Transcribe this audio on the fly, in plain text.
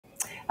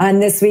On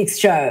this week's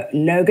show,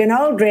 Logan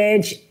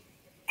Aldridge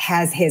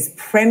has his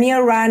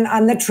premier run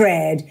on the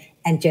tread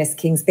and Jess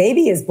King's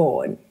baby is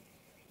born.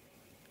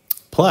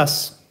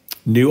 Plus,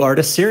 new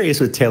artist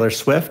series with Taylor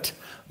Swift,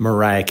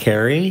 Mariah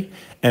Carey,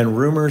 and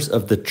rumors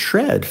of the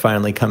tread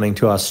finally coming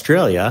to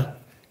Australia,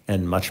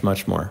 and much,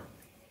 much more.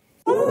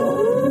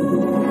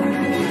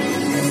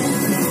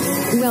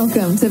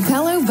 Welcome to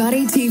Pelo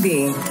Buddy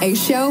TV, a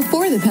show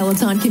for the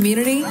Peloton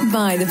community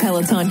by the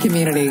Peloton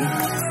community.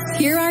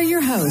 Here are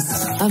your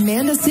hosts,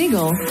 Amanda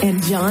Siegel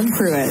and John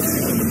Pruitt.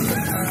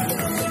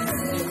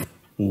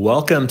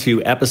 Welcome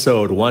to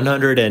episode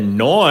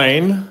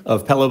 109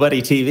 of Pelo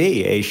Buddy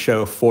TV, a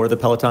show for the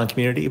Peloton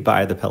community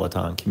by the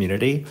Peloton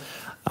community.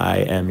 I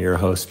am your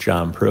host,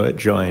 John Pruitt,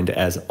 joined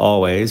as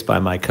always by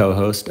my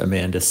co-host,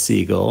 Amanda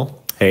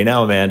Siegel. Hey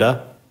now,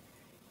 Amanda.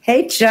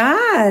 Hey,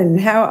 John.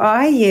 How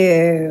are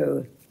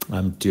you?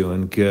 I'm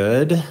doing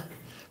good.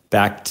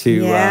 Back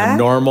to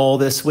normal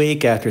this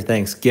week after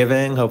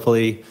Thanksgiving.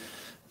 Hopefully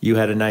you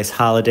had a nice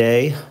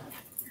holiday.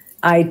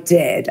 I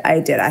did. I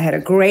had a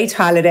great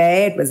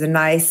holiday. It was a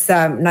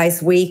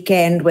nice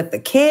weekend with the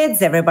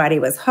kids. Everybody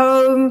was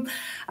home.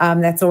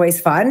 That's always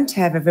fun to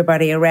have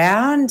everybody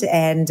around.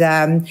 And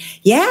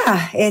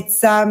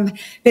it's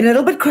been a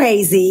little bit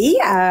crazy.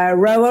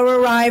 Rower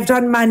arrived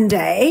on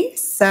Monday.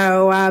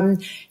 So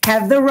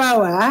have the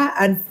rower.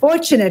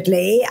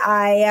 Unfortunately,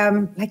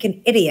 I, like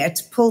an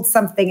idiot, pulled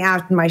something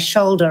out in my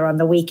shoulder on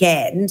the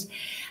weekend.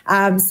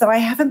 So I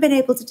haven't been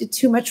able to do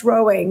too much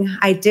rowing.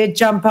 I did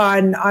jump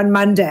on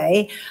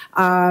Monday.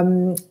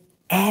 And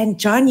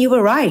John, you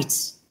were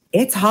right.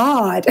 It's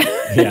hard.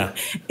 Yeah.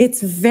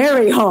 It's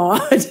very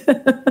hard. It's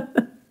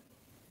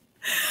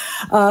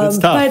tough.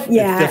 But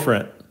yeah. It's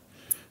different.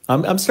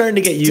 I'm starting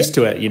to get used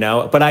to it, you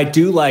know, but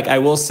I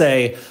will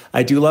say,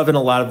 I do love in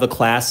a lot of the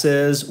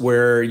classes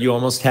where you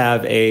almost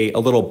have a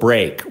little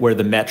break where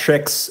the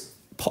metrics,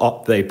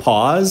 they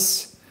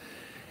pause.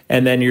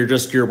 And then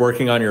you're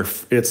working on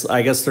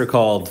I guess they're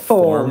called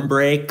form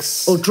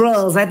breaks. Or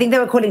drills. I think they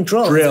were calling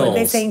drills. Were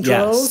they saying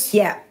drills?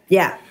 Yes.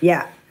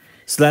 Yeah.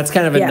 So that's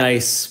kind of a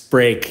nice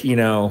break, you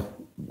know,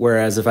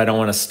 whereas if I don't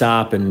want to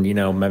stop and, you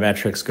know, my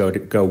metrics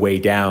go way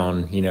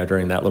down, you know,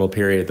 during that little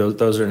period,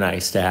 those are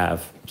nice to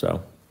have,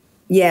 so.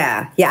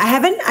 Yeah.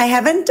 I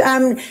haven't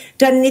done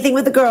anything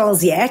with the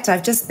girls yet.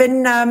 I've just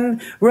been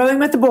rowing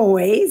with the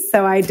boys.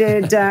 So I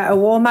did a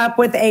warm up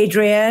with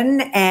Adrian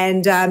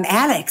and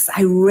Alex.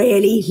 I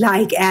really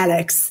like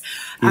Alex.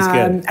 He's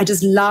good. I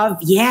just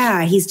love,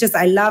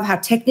 I love how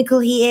technical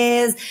he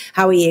is,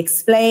 how he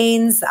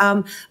explains.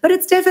 But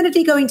it's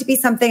definitely going to be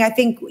something, I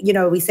think, you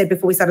know, we said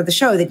before we started the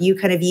show that you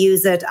kind of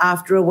use it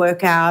after a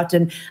workout.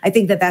 And I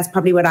think that that's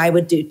probably what I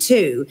would do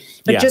too.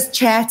 But just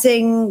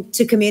chatting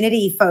to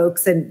community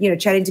folks and, you know,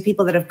 chatting to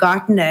people that have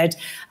gotten it,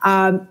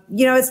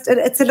 you know,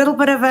 it's a little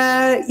bit of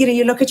a, you know,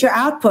 you look at your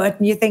output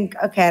and you think,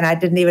 okay, and I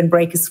didn't even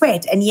break a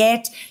sweat. And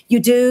yet you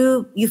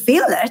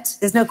feel it.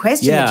 There's no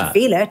question that you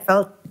feel it.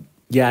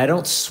 Yeah, I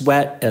don't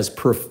sweat as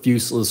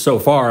profusely. So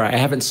far, I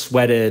haven't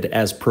sweated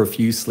as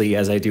profusely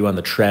as I do on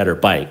the tread or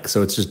bike.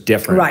 So it's just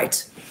different.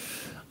 Right.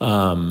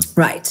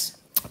 Right.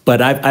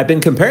 But I've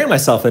been comparing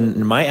myself,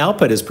 and my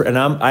output is, and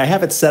I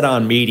have it set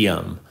on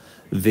medium.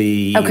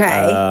 The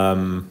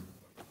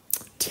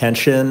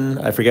tension,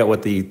 I forget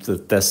what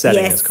the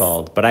setting is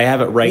called, but I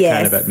have it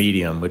kind of at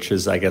medium, which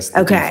is, I guess,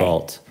 the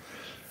default.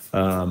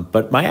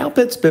 But my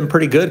output's been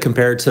pretty good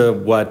compared to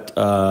what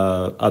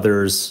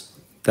others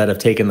that have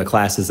taken the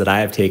classes that I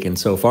have taken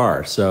so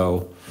far.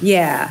 So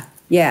Yes,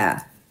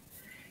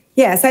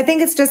 I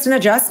think it's just an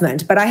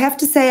adjustment. But I have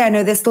to say, I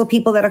know there's still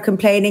people that are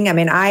complaining. I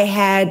mean, I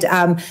had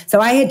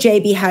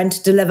JB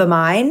Hunt deliver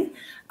mine,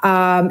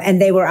 and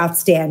they were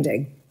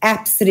outstanding.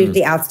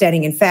 Absolutely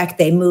outstanding. In fact,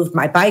 they moved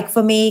my bike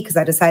for me because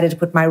I decided to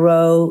put my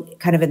row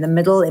kind of in the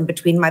middle in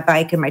between my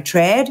bike and my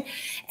tread.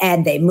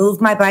 And they moved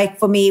my bike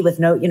for me with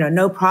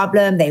no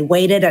problem. They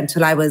waited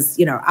until I was,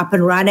 you know, up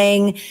and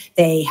running.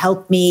 They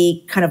helped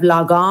me kind of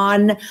log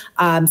on.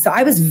 So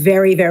I was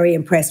very, very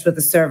impressed with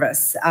the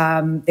service.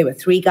 There were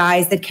 3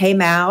 guys that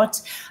came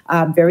out,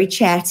 very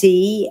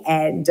chatty,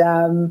 and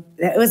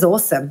it was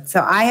awesome.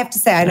 So I have to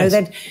say, I know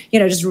that, you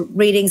know, just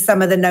reading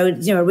some of the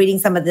notes, you know, reading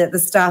some of the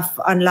stuff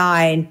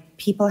online,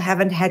 people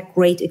haven't had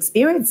great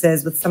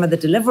experiences with some of the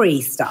delivery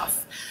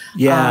stuff.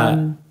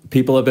 Yeah.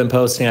 People have been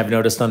posting, I've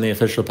noticed on the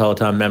official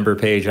Peloton member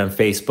page on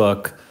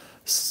Facebook,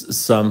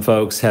 some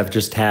folks have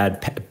just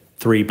had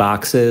 3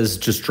 boxes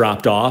just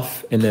dropped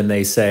off, and then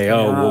they say,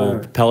 well,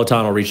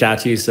 Peloton will reach out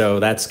to you. So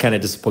that's kind of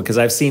disappointing, because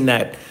I've seen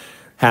that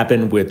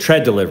happen with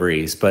tread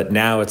deliveries, but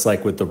now it's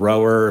like with the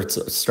rower,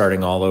 it's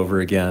starting all over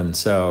again.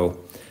 So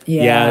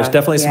there's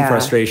definitely some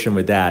frustration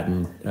with that.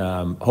 And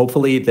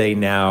hopefully they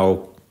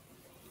now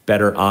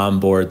better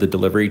onboard the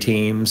delivery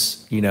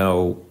teams, you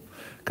know,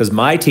 because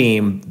my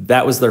team,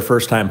 that was their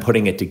first time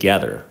putting it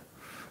together.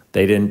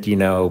 They didn't, you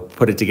know,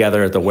 put it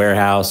together at the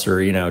warehouse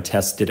or, you know,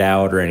 test it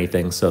out or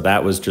anything. So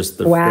that was just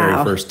the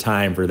very first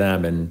time for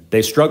them. And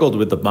they struggled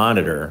with the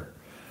monitor.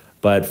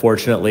 But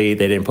fortunately,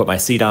 they didn't put my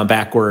seat on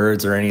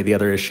backwards or any of the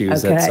other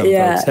issues that some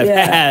folks have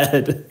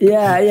had.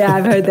 Yeah,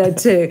 I've heard that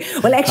too.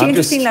 Well, actually,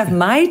 interesting enough,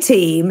 my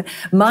team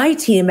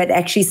had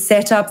actually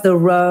set up the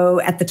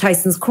row at the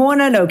Tyson's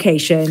Corner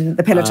location,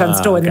 the Peloton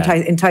store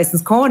in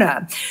Tyson's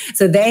Corner.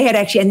 So they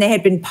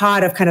had been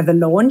part of kind of the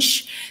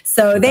launch.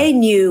 So they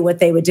knew what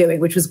they were doing,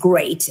 which was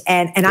great.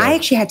 And I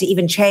actually had to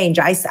even change.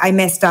 I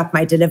messed up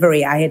my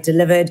delivery. I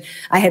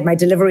had my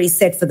delivery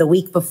set for the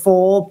week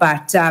before,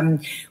 but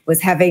was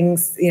having,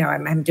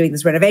 I'm doing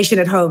this renovation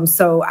at home,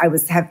 so I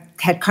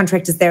had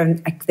contractors there,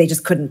 and they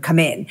just couldn't come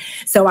in.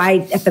 So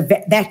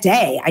that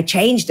day I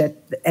changed it,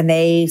 and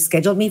they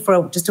scheduled me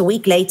for just a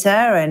week later,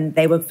 and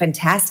they were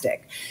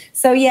fantastic.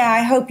 So yeah,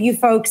 I hope you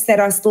folks that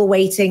are still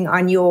waiting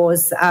on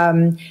yours,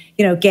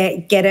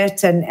 get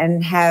it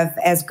and have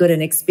as good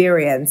an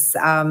experience,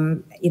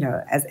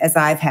 as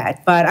I've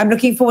had. But I'm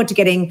looking forward to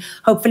getting,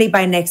 hopefully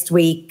by next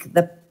week,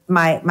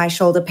 my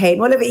shoulder pain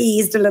will have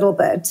eased a little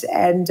bit,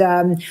 and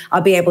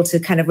I'll be able to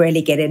kind of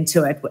really get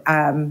into it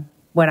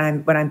when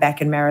I'm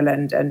back in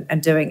Maryland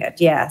and doing it.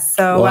 Yeah.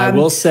 So I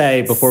will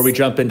say, before we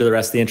jump into the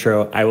rest of the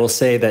intro, I will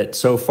say that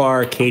so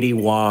far Katie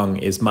Wong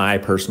is my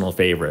personal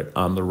favorite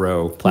on the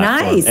Row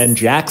platform. Nice. And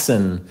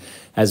Jackson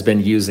has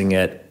been using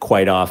it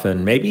quite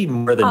often, maybe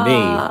more than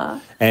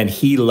me, and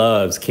he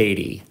loves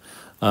Katie.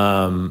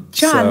 John,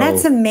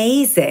 that's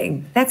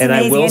amazing. That's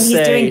amazing. And he's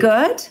doing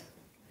good?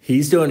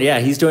 He's doing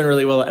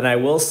really well. And I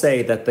will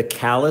say that the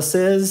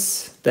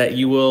calluses that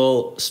you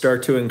will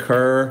start to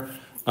incur,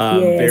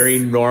 very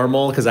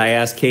normal, because I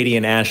asked Katie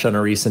and Ash on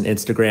a recent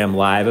Instagram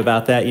live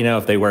about that,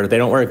 if they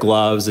don't wear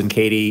gloves, and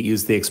Katie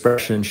used the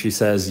expression, she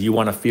says, you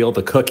want to feel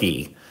the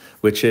cookie,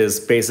 which is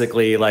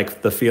basically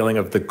like the feeling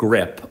of the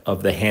grip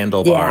of the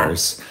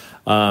handlebars.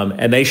 Yeah.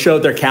 And they showed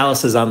their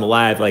calluses on the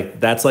live,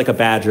 like that's like a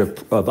badge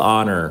of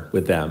honor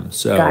with them.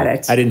 So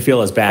I didn't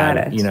feel as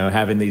bad,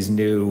 having these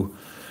new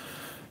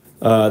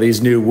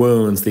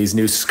wounds, these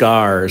new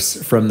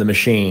scars from the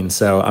machine.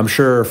 So I'm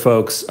sure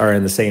folks are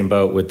in the same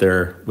boat with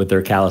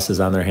their calluses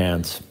on their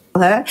hands.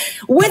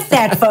 With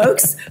that,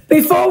 folks,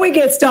 before we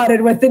get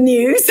started with the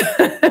news,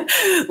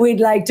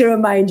 we'd like to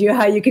remind you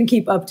how you can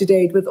keep up to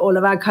date with all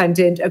of our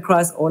content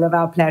across all of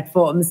our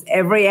platforms.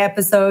 Every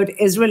episode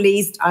is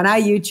released on our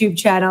YouTube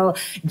channel.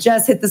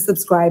 Just hit the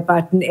subscribe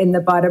button in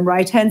the bottom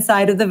right-hand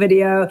side of the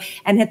video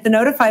and hit the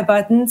notify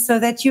button so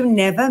that you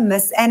never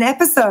miss an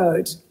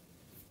episode.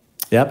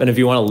 Yep. And if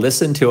you want to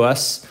listen to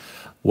us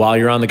while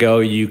you're on the go,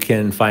 you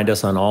can find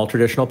us on all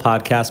traditional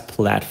podcast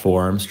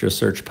platforms. Just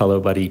search Pelo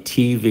Buddy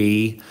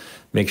TV.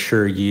 Make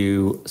sure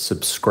you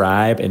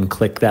subscribe and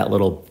click that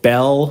little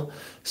bell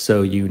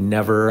so you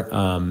never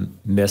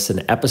miss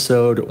an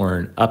episode or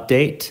an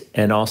update.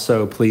 And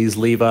also, please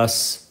leave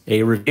us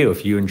a review.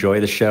 If you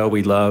enjoy the show,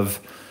 we love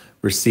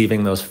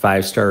receiving those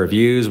 5-star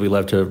reviews. We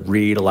love to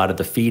read a lot of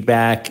the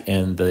feedback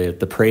and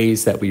the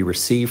praise that we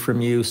receive from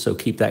you. So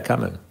keep that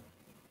coming.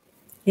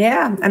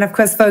 Yeah. And of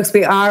course, folks,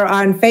 we are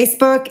on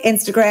Facebook,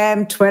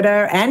 Instagram,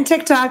 Twitter, and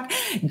TikTok.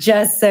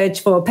 Just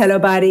search for Pelo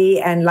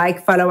Buddy and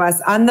follow us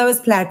on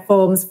those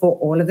platforms for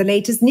all of the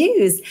latest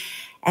news.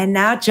 And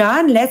now,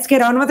 John, let's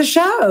get on with the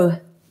show.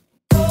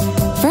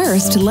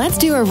 First, let's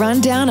do a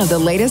rundown of the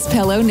latest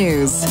Pelo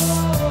news.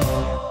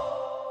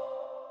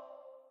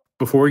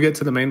 Before we get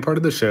to the main part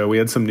of the show, we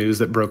had some news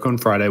that broke on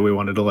Friday we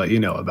wanted to let you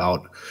know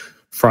about.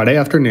 Friday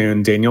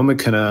afternoon, Daniel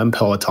McKenna and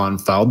Peloton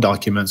filed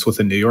documents with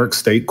the New York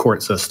State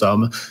court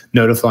system,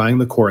 notifying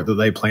the court that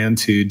they plan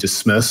to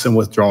dismiss and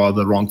withdraw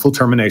the wrongful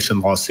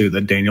termination lawsuit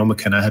that Daniel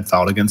McKenna had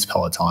filed against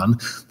Peloton.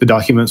 The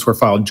documents were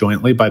filed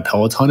jointly by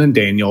Peloton and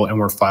Daniel and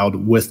were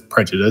filed with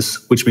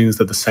prejudice, which means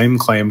that the same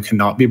claim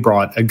cannot be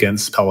brought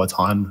against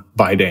Peloton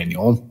by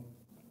Daniel.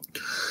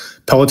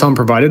 Peloton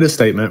provided a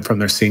statement from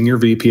their senior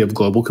VP of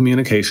Global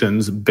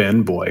Communications,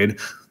 Ben Boyd.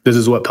 This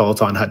is what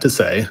Peloton had to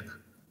say.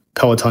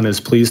 Peloton is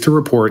pleased to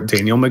report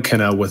Daniel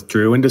McKenna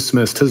withdrew and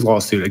dismissed his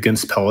lawsuit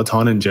against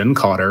Peloton and Jen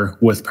Cotter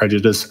with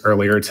prejudice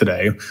earlier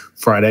today,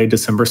 Friday,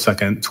 December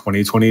 2nd,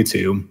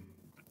 2022.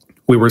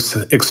 We were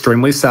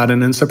extremely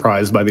saddened and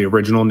surprised by the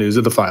original news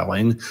of the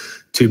filing.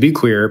 To be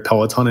clear,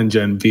 Peloton and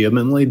Jen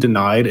vehemently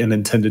denied and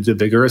intended to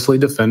vigorously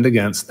defend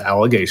against the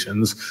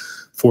allegations.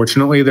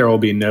 Fortunately, there will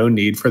be no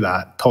need for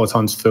that.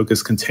 Peloton's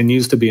focus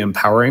continues to be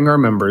empowering our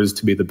members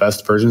to be the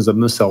best versions of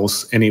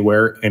themselves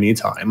anywhere,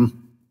 anytime.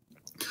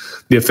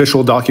 The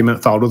official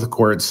document filed with the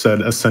court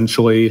said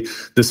essentially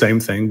the same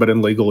thing, but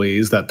in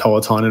legalese, that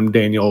Peloton and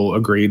Daniel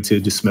agreed to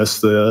dismiss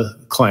the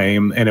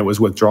claim and it was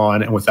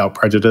withdrawn, and without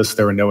prejudice,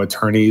 there were no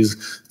attorneys,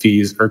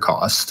 fees, or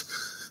cost.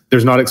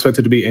 There's not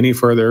expected to be any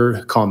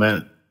further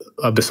comment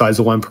besides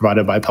the one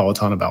provided by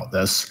Peloton about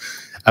this.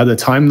 At the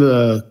time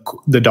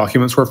the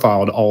documents were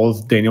filed, all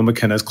of Daniel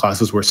McKenna's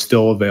classes were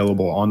still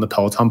available on the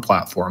Peloton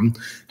platform.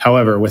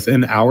 However,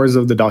 within hours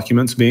of the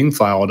documents being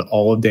filed,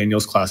 all of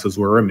Daniel's classes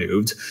were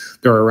removed.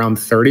 There are around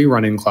 30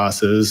 running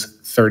classes,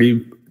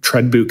 30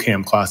 tread boot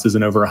camp classes,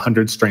 and over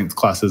 100 strength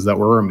classes that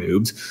were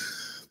removed.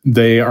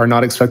 They are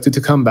not expected to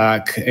come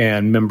back,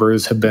 and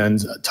members have been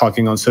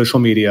talking on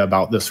social media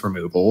about this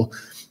removal.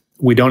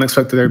 We don't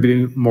expect there to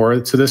be more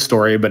to this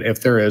story, but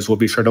if there is, we'll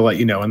be sure to let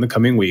you know in the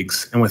coming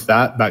weeks. And with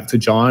that, back to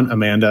John,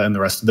 Amanda, and the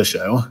rest of the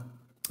show.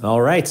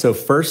 All right. So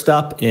first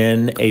up,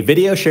 in a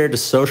video shared to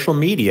social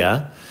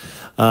media,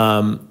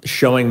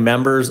 showing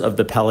members of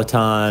the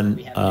Peloton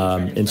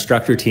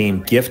instructor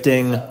team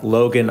gifting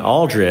Logan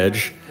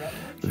Aldridge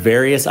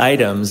various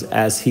items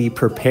as he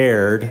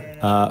prepared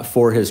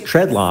for his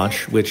tread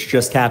launch, which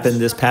just happened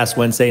this past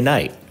Wednesday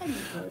night.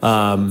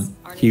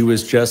 He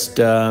was just,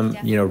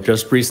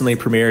 just recently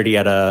premiered. He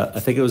had I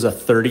think it was a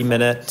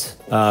 30-minute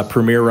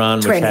premiere run,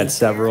 which had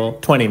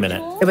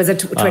 20-minute. It was a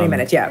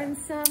 20-minute, yeah.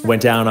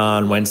 Went down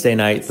on Wednesday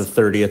night, the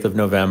 30th of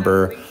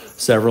November.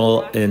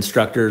 Several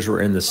instructors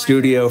were in the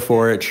studio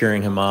for it,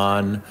 cheering him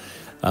on.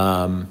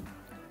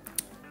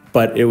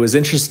 But it was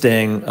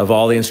interesting, of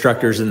all the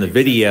instructors in the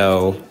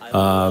video,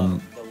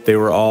 they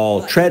were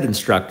all tread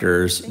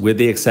instructors with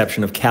the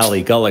exception of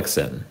Callie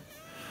Gullickson.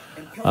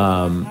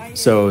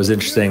 So it was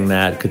interesting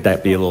could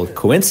that be a little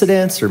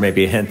coincidence or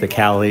maybe a hint that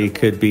Callie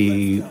could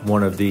be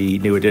one of the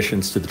new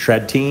additions to the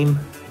tread team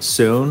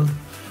soon?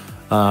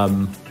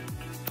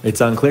 It's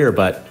unclear,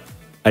 but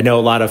I know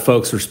a lot of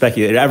folks were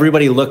speculating.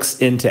 Everybody looks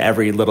into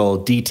every little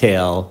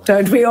detail.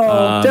 Don't we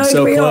all?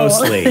 So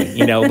closely,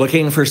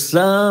 looking for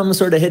some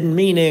sort of hidden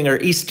meaning or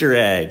Easter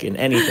egg in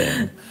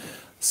anything.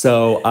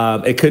 So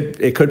it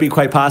could be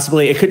quite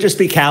possibly. It could just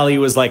be Callie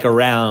was like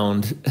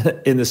around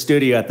in the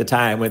studio at the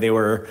time when they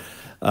were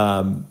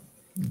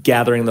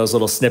gathering those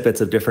little snippets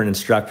of different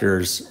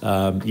instructors,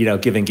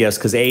 giving gifts.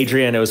 Because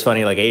Adrian, it was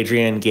funny. Like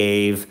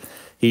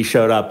he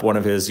showed up one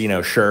of his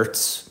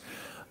shirts.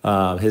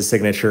 His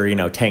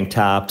signature, tank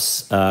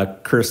tops.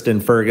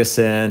 Kirsten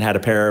Ferguson had a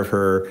pair of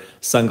her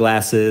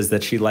sunglasses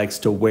that she likes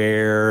to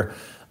wear.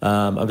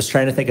 I was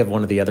trying to think of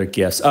one of the other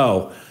gifts.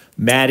 Oh,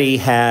 Maddie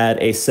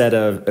had a set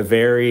of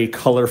very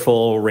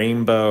colorful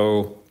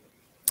rainbow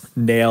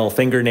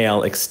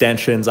fingernail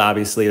extensions.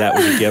 Obviously, that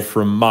was a gift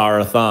from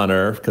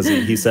Marathoner, because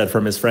he said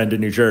from his friend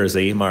in New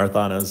Jersey.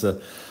 Marathoner is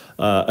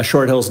a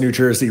Short Hills, New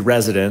Jersey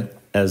resident,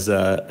 as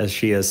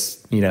she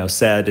has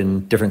said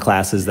in different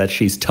classes that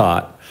she's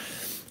taught.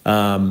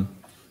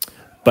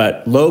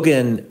 But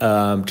Logan,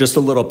 just a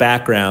little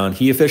background,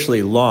 he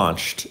officially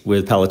launched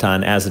with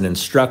Peloton as an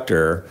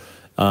instructor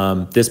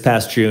this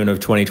past June of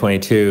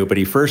 2022, but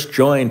he first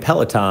joined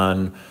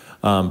Peloton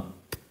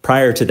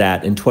prior to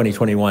that in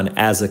 2021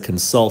 as a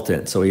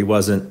consultant. So he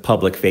wasn't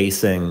public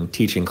facing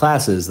teaching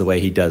classes the way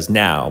he does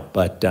now.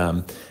 But,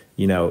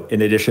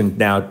 in addition,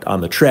 now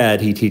on the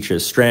tread, he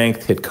teaches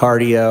strength, HIIT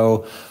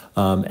cardio,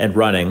 and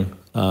running.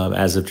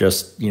 As of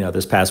just,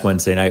 this past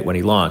Wednesday night when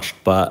he launched.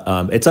 But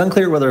it's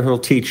unclear whether he'll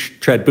teach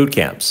tread boot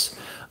camps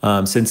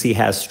since he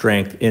has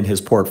strength in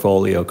his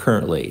portfolio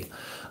currently.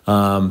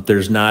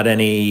 There's not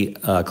any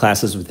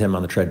classes with him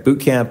on the tread boot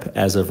camp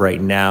as of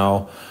right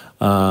now.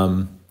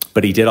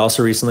 But he did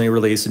also recently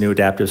release a new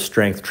adaptive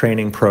strength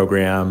training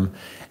program.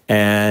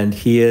 And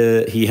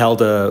he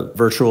held a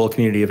virtual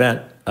community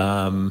event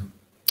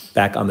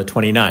back on the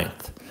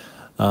 29th.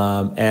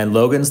 And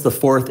Logan's the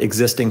fourth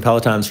existing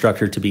Peloton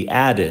instructor to be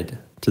added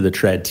to the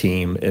tread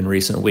team in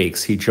recent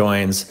weeks. He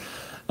joins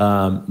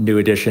new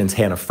additions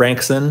Hannah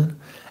Frankson,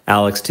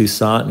 Alex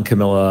Toussaint, and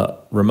Camilla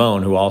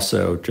Ramon, who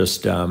also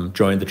just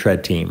joined the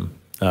tread team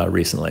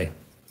recently.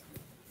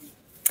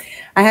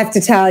 I have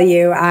to tell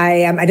you,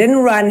 I didn't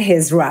run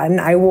his run.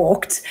 I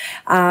walked,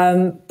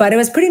 but it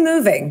was pretty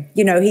moving.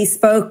 He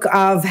spoke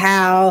of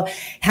how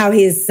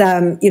his,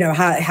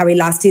 how he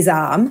lost his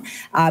arm.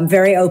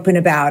 Very open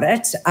about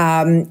it.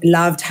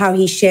 Loved how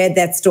he shared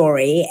that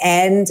story,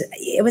 and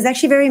it was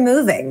actually very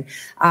moving.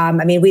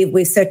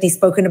 We've certainly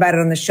spoken about it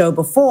on the show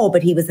before,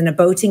 but he was in a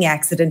boating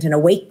accident and a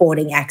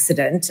wakeboarding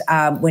accident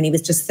when he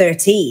was just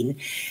 13,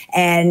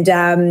 and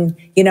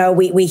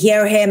we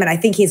hear him, and I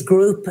think his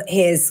group,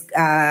 his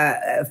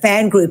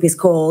fan group is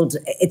called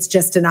It's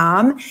Just an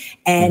Arm.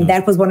 And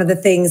that was one of the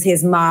things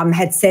his mom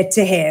had said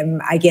to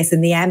him, I guess, in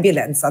the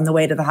ambulance on the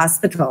way to the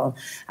hospital,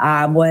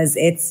 was,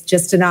 it's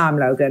just an arm,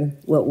 Logan.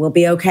 We'll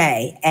be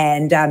okay.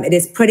 And it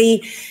is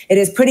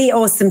pretty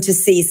awesome to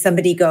see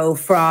somebody go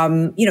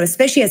from,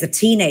 especially as a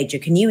teenager.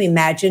 Can you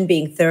imagine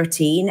being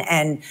 13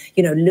 and,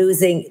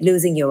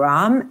 losing your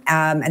arm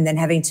and then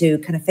having to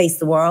kind of face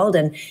the world?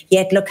 And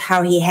yet look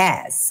how he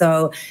has.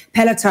 So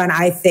Peloton,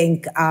 I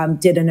think,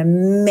 did an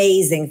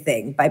amazing thing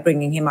by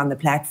bringing him on the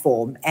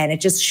platform. And it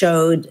just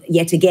showed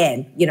yet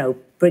again,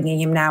 bringing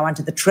him now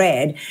onto the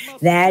tread,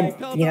 that,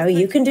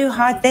 you can do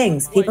hard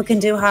things. People can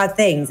do hard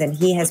things, and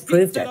he has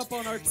proved it.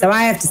 So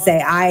I have to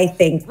say, I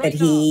think that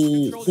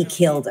he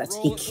killed it.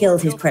 He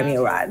killed his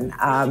premier run.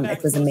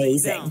 It was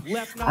amazing.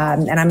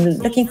 And I'm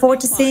looking forward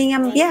to seeing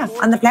him,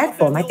 on the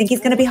platform. I think he's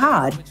going to be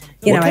hard.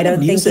 I don't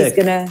think he's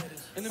going to...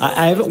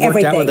 I haven't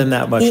worked out with him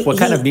that much. What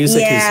kind of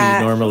music is he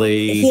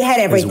normally? He had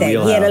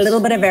everything. He had a little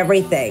bit of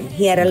everything.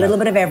 Little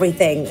bit of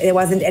everything. There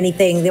wasn't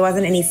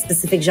any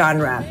specific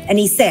genre. And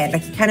he said,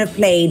 he kind of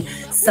played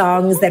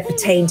songs that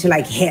pertain to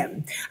like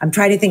him. I'm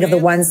trying to think of the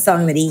one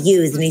song that he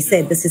used, and he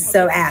said, "This is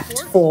so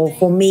apt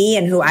for me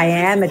and who I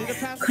am." It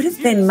could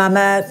have been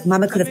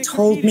Mama could have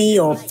told me,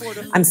 or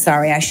I'm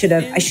sorry, I should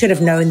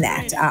have known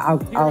that.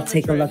 I'll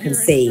take a look and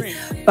see.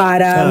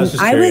 But I was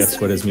just curious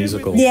what his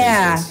musical piece is.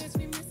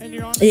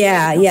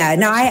 Yeah.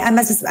 No, I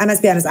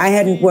must be honest. I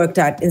hadn't worked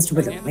out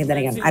instrument. I mean, then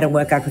again, I don't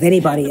work out with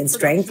anybody in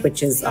strength,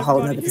 which is a whole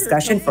nother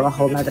discussion for a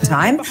whole nother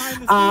time.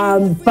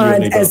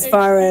 But as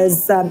far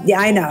as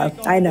I know,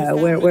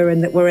 we're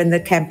in the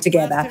camp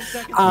together.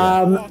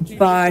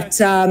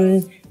 But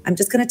I'm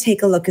just going to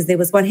take a look, because there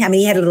was one. I mean,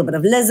 he had a little bit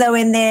of Lizzo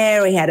in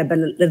there. He had a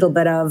little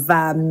bit of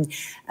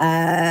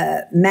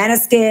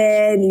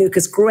Maneskin,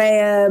 Lucas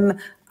Graham.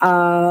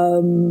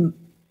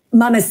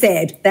 Mama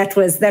Said, that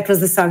was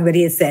the song that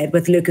he had said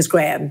with Lucas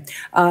Graham,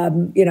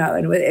 and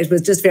it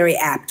was just very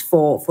apt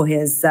for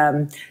his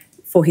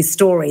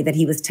story that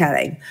he was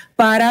telling.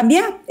 But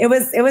it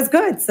was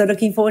good. So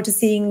looking forward to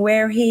seeing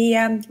where he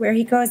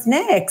goes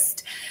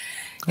next.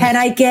 And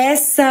I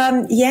guess,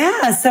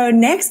 so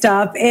next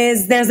up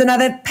there's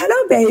another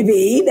Pelo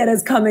baby that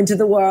has come into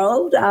the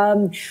world.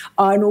 On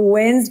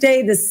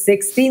Wednesday, the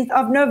 16th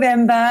of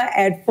November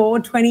at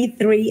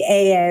 4:23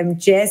 a.m.,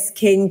 Jess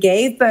King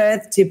gave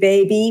birth to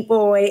baby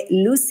boy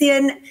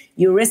Lucien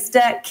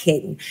Urista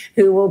King,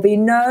 who will be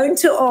known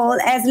to all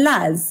as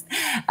Luz.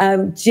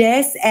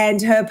 Jess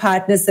and her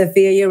partner,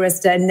 Sophia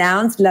Urista,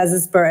 announced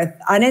Luz's birth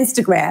on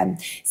Instagram,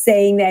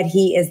 saying that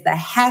he is the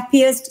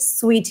happiest,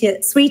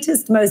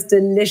 sweetest, most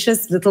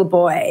delicious little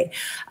boy.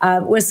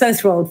 We're so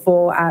thrilled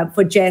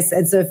for Jess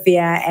and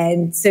Sophia,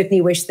 and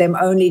certainly wish them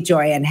only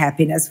joy and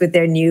happiness with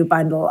their new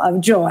bundle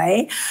of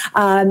joy.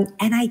 And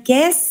I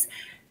guess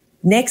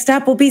next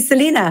up will be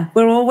Selena.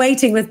 We're all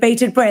waiting with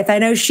bated breath. I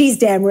know she's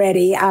damn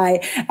ready. I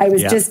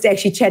was just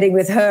actually chatting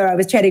with her. I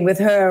was chatting with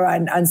her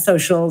on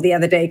social the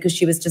other day, because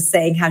she was just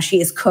saying how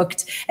she is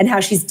cooked and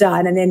how she's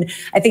done. And then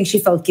I think she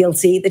felt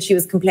guilty that she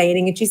was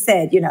complaining. And she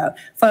said,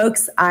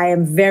 folks, I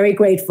am very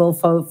grateful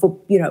for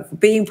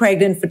being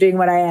pregnant, for doing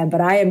what I am,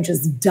 but I am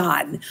just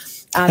done.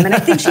 And I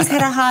think she's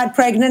had a hard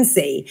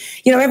pregnancy.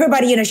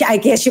 Everybody, I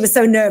guess she was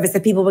so nervous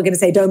that people were going to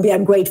say, don't be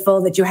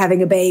ungrateful that you're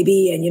having a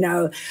baby and,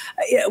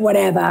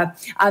 whatever.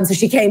 So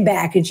she came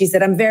back and she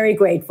said, I'm very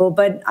grateful,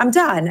 but I'm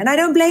done. And I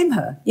don't blame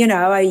her.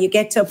 You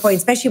get to a point,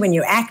 especially when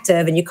you're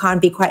active and you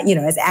can't be quite,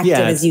 as active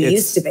as you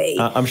used to be.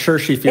 I'm sure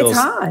she feels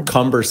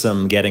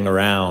cumbersome getting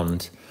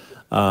around.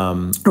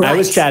 I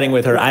was chatting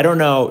with her. I don't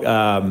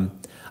know.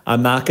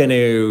 I'm not going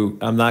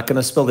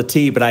to spill the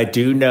tea, but I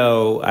do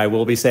know, I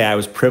will say I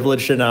was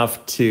privileged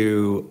enough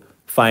to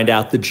find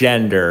out the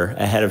gender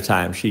ahead of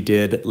time. She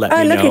did let me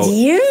know. Oh, look at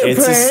you,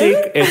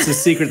 It's a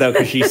secret though,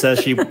 because she says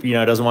she,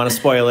 doesn't want to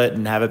spoil it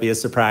and have it be a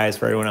surprise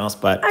for everyone else.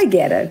 But I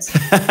get it.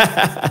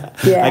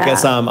 Yeah. I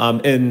guess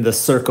I'm in the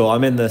circle.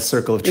 I'm in the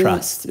circle of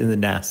trust, in the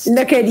nest.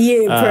 Look at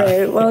you,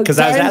 Prue. Well, because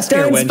I was asking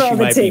her when she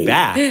might be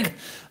back.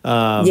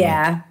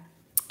 Yeah.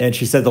 And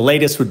she said the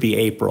latest would be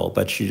April,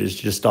 but she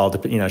just all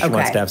she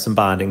wants to have some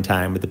bonding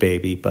time with the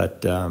baby.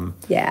 But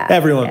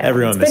everyone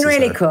it's been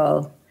really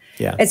cool.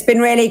 Yeah, it's been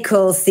really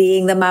cool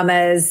seeing the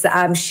mamas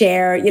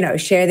share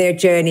their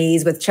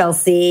journeys with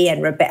Chelsea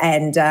and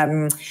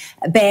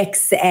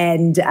Bex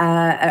and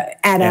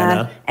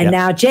Anna and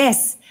now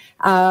Jess.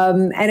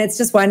 And it's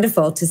just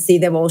wonderful to see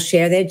them all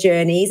share their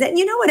journeys. And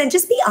you know what? And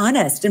just be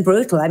honest and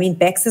brutal. I mean,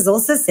 Bex has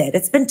also said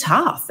it's been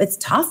tough. It's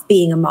tough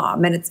being a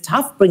mom, and it's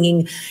tough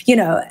bringing,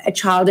 a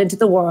child into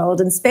the world,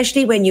 and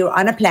especially when you're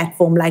on a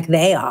platform like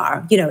they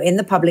are, in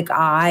the public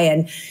eye,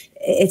 and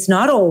it's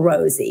not all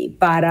rosy.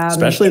 But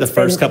especially the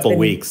first couple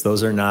weeks,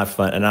 those are not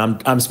fun. And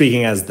I'm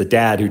speaking as the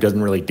dad who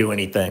doesn't really do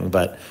anything,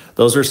 but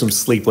those are some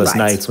sleepless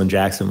nights when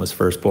Jackson was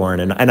first born.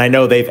 And I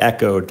know they've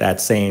echoed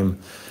that same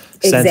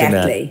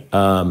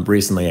sentiment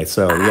recently.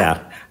 So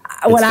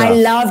Well, I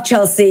love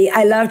Chelsea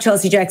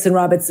Jackson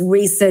Roberts'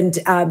 recent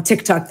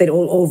TikTok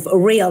or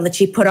reel that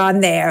she put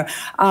on there,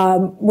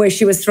 where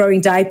she was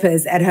throwing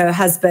diapers at her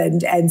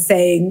husband and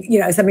saying,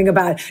 something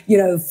about,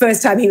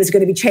 first time he was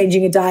going to be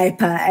changing a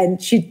diaper,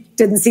 and she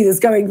didn't see this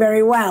going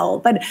very well.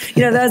 But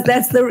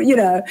that's the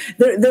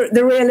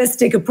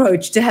realistic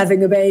approach to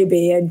having a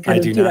baby. And I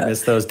do not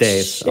miss those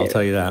days. I'll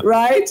tell you that.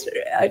 Right?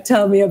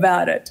 Tell me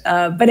about it.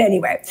 But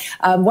anyway,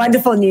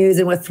 wonderful news,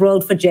 and we're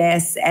thrilled for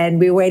Jess, and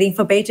we're waiting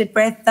for bated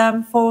breath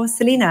for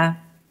Selena.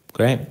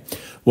 Great.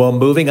 Well,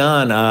 moving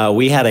on,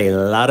 we had a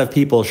lot of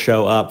people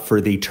show up for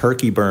the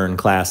turkey burn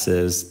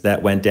classes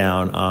that went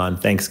down on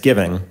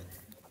Thanksgiving.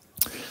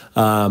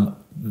 The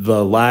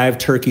live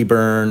turkey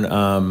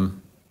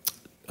burn,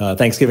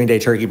 Thanksgiving Day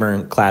turkey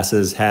burn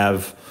classes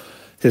have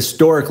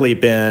historically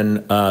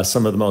been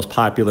some of the most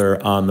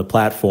popular on the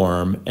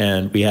platform.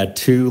 And we had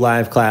 2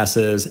 live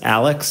classes.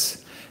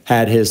 Alex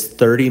had his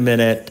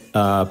 30-minute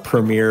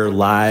premiere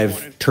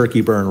live turkey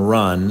burn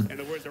run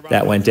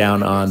that went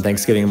down on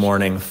Thanksgiving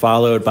morning,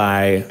 followed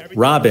by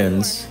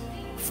Robin's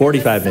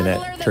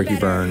 45-minute turkey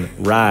burn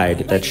ride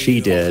that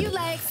she did.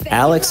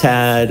 Alex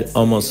had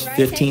almost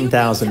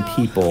 15,000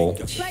 people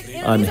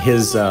on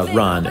his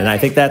run, and I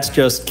think that's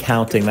just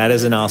counting. That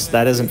isn't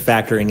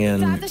factoring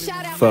in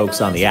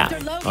folks on the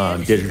app,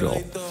 on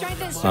digital.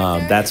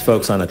 That's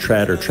folks on a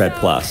Tread or Tread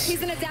Plus.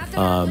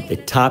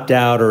 It topped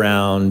out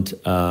around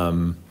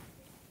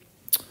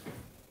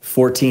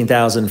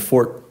 14,000.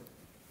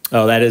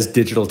 Oh, that is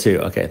digital too.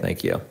 Okay,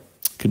 thank you.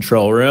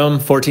 Control room,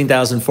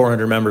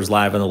 14,400 members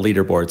live on the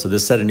leaderboard. So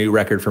this set a new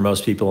record for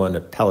most people in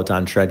a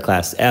Peloton Tread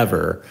class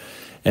ever.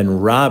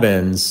 And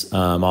Robin's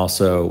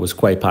also was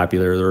quite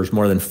popular. There was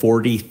more than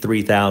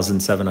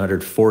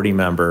 43,740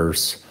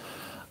 members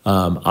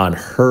on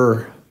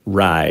her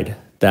ride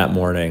that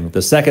morning.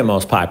 The second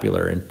most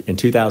popular in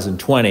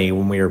 2020,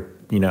 when we were,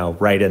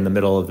 right in the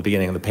middle of the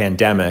beginning of the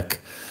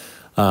pandemic,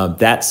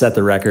 that set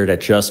the record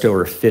at just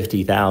over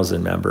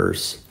 50,000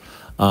 members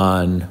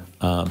on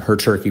her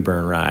turkey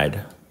burn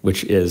ride,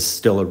 which is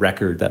still a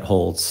record that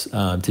holds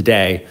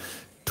today.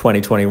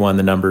 2021,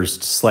 the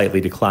numbers slightly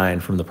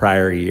declined from the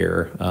prior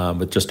year,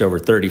 with just over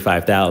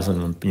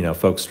 35,000.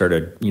 Folks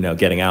started,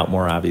 getting out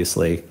more,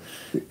 obviously,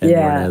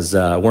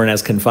 and weren't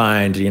as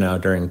confined,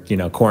 during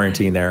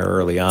quarantine there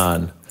early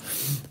on.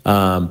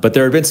 But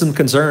there had been some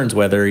concerns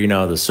whether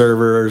the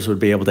servers would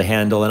be able to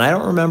handle, and I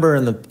don't remember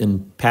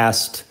in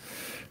past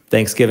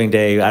Thanksgiving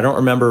Day, I don't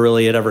remember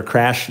really it ever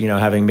crashed,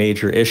 having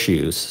major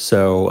issues.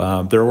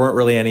 So there weren't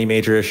really any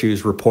major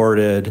issues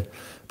reported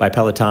by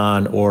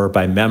Peloton or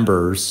by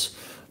members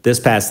this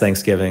past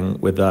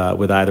Thanksgiving with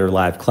either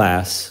live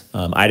class.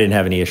 I didn't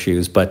have any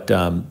issues, but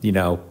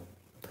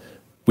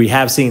we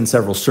have seen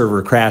several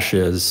server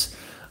crashes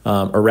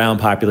around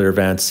popular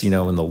events.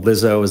 When the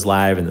Lizzo was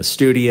live in the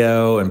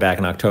studio, and back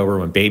in October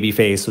when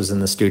Babyface was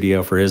in the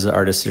studio for his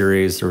artist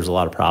series, there was a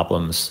lot of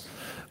problems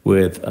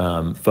with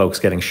folks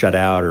getting shut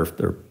out or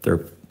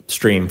their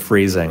stream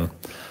freezing.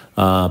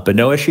 But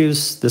no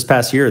issues this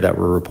past year that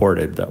were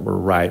reported that were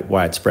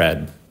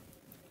widespread.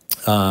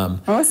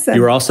 Awesome.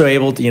 You were also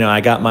able to,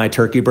 I got my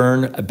turkey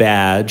burn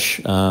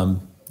badge.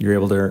 You're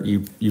able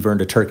to, you've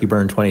earned a turkey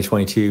burn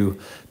 2022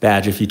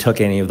 badge if you took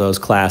any of those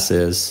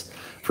classes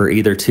for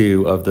either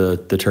two of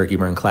the turkey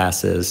burn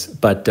classes.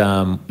 But,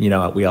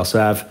 we also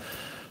have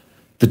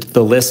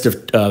the list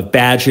of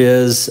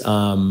badges,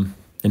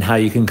 and how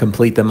you can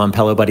complete them on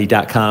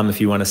pelobuddy.com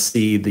if you want to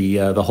see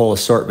the whole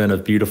assortment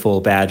of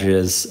beautiful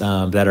badges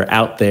that are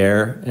out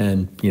there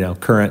and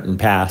current and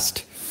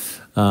past.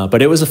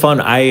 But it was a fun.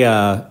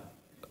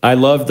 I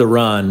loved the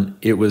run.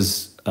 It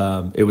was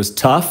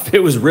tough.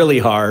 It was really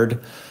hard.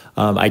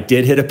 I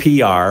did hit a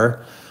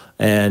PR,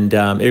 and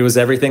it was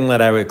everything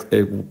that I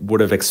would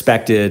have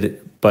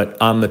expected, but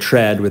on the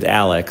tread with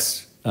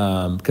Alex,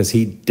 because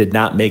he did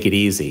not make it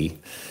easy,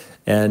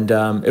 and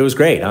it was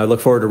great. I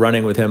look forward to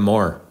running with him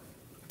more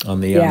on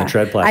the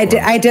tread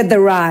platform. I did the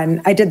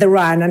run.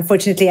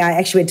 Unfortunately, I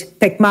actually went to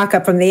pick Mark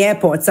up from the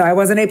airport, so I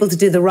wasn't able to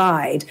do the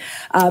ride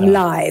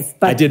live.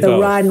 But the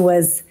run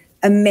was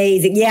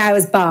amazing. Yeah, I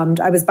was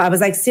bummed. I was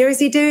like,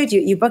 seriously, dude,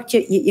 you booked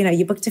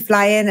you booked to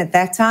fly in at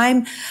that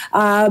time.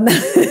 But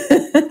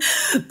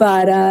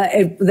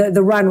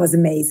the run was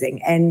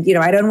amazing. And,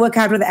 I don't work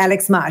out with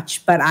Alex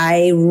much, but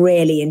I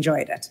really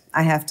enjoyed it.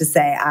 I have to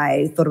say,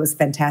 I thought it was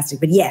fantastic.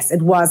 But yes,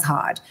 it was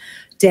hard.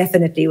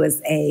 Definitely was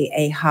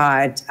a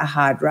hard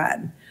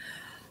run.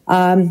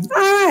 All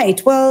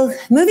right. Well,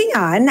 moving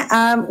on.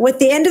 With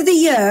the end of the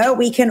year,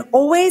 we can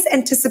always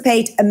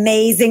anticipate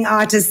amazing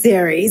artist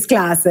series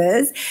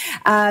classes.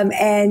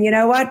 And you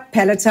know what?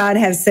 Peloton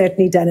have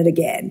certainly done it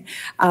again.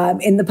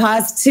 In the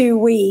past 2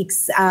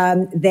 weeks,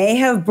 they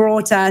have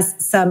brought us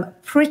some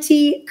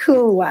pretty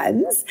cool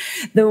ones.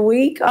 The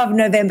week of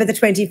November the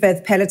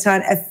 25th,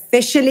 Peloton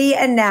officially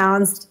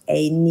announced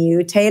a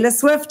new Taylor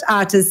Swift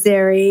artist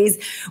series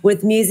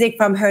with music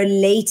from her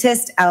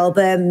latest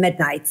album,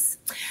 Midnights.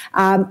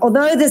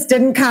 Although this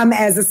didn't come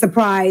as a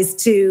surprise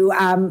to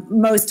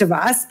most of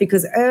us,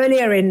 because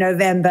earlier in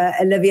November,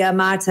 Olivia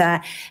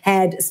Mata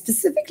had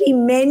specifically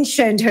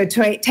mentioned her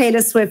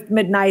Taylor Swift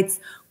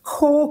Midnights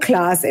core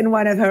class in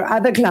one of her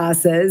other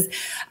classes.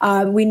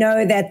 We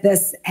know that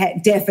this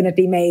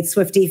definitely made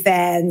Swiftie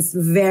fans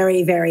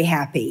very, very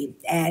happy.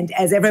 And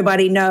as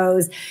everybody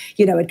knows,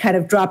 it kind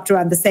of dropped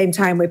around the same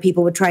time where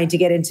people were trying to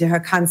get into her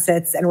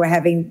concerts and were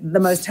having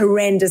the most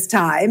horrendous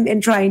time in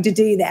trying to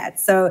do that.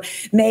 So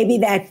maybe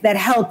that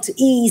helped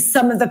ease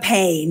some of the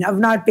pain of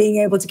not being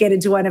able to get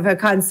into one of her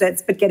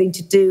concerts, but getting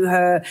to do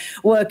her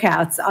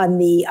workouts on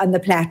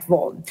the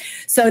platform.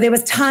 So there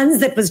was tons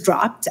that was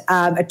dropped.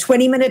 A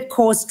 20-minute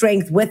course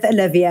strength with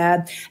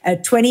Olivia, a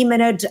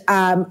 20-minute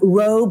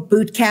row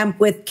boot camp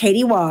with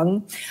Katie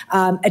Wong,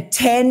 a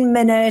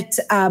 10-minute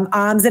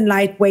arms and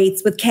light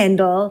weights with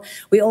Kendall.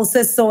 We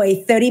also saw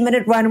a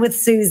 30-minute run with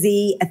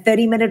Susie, a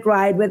 30-minute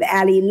ride with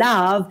Ali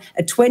Love,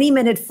 a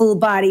 20-minute full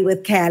body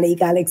with Callie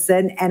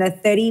Gullickson, and a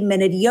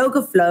 30-minute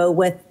yoga flow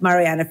with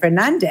Mariana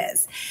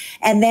Fernandez.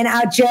 And then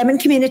our German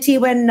community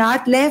were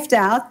not left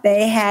out.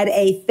 They had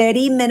a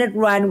 30-minute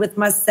run with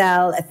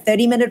Marcel, a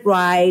 30-minute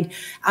ride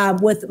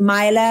with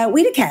Myla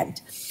Wiedekant.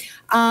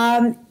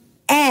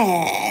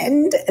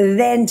 And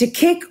then to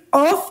kick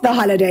off the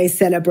holiday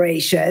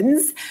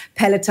celebrations,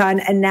 Peloton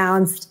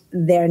announced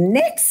their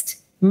next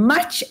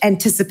much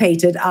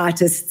anticipated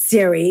artist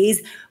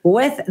series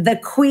with the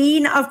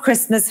Queen of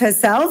Christmas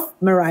herself,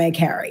 Mariah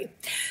Carey.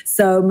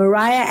 So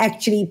Mariah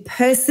actually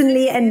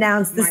personally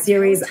announced the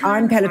series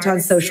on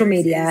Peloton's social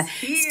media,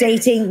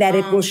 stating that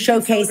it will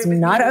showcase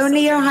not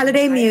only her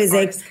holiday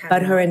music,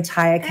 but her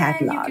entire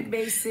catalog.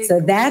 So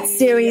that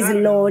series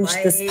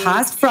launched this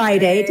past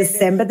Friday,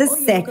 December the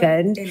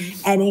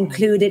 2nd, and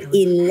included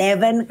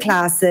 11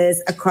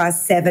 classes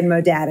across 7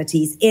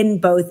 modalities in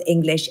both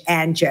English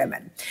and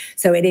German.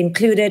 So it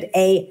included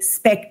a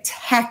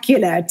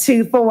spectacular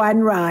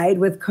 2-for-1 ride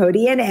with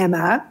Cody and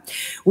Emma.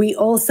 We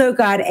also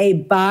got a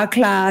bar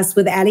class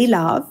with Ali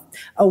Love,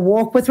 a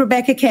walk with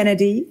Rebecca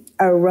Kennedy,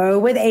 a row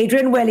with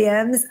Adrian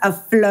Williams, a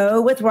flow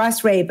with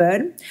Ross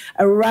Rayburn,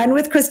 a run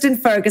with Kristen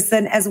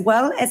Ferguson, as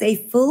well as a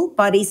full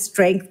body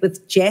strength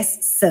with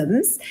Jess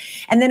Sims,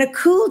 and then a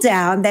cool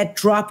down that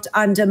dropped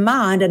on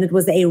demand, and it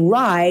was a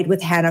ride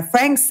with Hannah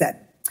Frankson.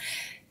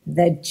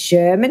 The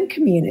German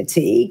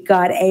community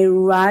got a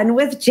run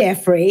with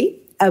Jeffrey,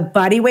 a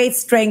bodyweight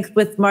strength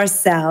with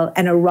Marcel,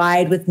 and a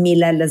ride with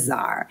Mila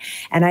Lazar.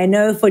 And I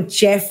know for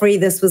Jeffrey,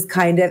 this was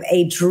kind of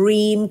a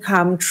dream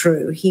come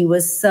true. He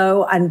was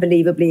so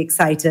unbelievably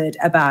excited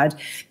about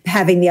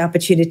having the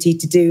opportunity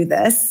to do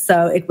this.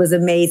 So it was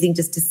amazing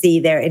just to see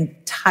they're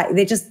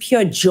just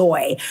pure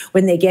joy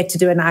when they get to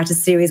do an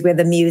artist series where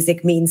the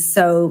music means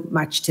so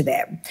much to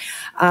them.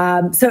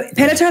 So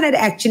Peloton had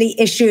actually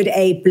issued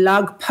a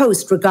blog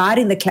post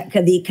regarding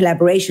the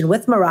collaboration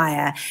with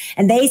Mariah,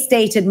 and they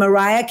stated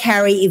Mariah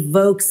Carey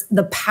evokes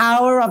the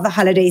power of the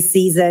holiday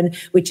season,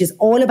 which is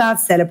all about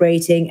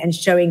celebrating and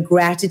showing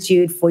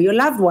gratitude for your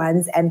loved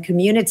ones and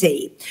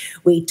community.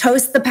 We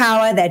toast the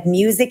power that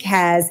music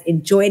has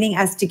in joining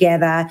us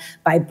together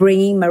by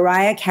bringing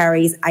Mariah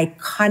Carey's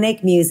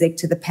iconic music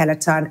to the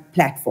Peloton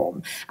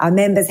platform. Our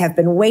members have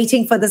been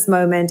waiting for this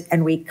moment,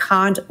 and we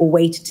can't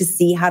wait to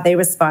see how they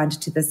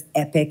respond to this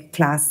epic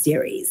class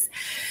series.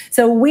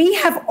 So we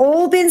have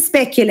all been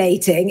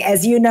speculating,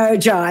 as you know,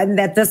 John,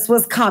 that this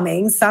was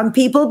coming. Some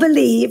people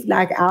believe,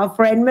 like our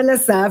friend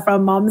Melissa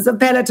from Moms of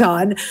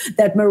Peloton,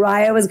 that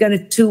Mariah was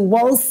going to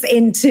waltz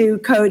into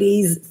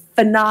Cody's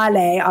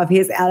finale of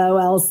his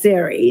LOL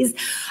series.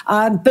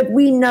 But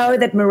we know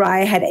that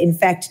Mariah had, in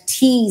fact,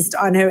 teased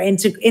on her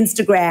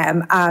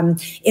Instagram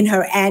in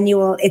her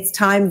annual It's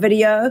Time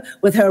video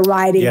with her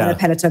riding on a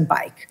Peloton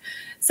bike.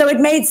 So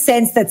it made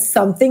sense that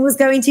something was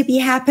going to be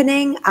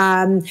happening.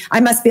 I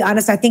must be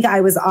honest, I think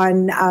I was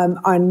on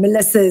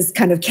Melissa's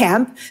kind of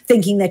camp,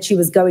 thinking that she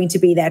was going to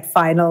be that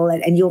final.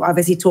 And you'll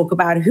obviously talk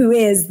about who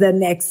is the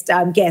next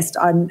guest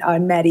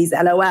on Maddie's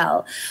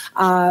LOL.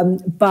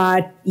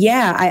 But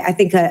yeah, I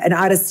think an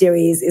artist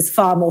series is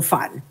far more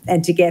fun.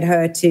 And to get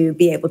her to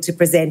be able to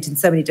present in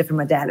so many different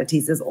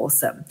modalities is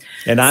awesome.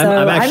 And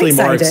I'm actually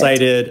more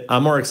excited.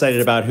 I'm more excited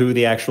about who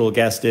the actual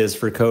guest is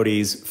for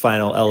Cody's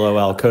final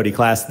LOL Cody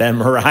class than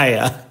Mariah.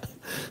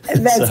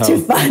 That's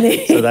too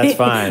funny. So that's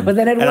fine. But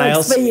then it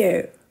works for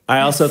you. I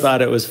also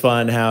thought it was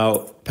fun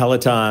how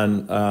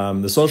Peloton,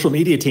 the social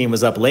media team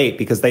was up late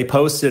because they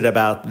posted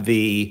about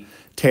the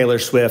Taylor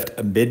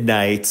Swift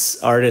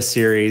Midnight's artist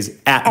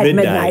series at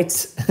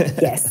midnight.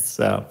 Yes.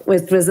 So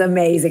which was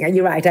amazing. And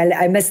you're right.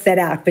 I missed that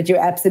out, but you're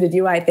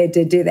absolutely right. They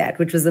did do that,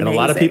 which was amazing. And a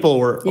lot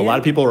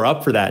of people were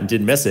up for that and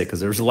didn't miss it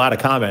because there was a lot of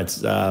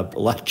comments, a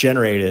lot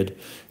generated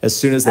as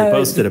soon as they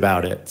posted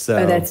about it.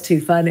 So that's too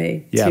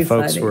funny. Yeah,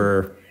 folks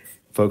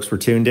were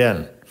tuned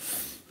in.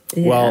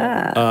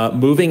 Yeah. Well,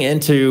 moving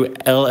into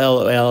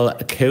LOL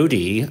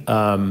Cody,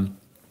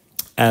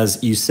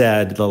 as you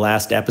said, the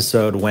last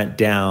episode went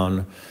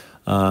down.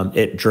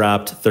 It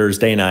dropped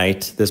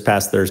this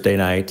past Thursday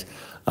night.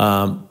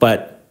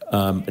 But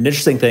an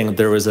interesting thing,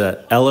 there was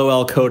a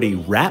LOL Cody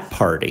rap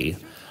party.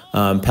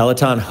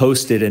 Peloton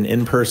hosted an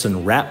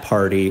in-person rap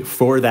party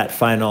for that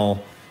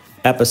final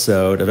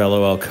episode of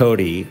LOL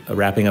Cody,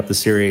 wrapping up the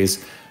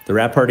series. The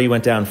rap party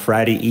went down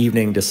Friday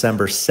evening,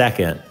 December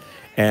 2nd,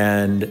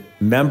 and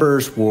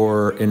members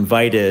were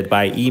invited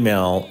by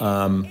email.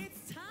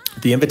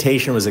 The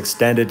invitation was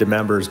extended to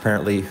members,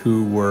 apparently,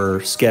 who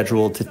were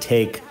scheduled to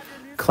take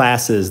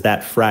classes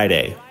that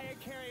Friday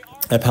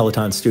at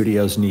Peloton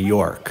Studios, New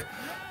York,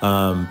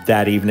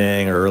 that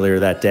evening or earlier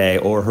that day,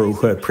 or who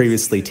had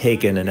previously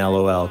taken an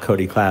LOL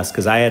Cody class.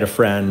 Because I had a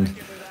friend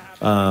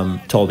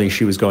told me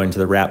she was going to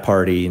the rap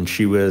party and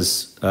she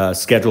was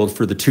scheduled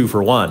for the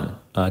 2-for-1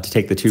 to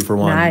take the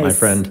 2-for-1.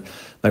 Nice.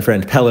 My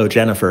friend Pelo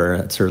Jennifer,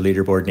 that's her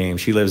leaderboard name.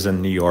 She lives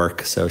in New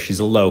York, so she's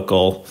a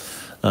local.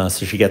 So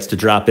she gets to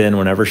drop in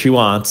whenever she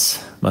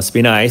wants. Must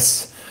be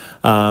nice.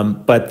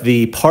 But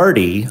the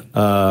party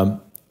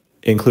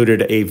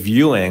included a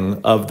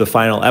viewing of the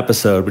final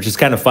episode, which is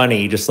kind of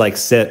funny. You just like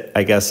sit,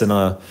 I guess, in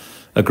a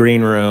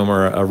green room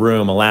or a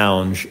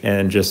lounge,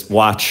 and just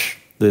watch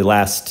the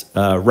last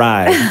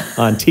ride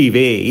on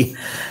TV.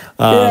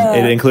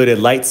 It included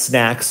light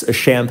snacks, a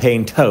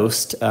champagne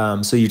toast.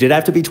 So you did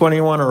have to be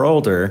 21 or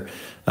older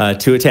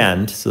to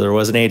attend. So there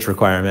was an age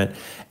requirement.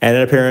 and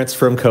an appearance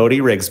from Cody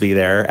Rigsby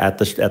there at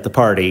the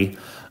party.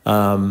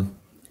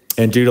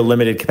 And due to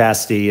limited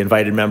capacity,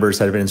 invited members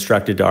had been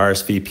instructed to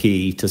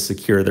RSVP to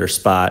secure their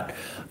spot.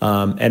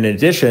 And in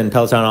addition,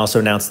 Peloton also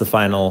announced the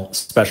final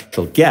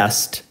special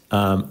guest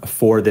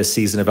for this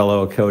season of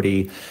LOL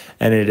Cody,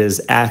 and it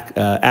is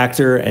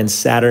actor and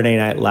Saturday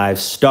Night Live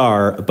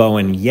star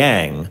Bowen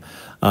Yang.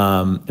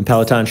 And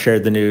Peloton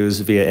shared the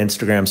news via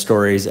Instagram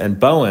stories, and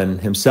Bowen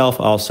himself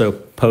also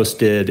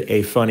posted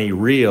a funny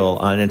reel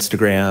on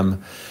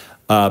Instagram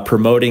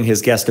promoting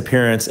his guest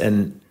appearance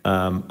and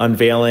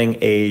unveiling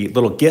a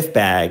little gift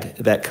bag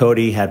that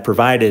Cody had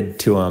provided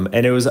to him.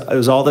 And it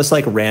was all this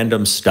like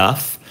random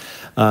stuff.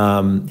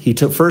 He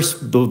took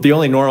the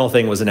only normal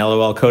thing was an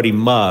LOL Cody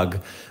mug,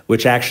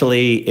 which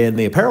actually in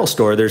the apparel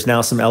store, there's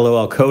now some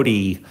LOL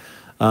Cody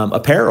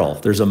apparel.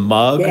 There's a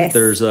mug,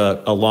 there's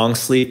a long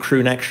sleeve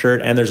crew neck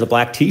shirt, and there's a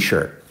black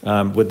t-shirt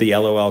with the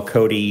LOL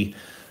Cody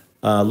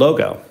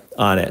logo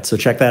on it. So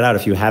check that out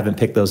if you haven't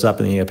picked those up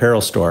in the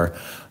apparel store.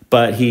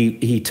 But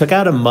he took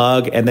out a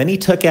mug, and then he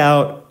took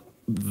out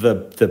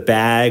the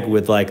bag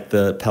with like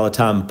the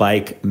Peloton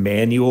bike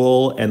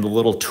manual and the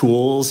little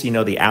tools,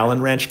 the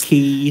Allen wrench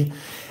key.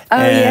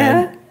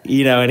 And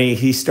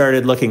he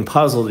started looking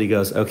puzzled. He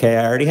goes, okay,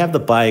 I already have the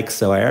bike,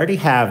 so I already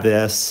have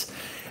this.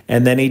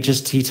 And then he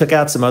took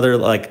out some other,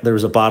 like there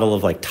was a bottle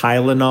of like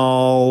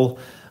Tylenol,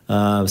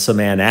 some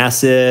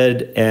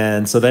antacid.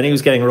 And so then he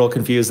was getting real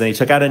confused. And he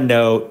took out a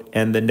note,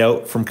 and the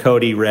note from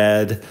Cody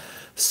read,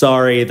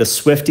 "Sorry, the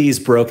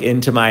Swifties broke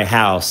into my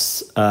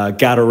house.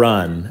 Gotta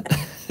run."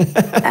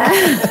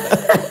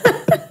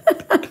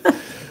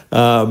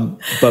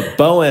 But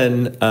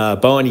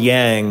Bowen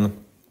Yang,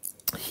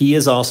 he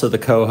is also the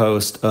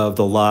co-host of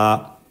the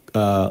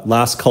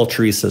Las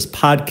Culturistas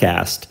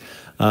podcast.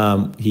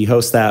 He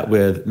hosts that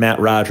with Matt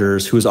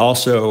Rogers, who is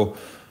also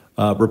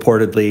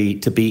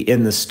reportedly to be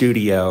in the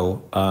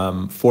studio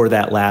for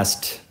that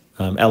last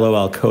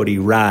LOL Cody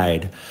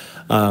ride.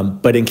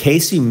 But in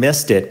case you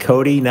missed it,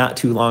 Cody, not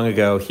too long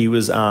ago, he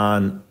was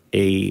on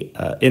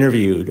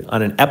interviewed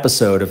on an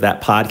episode of that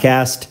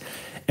podcast,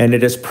 and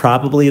it is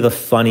probably the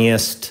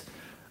funniest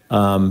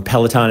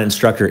Peloton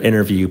instructor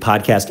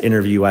podcast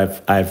interview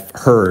I've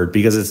heard,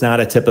 because it's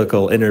not a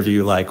typical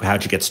interview like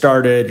how'd you get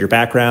started, your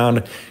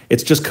background.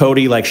 It's just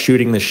Cody like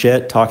shooting the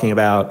shit, talking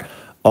about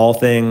all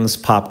things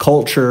pop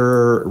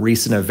culture,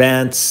 recent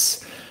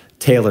events,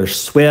 Taylor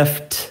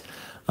Swift,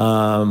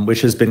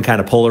 which has been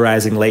kind of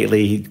polarizing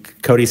lately.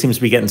 Cody seems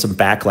to be getting some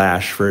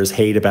backlash for his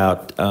hate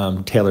about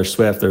Taylor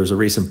Swift. There was a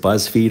recent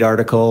BuzzFeed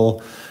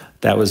article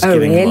that was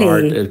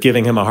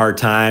giving him a hard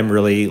time,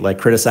 really like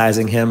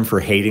criticizing him for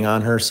hating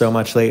on her so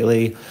much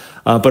lately.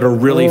 But a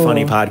really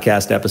funny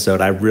podcast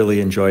episode. I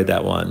really enjoyed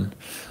that one.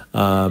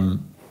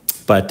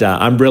 But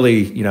I'm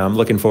really, I'm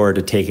looking forward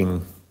to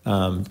taking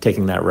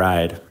that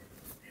ride.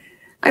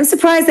 I'm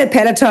surprised that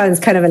Peloton's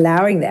kind of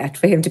allowing that,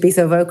 for him to be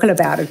so vocal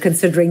about it,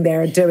 considering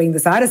they're doing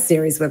this artist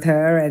series with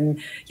her and,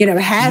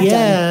 have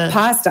done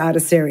past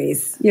artist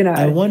series,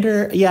 I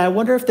wonder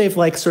if they've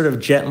like sort of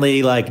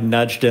gently like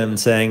nudged him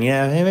saying,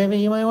 hey, maybe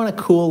you might want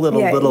to cool it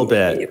a little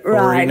bit.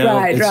 Right.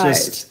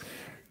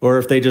 Or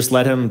if they just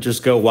let him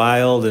just go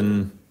wild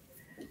and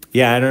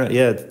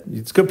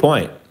it's a good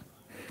point.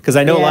 Because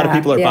I know a lot of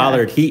people are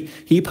bothered.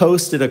 He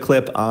posted a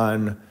clip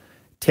on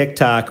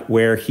TikTok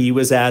where he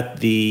was at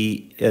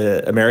the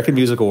American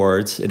Music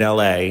Awards in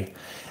LA,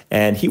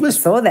 and he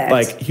was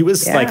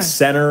like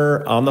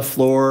center on the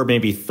floor,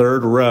 maybe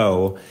third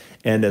row,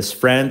 and his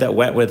friend that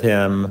went with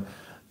him,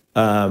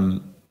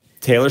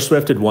 Taylor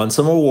Swift, had won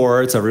some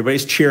awards.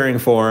 Everybody's cheering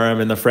for him,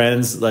 and the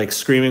friend's like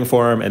screaming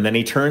for him, and then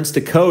he turns to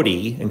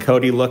Cody, and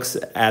Cody looks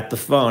at the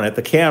phone, at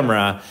the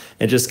camera,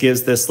 and just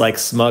gives this like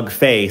smug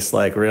face,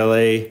 like,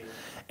 really?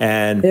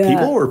 And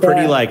people were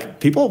pretty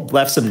people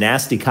left some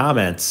nasty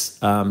comments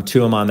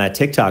to him on that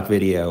TikTok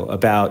video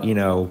about,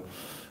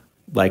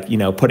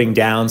 putting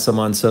down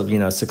someone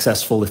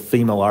successful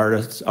female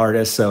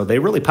artist. So they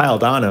really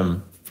piled on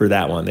him for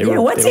that one.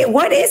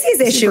 What is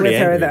his issue with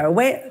her though?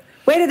 Where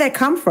did that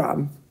come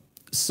from?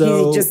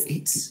 So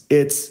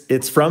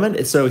it's from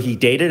it. So he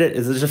dated it.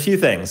 There's a few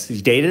things.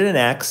 He dated an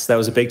ex that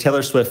was a big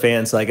Taylor Swift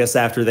fan. So I guess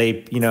after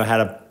they,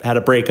 had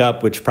a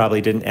breakup, which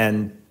probably didn't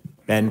end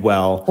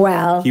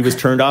well. He was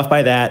turned off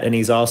by that, and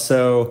he's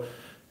also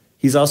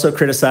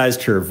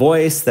criticized her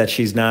voice, that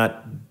she's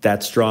not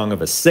that strong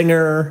of a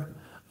singer.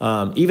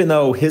 Even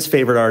though his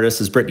favorite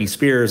artist is Britney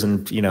Spears,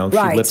 and she lip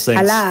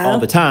syncs all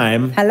the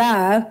time.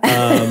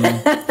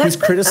 He's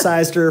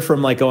criticized her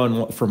from like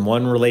going from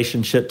one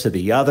relationship to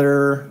the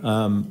other.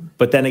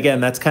 But then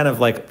again, that's kind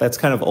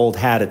of old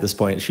hat at this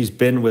point. She's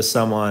been with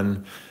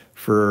someone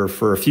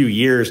for a few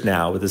years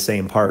now with the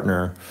same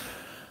partner.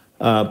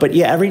 But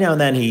every now and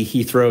then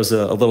he throws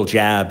a little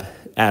jab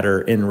at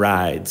her in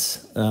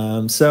rides.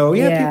 Some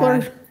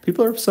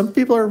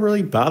people are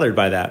really bothered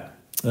by that.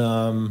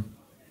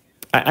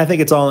 I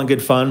think it's all in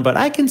good fun, but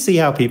I can see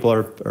how people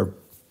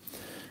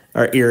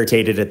are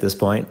irritated at this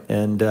point.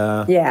 And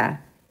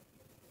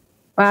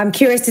Well, I'm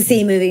curious to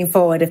see moving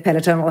forward if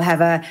Peloton will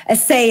have a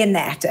say in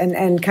that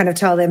and kind of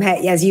tell them,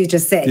 hey, as you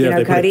just said, yeah, you know,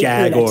 they Cody, put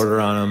a gag order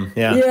on them.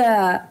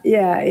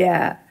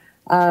 Yeah.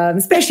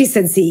 Especially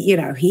since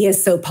he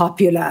is so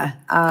popular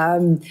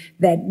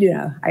that,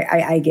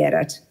 I get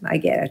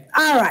it.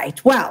 All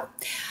right. Well,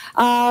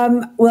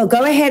 we'll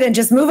go ahead and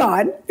just move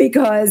on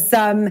because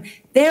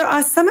there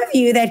are some of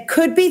you that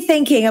could be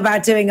thinking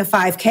about doing a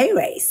 5K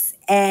race.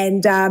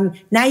 And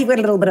now you've got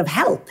a little bit of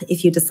help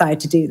if you decide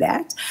to do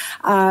that.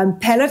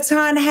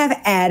 Peloton have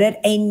added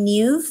a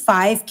new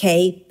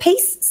 5K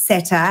pace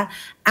setter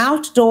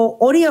outdoor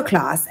audio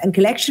class and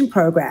collection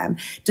program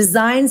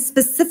designed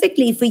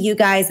specifically for you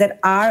guys that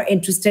are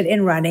interested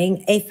in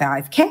running a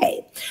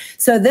 5K.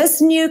 So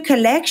this new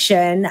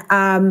collection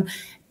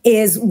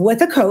is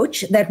with a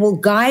coach that will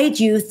guide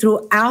you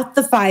throughout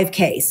the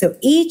 5K. So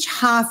each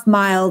half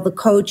mile, the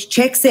coach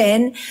checks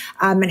in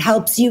and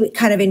helps you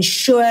kind of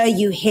ensure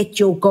you hit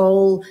your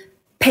goal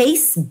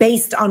pace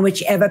based on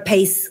whichever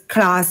pace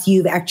class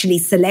you've actually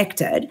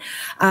selected.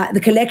 The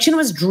collection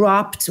was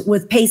dropped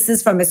with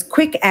paces from as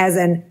quick as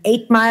an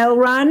 8-mile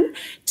run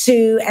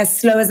to as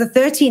slow as a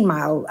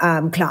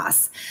 13-mile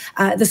class.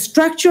 The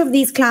structure of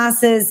these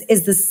classes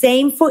is the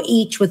same for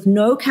each with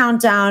no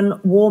countdown,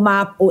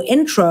 warm-up, or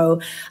intro.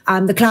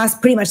 The class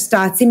pretty much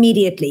starts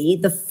immediately.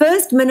 The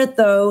first minute,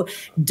 though,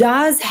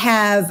 does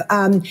have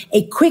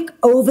a quick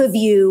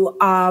overview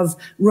of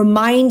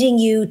reminding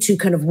you to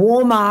kind of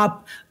warm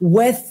up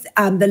with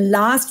the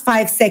last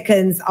 5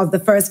 seconds of the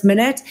first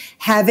minute,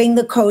 having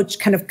the coach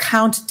kind of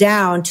count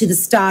down to the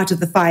start of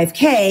the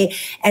 5K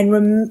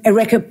and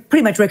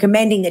pretty much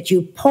recommending that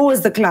you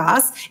pause the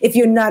class if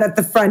you're not at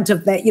the front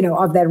of that,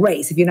 of that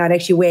race, if you're not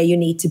actually where you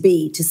need to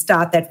be to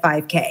start that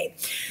 5K.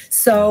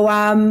 So,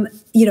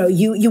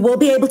 you will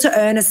be able to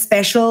earn a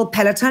special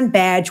Peloton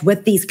badge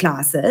with these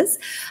classes,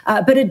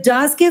 but it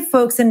does give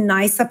folks a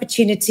nice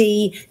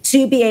opportunity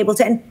to be able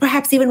to, and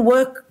perhaps even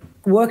work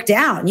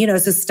down,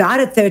 so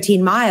start at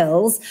 13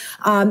 miles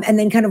and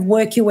then kind of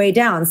work your way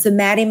down. So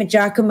Maddie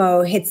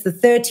Giacomo hits the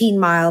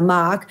 13-mile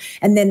mark,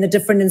 and then the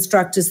different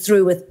instructors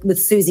through with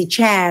Susie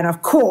Chan,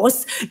 of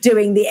course,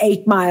 doing the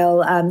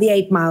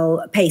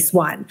 8-mile pace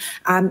one.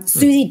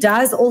 Susie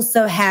does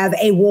also have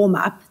a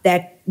warm-up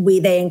that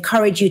they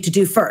encourage you to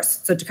do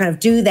first. So to kind of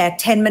do that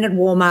 10-minute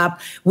warm-up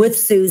with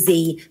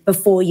Susie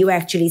before you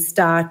actually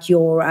start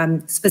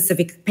your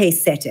specific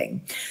pace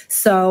setting.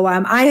 So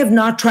I have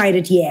not tried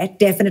it yet.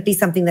 Definitely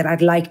something that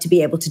I'd like to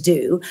be able to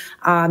do.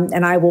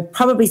 And I will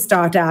probably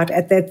start out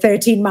at the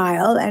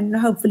 13-mile and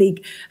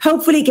hopefully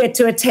get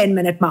to a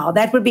 10-minute mile.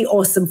 That would be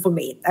awesome for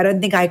me. I don't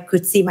think I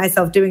could see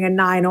myself doing a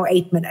 9 or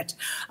 8 minute.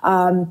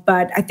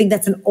 But I think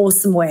that's an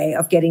awesome way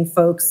of getting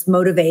folks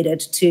motivated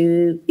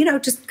to,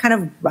 just kind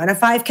of run a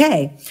 5K.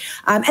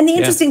 And the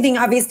interesting thing,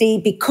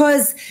 obviously,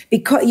 because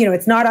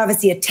it's not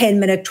obviously a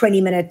 10-minute,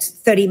 20-minute,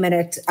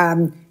 30-minute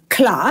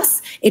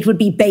class, it would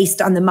be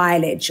based on the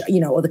mileage,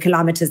 or the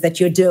kilometers that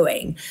you're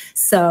doing.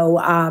 So,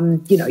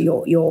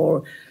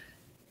 your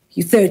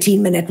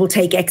 13-minute will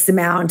take X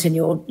amount and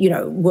you're,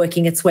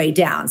 working its way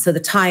down. So the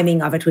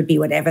timing of it would be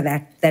whatever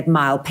that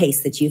mile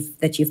pace that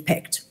you've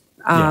picked.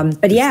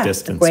 But yeah,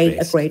 a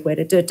great way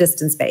to do it,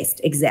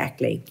 distance-based,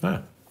 exactly.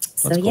 That's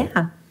cool.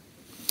 Yeah.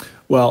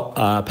 Well,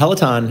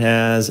 Peloton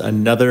has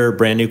another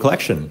brand new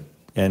collection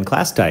and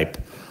class type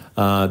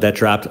that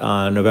dropped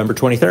on November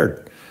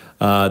 23rd.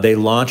 They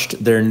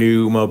launched their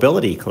new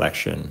mobility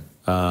collection,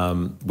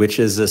 which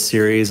is a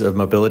series of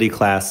mobility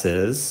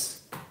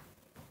classes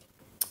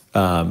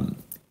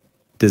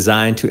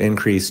designed to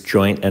increase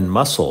joint and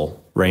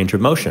muscle range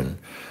of motion.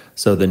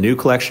 So the new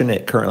collection,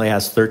 it currently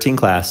has 13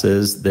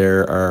 classes.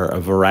 There are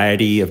a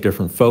variety of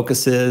different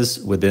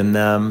focuses within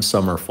them.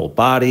 Some are full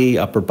body,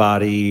 upper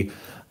body,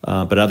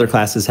 but other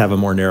classes have a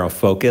more narrow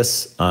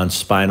focus on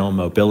spinal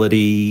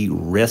mobility,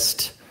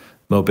 wrist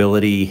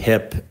mobility,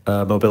 hip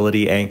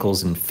mobility,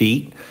 ankles, and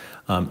feet.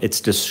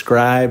 It's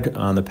described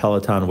on the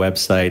Peloton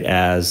website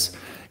as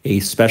a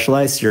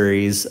specialized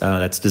series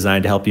that's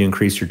designed to help you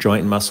increase your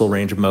joint and muscle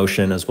range of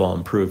motion, as well as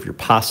improve your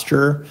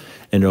posture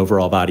and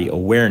overall body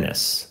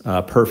awareness.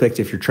 Perfect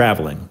if you're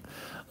traveling.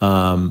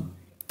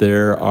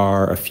 There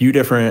are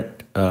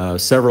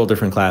several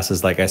different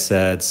classes, like I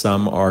said.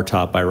 Some are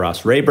taught by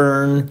Ross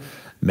Rayburn,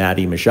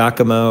 Maddie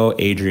Giacomo,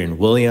 Adrian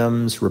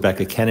Williams,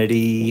 Rebecca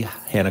Kennedy,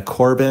 Hannah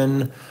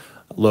Corbin.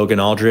 Logan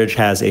Aldridge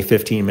has a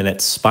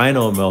 15-minute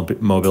spinal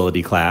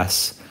mobility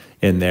class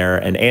in there,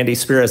 and Andy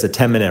Spear has a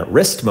 10-minute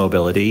wrist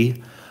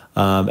mobility,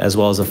 as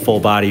well as a full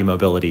body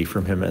mobility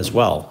from him as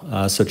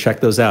well. So check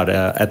those out.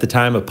 At the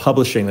time of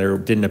publishing, there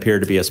didn't appear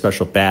to be a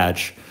special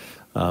badge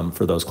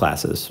for those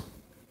classes.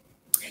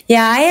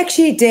 Yeah, I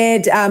actually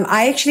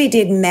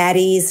did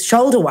Maddie's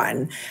shoulder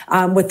one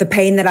with the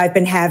pain that I've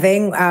been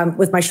having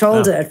with my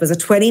shoulder. It was a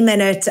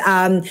 20-minute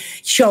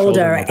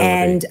shoulder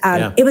and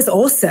it was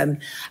awesome.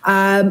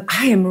 I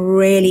am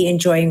really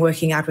enjoying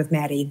working out with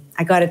Maddie.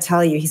 I got to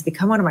tell you, he's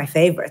become one of my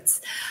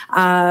favorites.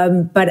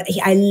 But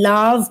I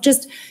love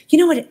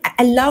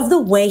I love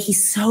the way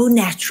he's so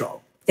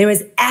natural. There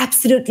is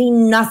absolutely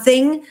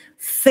nothing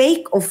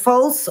fake or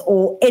false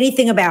or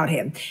anything about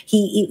him.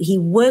 He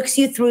works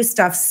you through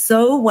stuff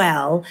so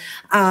well,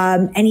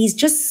 and he's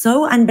just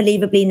so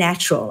unbelievably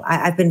natural.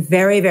 I've been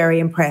very, very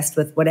impressed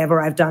with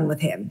whatever I've done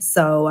with him.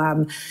 So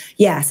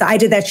so I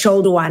did that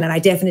shoulder one, and I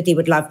definitely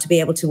would love to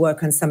be able to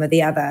work on some of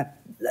the other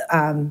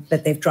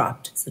that they've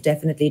dropped. So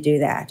definitely do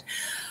that.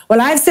 Well,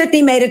 I've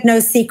certainly made it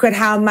no secret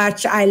how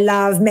much I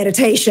love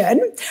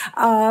meditation,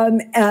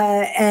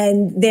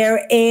 and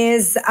there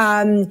is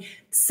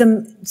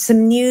some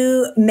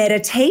new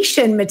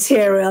meditation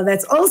material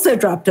that's also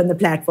dropped on the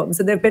platform.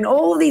 So there have been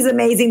all these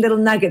amazing little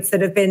nuggets that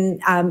have been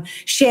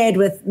shared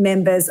with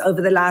members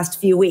over the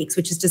last few weeks,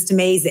 which is just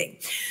amazing.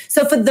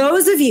 So for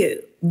those of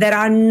you that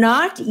are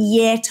not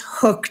yet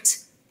hooked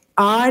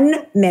on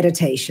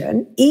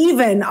meditation,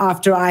 even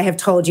after I have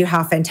told you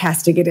how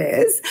fantastic it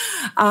is,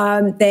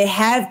 they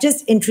have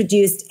just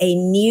introduced a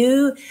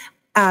new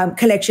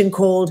collection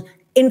called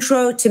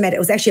Intro to Meditation. It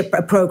was actually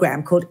a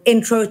program called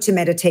Intro to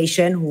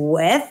Meditation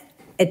with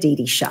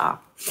Aditi Shah.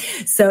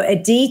 So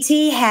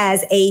Aditi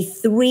has a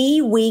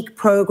 3-week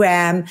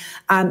program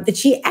that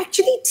she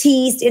actually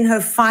teased in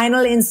her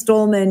final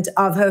installment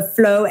of her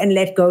Flow and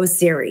Let Go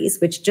series,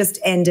 which just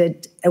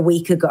ended a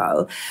week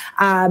ago.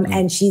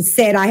 And she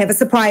said, I have a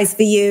surprise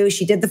for you.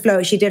 She did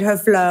her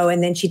flow,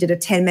 and then she did a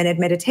 10-minute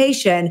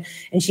meditation.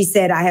 And she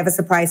said, I have a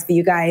surprise for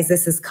you guys.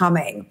 This is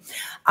coming.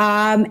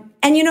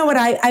 And you know what?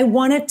 I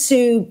wanted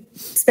to,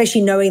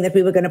 especially knowing that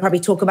we were going to probably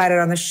talk about it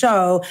on the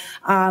show,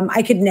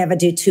 I could never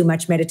do too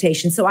much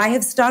meditation. So I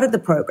have started the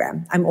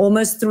program. I'm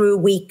almost through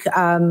week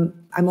 1.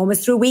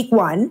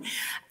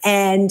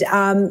 And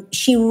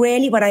she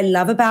really, what I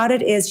love about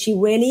it is she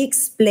really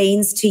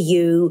explains to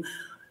you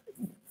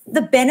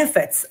the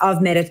benefits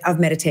of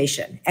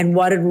meditation and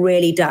what it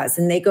really does.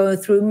 And they go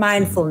through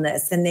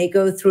mindfulness and they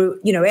go through,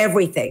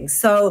 everything.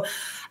 So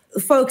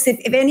folks,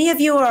 if any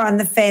of you are on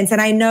the fence, and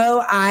I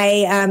know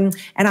and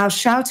I'll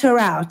shout her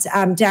out,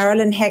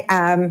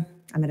 Darylyn,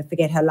 I'm going to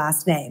forget her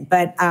last name,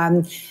 but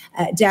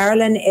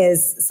Darylyn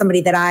is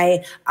somebody that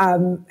I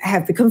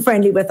have become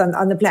friendly with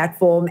on the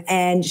platform.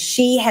 And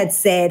she had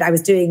said, I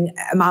was doing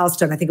a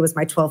milestone, I think it was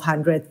my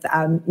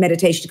 1200th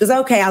meditation. She goes,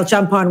 okay, I'll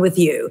jump on with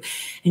you.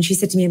 And she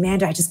said to me,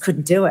 Amanda, I just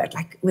couldn't do it.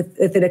 Like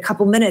within a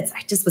couple minutes,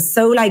 I just was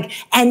so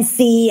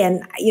antsy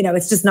and,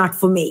 it's just not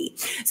for me.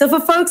 So for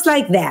folks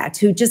like that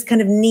who just kind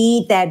of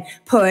need that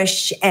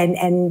push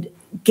and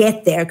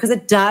get there, because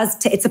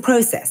it's a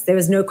process. There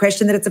is no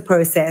question that it's a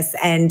process.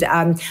 And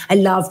I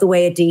love the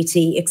way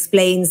Aditi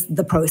explains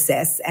the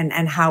process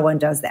and how one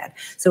does that.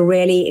 So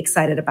really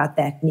excited about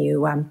that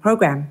new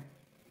program.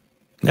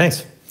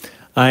 Nice.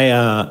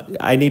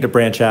 I need to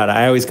branch out.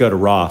 I always go to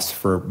Ross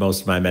for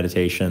most of my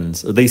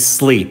meditations, at least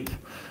sleep,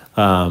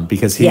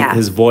 because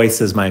his voice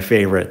is my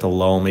favorite to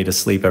lull me to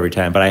sleep every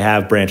time. But I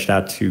have branched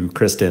out to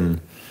Kristen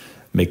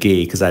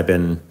McGee because I've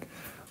been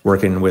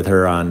working with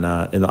her on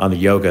the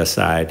yoga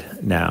side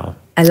now.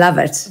 I love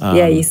it.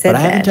 Yeah, you said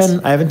that.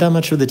 I haven't done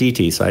much with the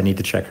DT, so I need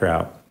to check her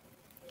out.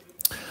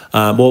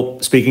 Well,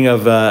 speaking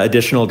of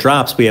additional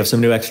drops, we have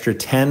some new Extra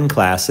 10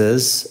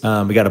 classes.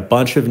 We got a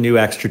bunch of new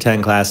Extra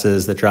 10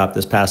 classes that dropped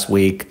this past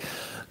week.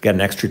 Got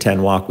an Extra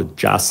 10 walk with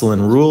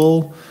Jocelyn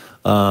Rule,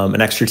 an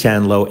Extra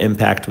 10 low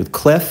impact with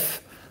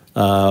Cliff,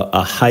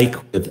 a hike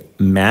with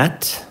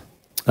Matt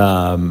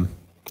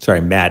Wolpers.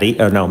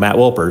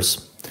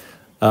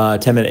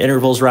 10-minute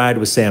intervals ride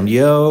with Sam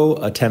Yo,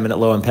 a 10-minute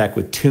low impact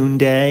with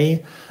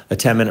Tunde, a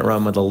 10-minute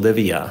run with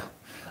Olivia.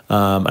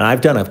 And I've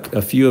done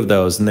a few of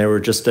those, and they were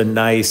just a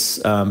nice,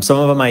 some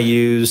of them I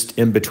used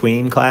in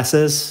between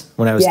classes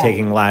when I was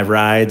taking live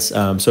rides.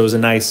 So it was a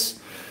nice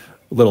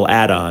little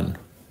add-on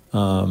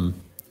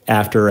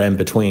after and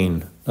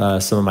between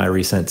some of my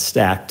recent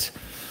stacked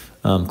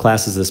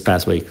classes this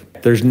past week.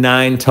 There's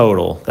 9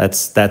 total.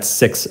 That's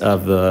 6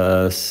 of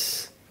the,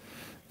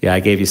 I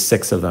gave you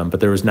 6 of them, but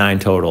there was 9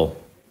 total.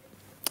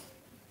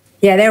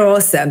 Yeah, they're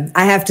awesome.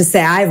 I have to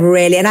say,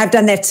 and I've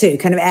done that too,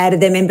 kind of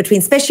added them in between,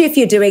 especially if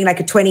you're doing like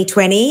a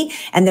 20-20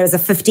 and there's a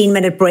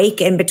 15-minute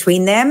break in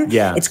between them.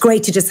 Yeah. It's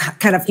great to just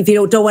kind of, if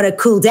you don't want to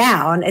cool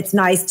down, it's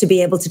nice to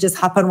be able to just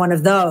hop on one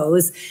of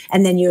those,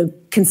 and then you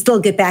can still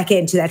get back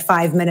into that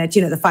 5 minute,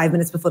 the 5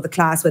 minutes before the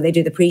class where they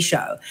do the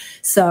pre-show.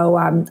 So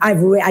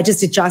I just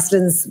did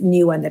Jocelyn's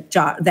new one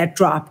that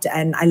dropped,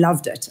 and I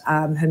loved it.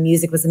 Her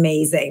music was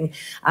amazing.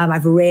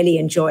 I've really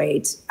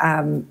enjoyed,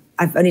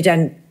 I've only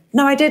done,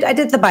 no, I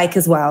did the bike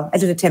as well. I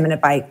did a 10-minute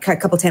bike, a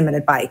couple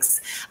 10-minute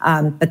bikes,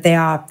 but they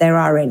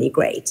are really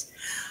great.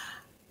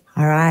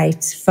 All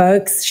right,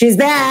 folks, she's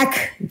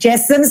back.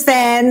 Jess Sims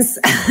fans.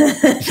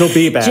 She'll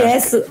be back.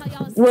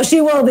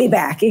 She will be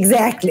back,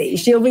 exactly.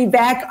 She'll be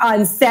back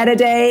on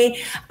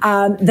Saturday,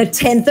 the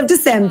 10th of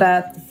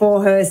December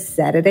for her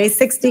Saturday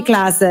 60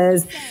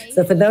 classes.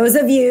 So for those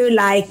of you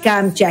like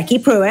Jackie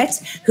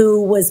Pruitt,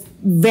 who was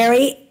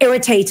very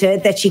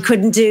irritated that she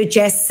couldn't do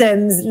Jess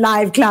Sims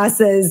live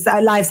classes,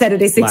 live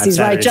Saturday 60s,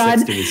 right, John?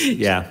 60s,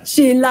 yeah.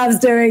 She loves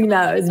doing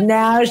those.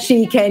 Now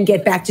she can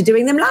get back to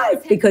doing them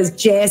live because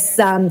Jess,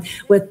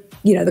 with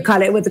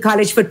the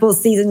college football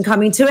season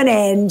coming to an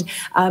end,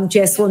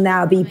 Jess will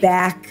now be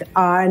back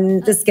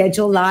on the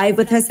schedule live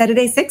with her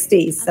Saturday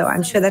 60s. So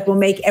I'm sure that will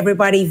make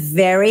everybody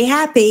very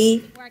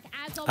happy.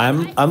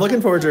 I'm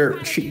looking forward to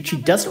her. She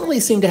doesn't really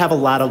seem to have a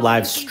lot of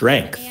live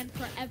strength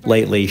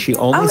lately. She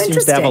only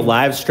seems to have a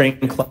live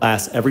strength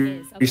class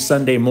every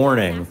Sunday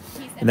morning,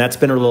 and that's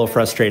been a little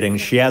frustrating.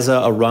 She has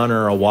a run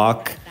or a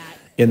walk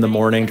in the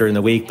morning during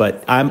the week,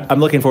 but I'm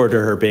looking forward to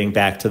her being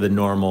back to the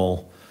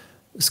normal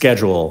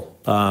schedule.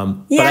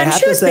 I'm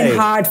sure it's been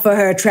hard for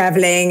her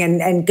traveling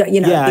and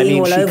being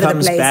all over the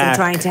place and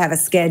trying to have a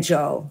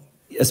schedule.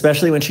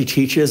 Especially when she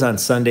teaches on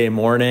Sunday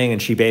morning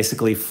and she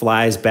basically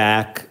flies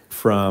back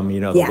from,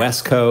 the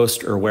West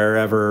Coast or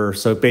wherever.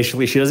 So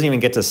basically she doesn't even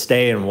get to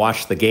stay and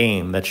watch the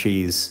game that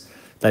she's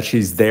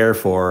there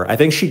for. I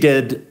think she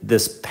did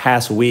this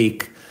past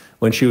week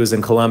when she was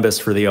in Columbus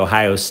for the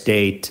Ohio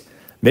State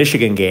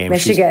Michigan game.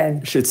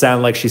 It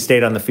sounded like she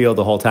stayed on the field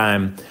the whole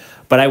time.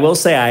 But I will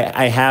say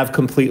I have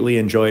completely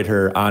enjoyed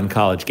her on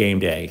College Game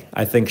Day.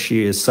 I think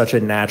she is such a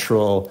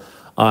natural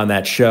on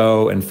that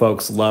show, and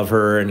folks love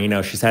her. And,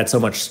 she's had so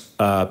much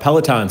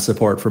Peloton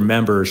support from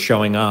members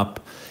showing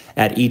up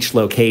at each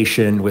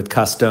location with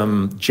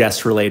custom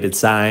Jess-related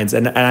signs.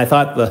 And I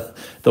thought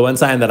the one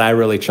sign that I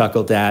really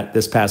chuckled at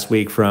this past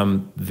week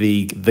from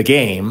the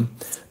game,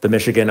 the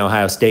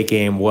Michigan-Ohio State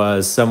game,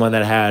 was someone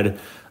that had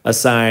a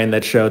sign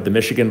that showed the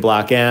Michigan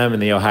Block M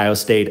and the Ohio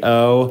State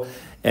O,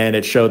 and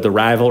it showed the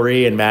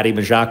rivalry, and Matty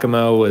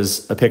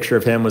Majakamo a picture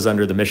of him was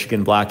under the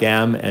Michigan Block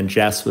M, and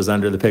Jess was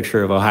under the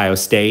picture of Ohio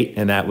State,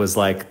 and that was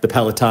like the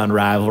Peloton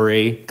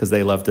rivalry because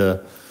they love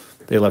to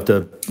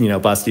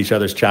bust each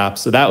other's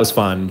chops. So that was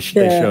fun.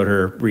 They showed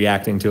her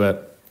reacting to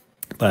it,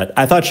 but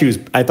I thought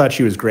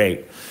she was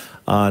great.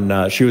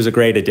 She was a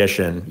great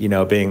addition,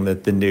 being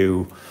the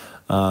new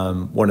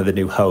one of the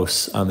new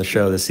hosts on the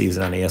show this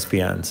season on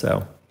ESPN.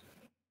 So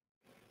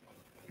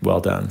well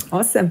done.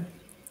 Awesome.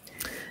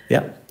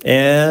 Yeah.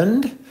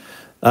 And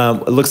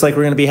it looks like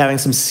we're going to be having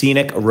some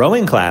scenic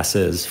rowing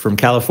classes from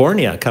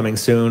California coming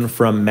soon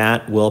from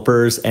Matt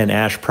Wilpers and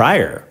Ash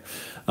Pryor.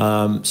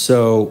 One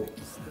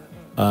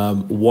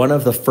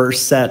of the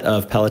first set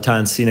of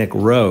Peloton scenic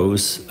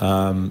rows,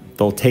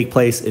 they'll take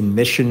place in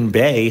Mission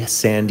Bay,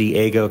 San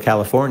Diego,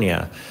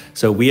 California.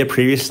 So we had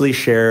previously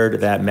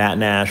shared that Matt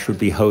and Ash would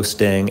be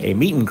hosting a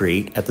meet and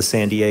greet at the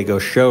San Diego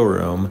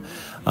showroom.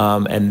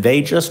 And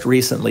they just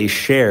recently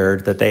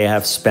shared that they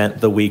have spent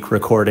the week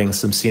recording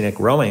some scenic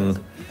rowing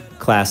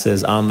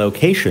classes on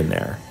location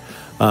there.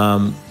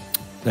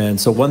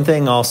 And so one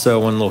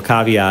little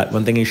caveat,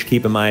 one thing you should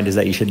keep in mind is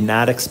that you should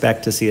not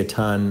expect to see a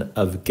ton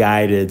of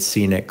guided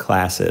scenic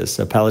classes.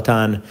 So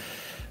Peloton,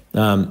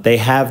 they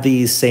have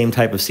these same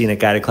type of scenic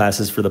guided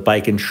classes for the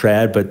bike and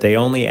tread, but they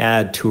only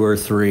add 2 or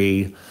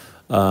 3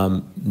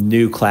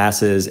 new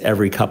classes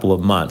every couple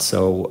of months.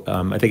 So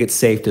I think it's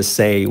safe to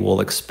say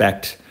we'll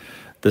expect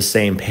the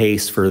same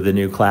pace for the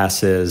new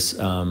classes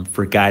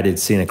for guided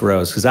scenic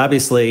rows. Because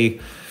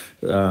obviously,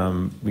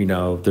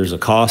 there's a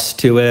cost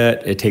to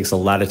it. It takes a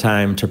lot of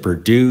time to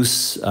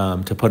produce,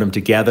 to put them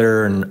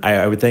together. And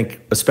I would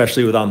think,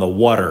 especially with on the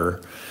water,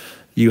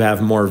 you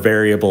have more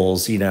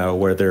variables,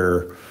 where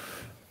they're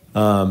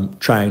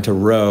trying to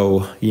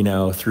row,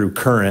 through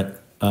current,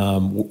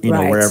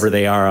 wherever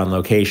they are on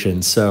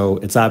location. So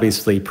it's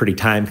obviously pretty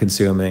time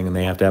consuming, and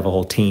they have to have a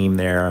whole team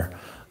there.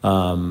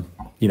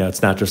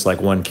 It's not just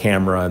like one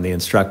camera and the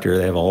instructor.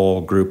 They have a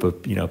whole group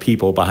of,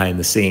 people behind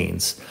the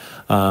scenes.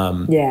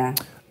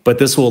 But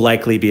this will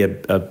likely be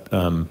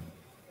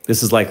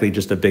this is likely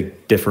just a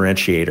big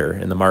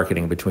differentiator in the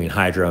marketing between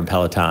Hydro and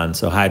Peloton.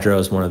 So Hydro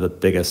is one of the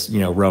biggest,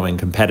 rowing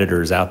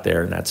competitors out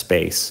there in that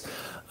space.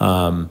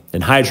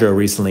 And Hydro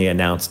recently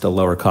announced a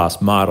lower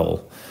cost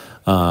model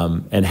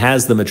and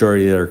has the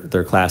majority of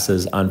their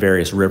classes on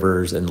various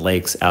rivers and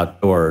lakes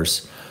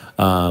outdoors.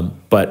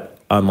 But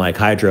unlike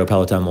Hydro,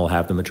 Peloton will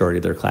have the majority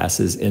of their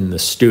classes in the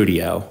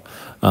studio,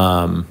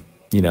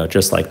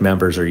 just like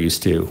members are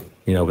used to,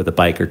 with a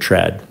bike or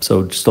tread.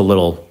 So just a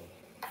little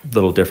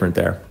different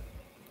there.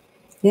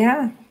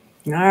 Yeah.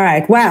 All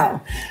right. Well,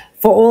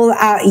 for all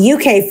our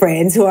UK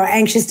friends who are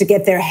anxious to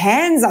get their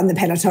hands on the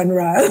Peloton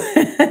row,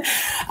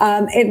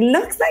 it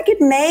looks like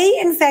it may,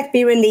 in fact,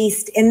 be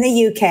released in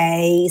the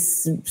UK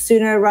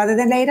sooner rather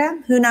than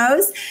later. Who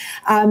knows?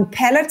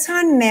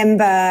 Peloton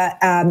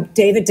member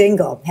David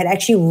Dingle had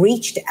actually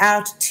reached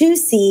out to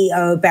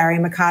CEO Barry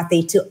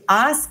McCarthy to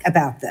ask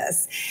about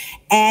this,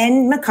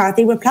 and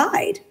McCarthy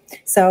replied.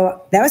 So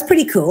that was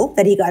pretty cool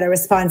that he got a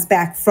response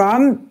back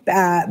from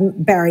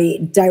Barry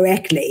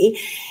directly.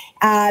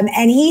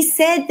 And he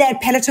said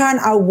that Peloton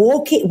are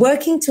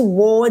working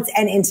towards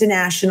an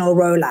international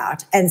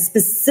rollout and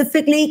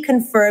specifically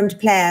confirmed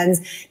plans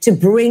to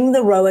bring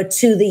the rower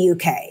to the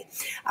UK.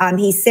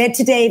 He said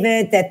to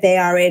David that they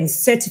are in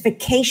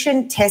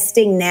certification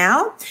testing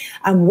now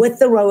with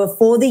the rower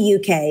for the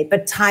UK,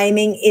 but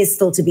timing is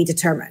still to be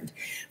determined.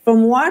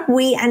 From what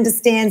we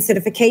understand,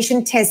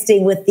 certification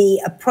testing with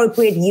the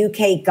appropriate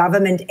UK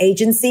government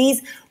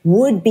agencies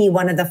would be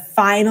one of the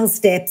final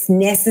steps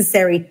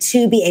necessary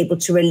to be able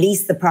to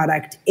release the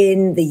product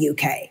in the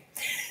UK.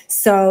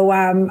 So,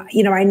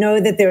 I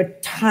know that there are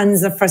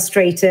tons of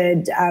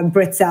frustrated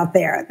Brits out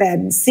there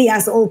that see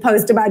us all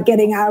post about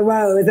getting our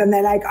rows, and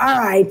they're like, all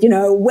right,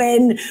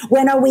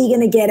 when are we going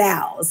to get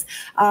ours?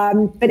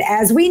 But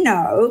as we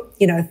know,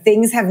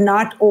 things have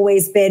not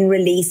always been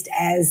released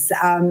as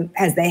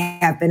they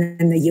have been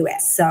in the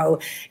US. So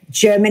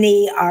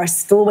Germany are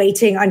still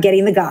waiting on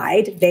getting the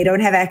guide. They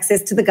don't have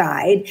access to the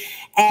guide.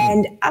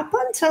 And up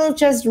until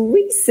just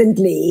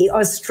recently,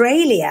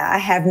 Australia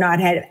have not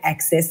had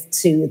access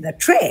to the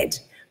tread.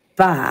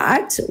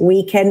 But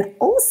we can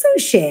also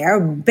share,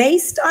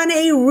 based on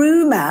a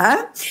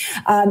rumor,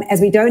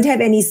 as we don't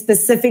have any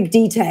specific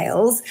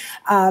details,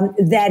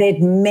 that it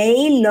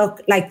may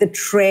look like the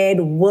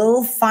tread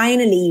will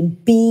finally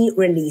be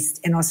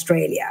released in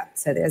Australia.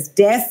 So there's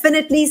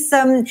definitely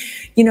some,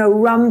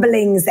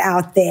 rumblings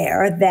out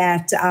there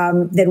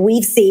that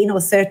we've seen, or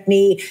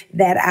certainly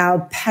that our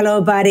Pelo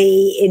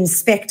Buddy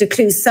Inspector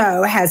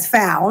Clouseau has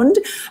found,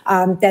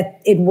 that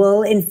it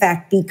will in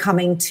fact be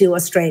coming to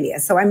Australia.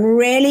 So I'm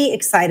really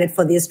excited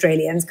for the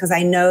Australians, because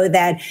I know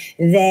that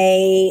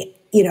they,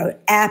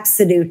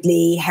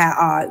 absolutely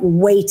are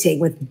waiting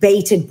with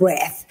bated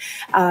breath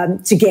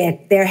to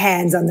get their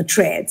hands on the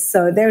tread.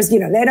 So there's,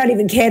 they're not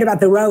even cared about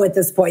the row at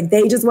this point.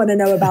 They just want to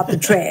know about the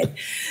tread.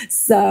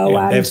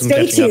 So they have some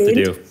stay tuned. Up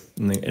to do.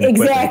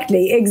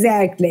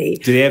 Exactly.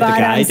 Do they have the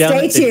guide down?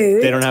 Stay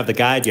tuned. They don't have the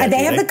guide yet.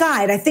 They have the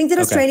guide. I think that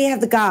Australia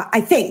have the guide. I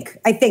think.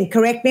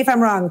 Correct me if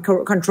I'm wrong,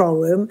 control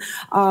room.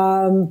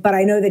 But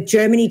I know that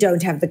Germany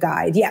don't have the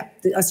guide. Yeah,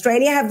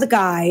 Australia have the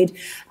guide.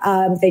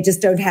 They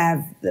just don't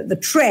have the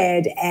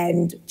tread,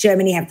 and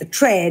Germany have the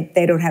tread.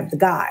 They don't have the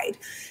guide.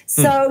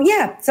 So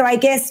So I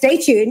guess stay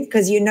tuned,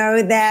 because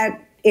that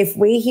if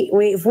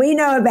we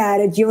know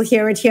about it, you'll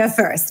hear it here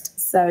first.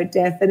 So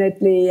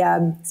definitely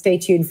stay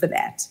tuned for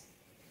that.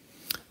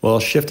 Well,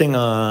 shifting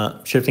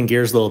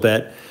gears a little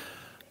bit,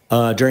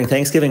 during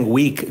Thanksgiving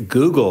week,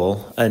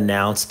 Google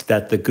announced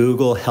that the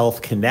Google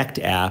Health Connect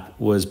app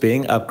was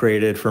being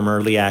upgraded from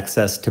early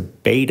access to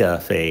beta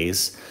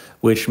phase,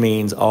 which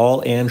means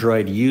all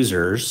Android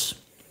users,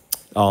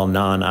 all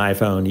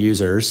non-iPhone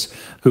users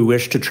who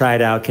wish to try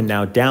it out can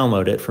now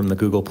download it from the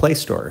Google Play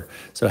Store.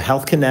 So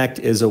Health Connect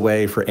is a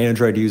way for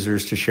Android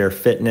users to share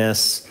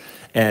fitness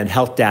and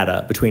health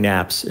data between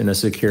apps in a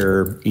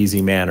secure,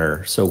 easy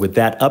manner. So with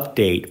that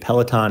update,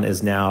 Peloton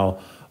is now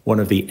one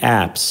of the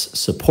apps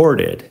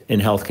supported in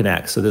Health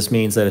Connect. So this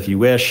means that if you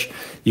wish,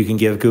 you can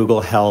give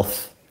Google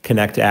Health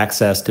Connect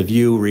access to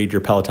view, read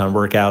your Peloton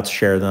workouts,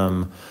 share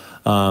them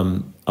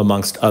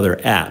amongst other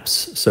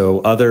apps. So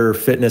other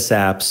fitness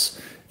apps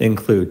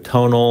include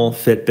Tonal,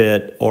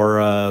 Fitbit,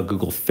 Aura,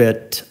 Google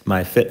Fit,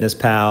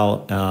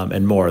 MyFitnessPal,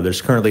 and more.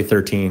 There's currently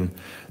 13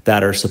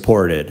 that are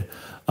supported.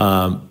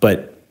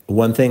 But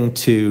one thing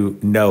to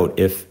note,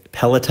 if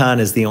Peloton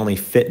is the only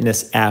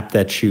fitness app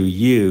that you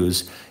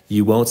use,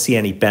 you won't see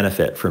any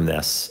benefit from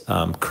this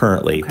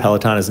currently. Okay.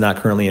 Peloton is not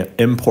currently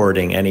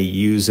importing and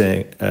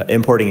using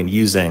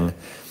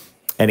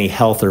any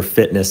health or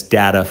fitness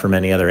data from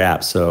any other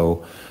app.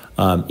 So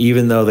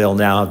even though they'll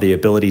now have the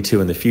ability to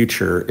in the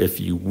future, if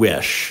you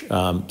wish.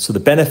 So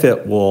the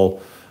benefit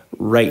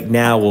right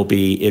now will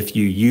be if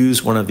you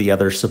use one of the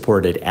other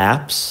supported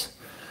apps,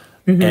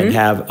 and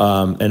have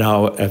and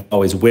I've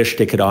always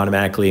wished it could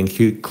automatically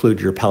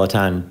include your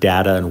Peloton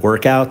data and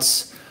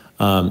workouts.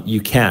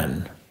 You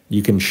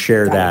can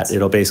share that.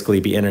 It'll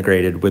basically be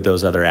integrated with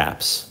those other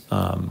apps.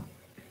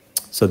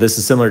 So this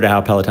is similar to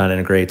how Peloton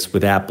integrates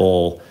with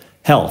Apple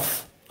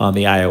Health on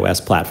the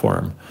iOS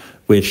platform,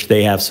 which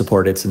they have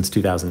supported since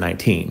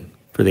 2019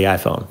 for the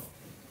iPhone.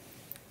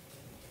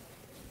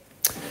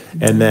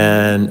 And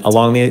then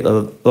along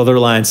the other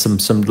lines,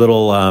 some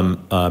little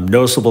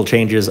noticeable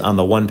changes on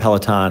the One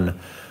Peloton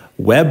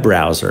web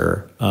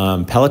browser.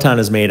 Peloton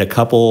has made a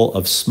couple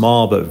of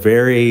small but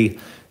very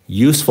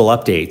useful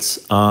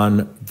updates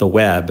on the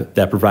web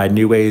that provide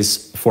new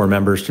ways for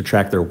members to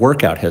track their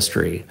workout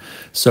history.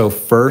 So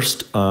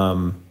first,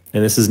 and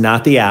this is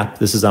not the app,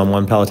 this is on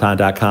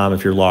onepeloton.com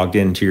if you're logged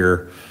into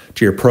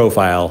your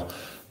profile.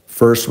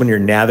 First, when you're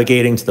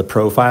navigating to the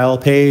profile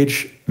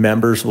page,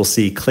 members will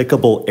see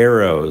clickable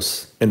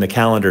arrows in the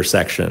calendar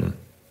section.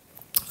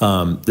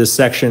 This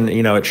section,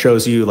 it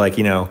shows you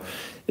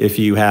if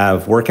you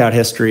have workout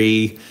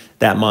history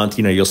that month,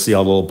 you'll see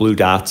all the little blue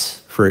dots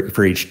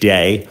for each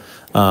day.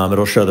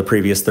 It'll show the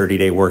previous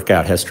 30-day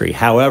workout history.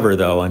 However,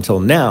 though,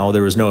 until now,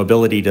 there was no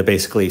ability to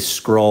basically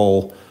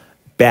scroll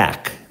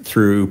back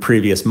through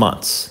previous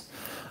months.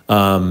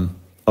 A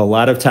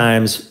lot of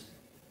times,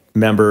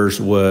 members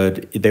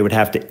would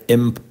have to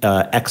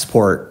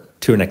export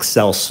to an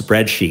Excel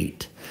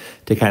spreadsheet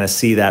to kind of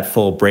see that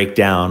full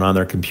breakdown on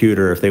their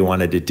computer if they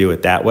wanted to do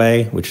it that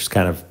way, which is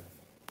kind of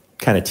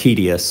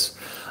tedious.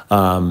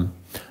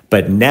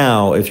 But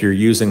now, if you're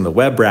using the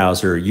web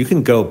browser, you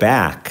can go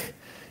back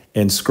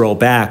and scroll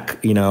back,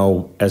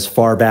 as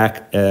far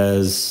back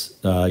as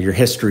your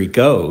history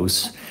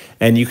goes.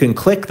 And you can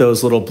click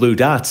those little blue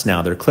dots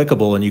now. They're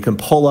clickable, and you can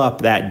pull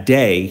up that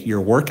day,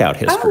 your workout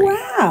history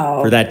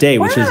for that day,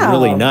 which is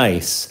really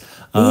nice.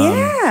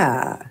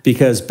 Yeah.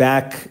 Because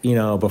back,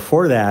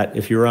 before that,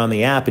 if you were on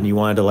the app and you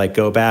wanted to like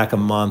go back a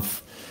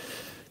month,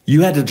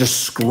 you had to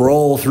just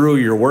scroll through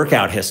your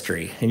workout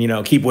history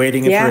and, keep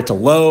waiting for it to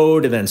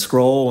load and then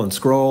scroll and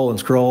scroll and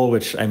scroll,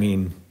 which I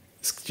mean,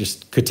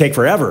 just could take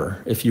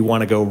forever if you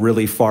want to go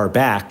really far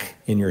back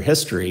in your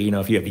history,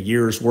 if you have a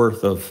year's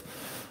worth of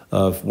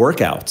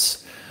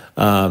workouts.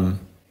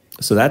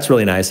 So that's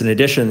really nice. In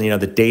addition,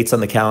 the dates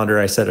on the calendar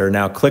I said are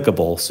now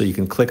clickable. So you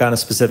can click on a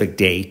specific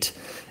date.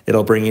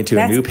 It'll bring you to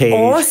a new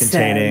page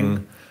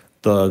containing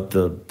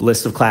the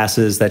list of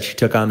classes that you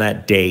took on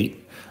that date,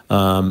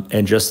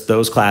 and just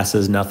those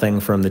classes, nothing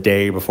from the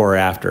day before or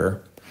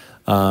after.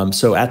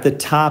 So at the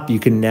top,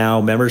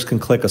 members can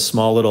click a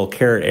small little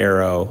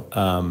carrot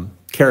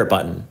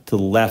button to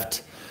the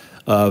left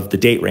of the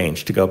date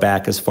range to go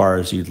back as far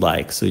as you'd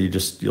like. So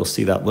you'll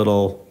see that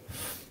little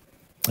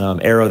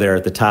arrow there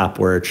at the top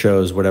where it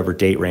shows whatever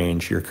date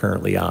range you're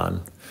currently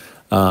on.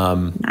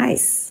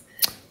 Nice.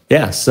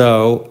 Yeah,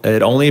 so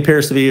it only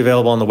appears to be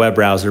available on the web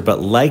browser,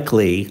 but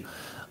likely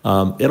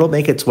it'll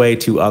make its way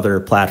to other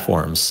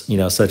platforms,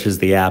 such as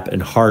the app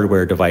and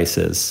hardware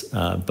devices.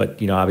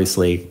 But,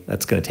 obviously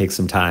that's going to take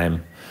some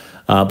time.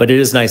 But it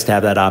is nice to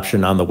have that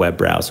option on the web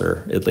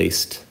browser, at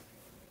least.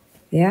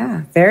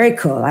 Yeah, very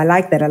cool. I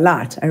like that a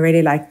lot. I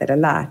really like that a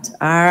lot.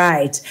 All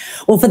right.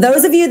 Well, for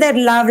those of you that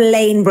love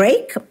Lane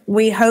Break,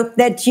 we hope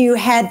that you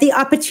had the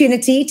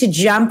opportunity to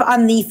jump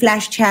on the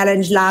Flash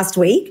Challenge last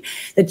week.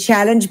 The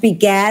challenge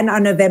began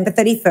on November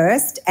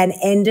 31st and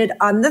ended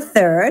on the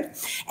 3rd,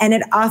 and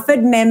it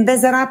offered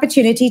members an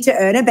opportunity to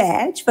earn a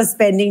badge for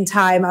spending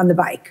time on the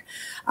bike.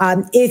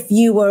 If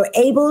you were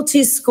able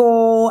to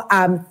score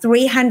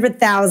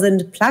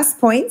 300,000 plus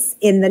points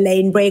in the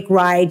Lane Break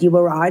ride you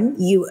were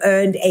on, you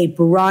earned a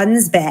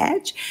bronze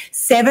badge.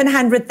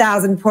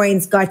 700,000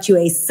 points got you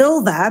a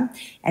silver.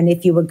 And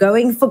if you were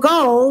going for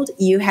gold,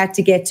 you had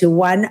to get to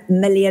 1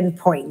 million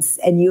points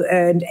and you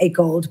earned a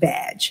gold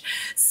badge.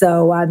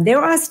 So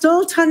there are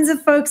still tons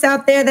of folks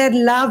out there that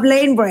love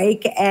Lane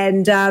Break.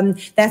 And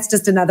that's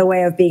just another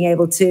way of being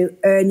able to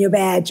earn your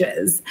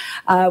badges,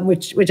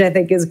 which I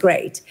think is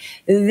great.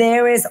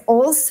 There is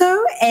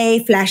also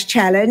a Flash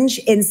Challenge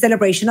in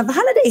celebration of the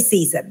holiday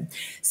season.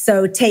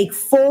 So take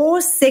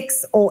 4,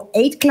 6, or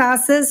 8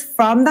 classes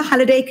from the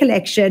holiday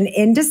collection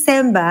in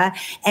December,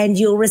 and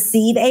you'll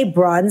receive a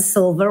bronze,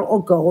 silver,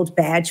 or gold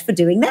badge for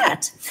doing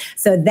that.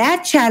 So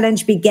that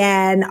challenge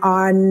began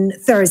on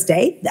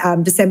Thursday,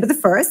 December the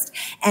 1st,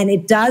 and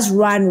it does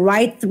run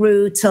right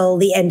through till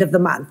the end of the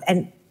month.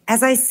 And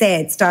as I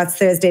said, starts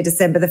Thursday,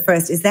 December the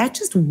 1st. Is that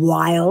just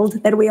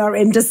wild that we are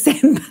in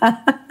December?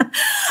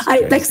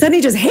 Like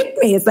suddenly just hit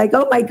me. It's like,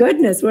 oh my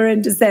goodness, we're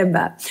in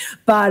December.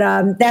 But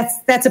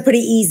that's a pretty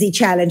easy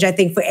challenge, I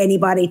think, for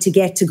anybody to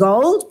get to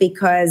gold,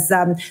 because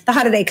the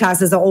holiday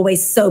classes are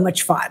always so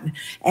much fun.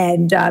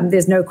 And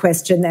there's no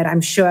question that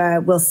I'm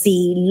sure we'll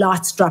see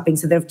lots dropping.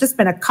 So there have just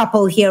been a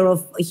couple here or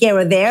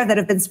there that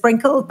have been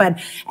sprinkled. But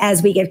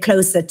as we get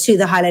closer to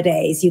the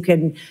holidays, you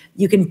can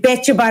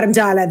bet your bottom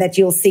dollar that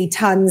you'll see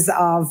tons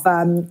of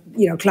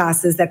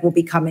classes that will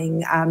be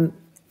coming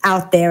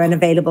out there and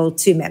available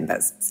to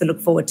members. So look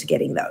forward to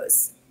getting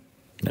those.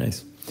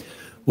 Nice.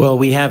 Well,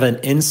 we have an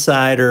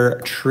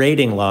insider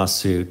trading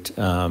lawsuit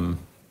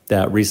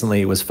that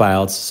recently was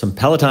filed. Some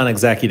Peloton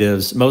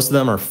executives, most of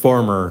them are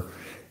former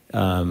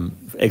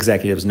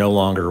executives no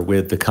longer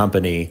with the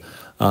company,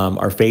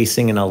 are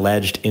facing an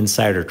alleged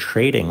insider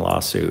trading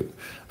lawsuit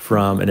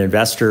from an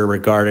investor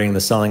regarding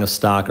the selling of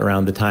stock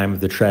around the time of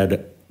the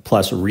Tread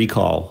Plus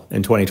recall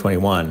in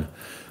 2021.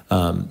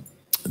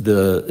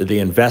 The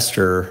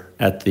investor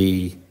at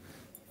the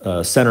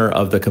center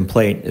of the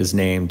complaint is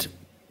named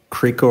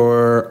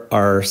Krikor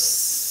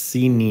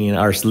Arslanian.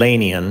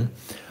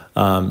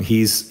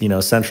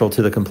 He's central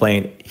to the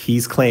complaint.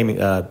 He's claiming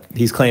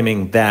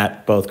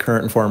that both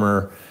current and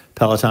former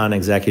Peloton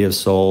executives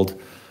sold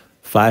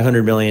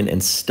 $500 million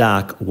in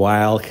stock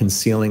while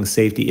concealing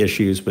safety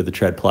issues with the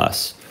Tread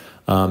Plus.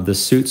 The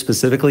suit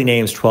specifically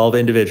names 12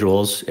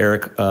 individuals: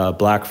 Eric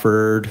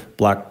Blatchford,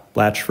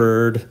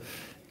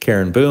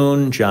 Karen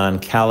Boone, John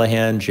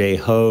Callahan, Jay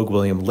Hogue,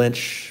 William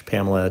Lynch,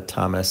 Pamela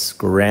Thomas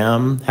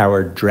Graham,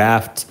 Howard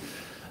Draft,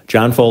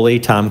 John Foley,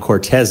 Tom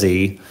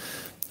Cortese.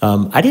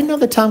 I didn't know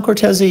that Tom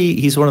Cortese,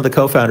 he's one of the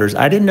co-founders.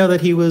 I didn't know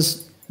that he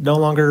was no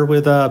longer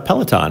with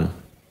Peloton.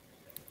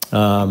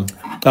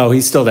 Oh,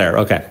 he's still there.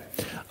 Okay.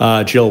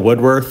 Jill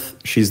Woodworth,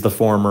 she's the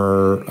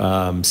former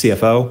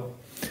CFO.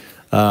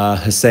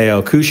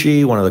 Hiseo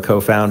Kushi, one of the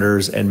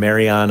co-founders, and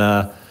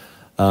Mariana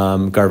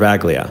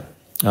Garvaglia.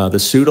 The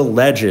suit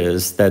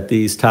alleges that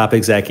these top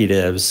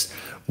executives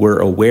were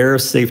aware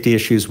of safety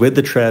issues with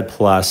the Tread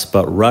Plus,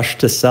 but rushed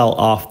to sell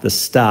off the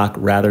stock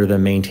rather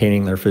than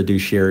maintaining their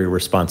fiduciary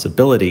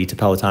responsibility to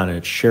Peloton and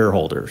its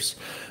shareholders.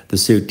 The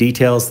suit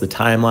details the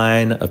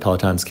timeline of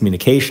Peloton's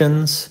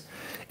communications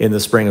in the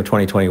spring of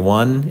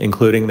 2021,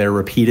 including their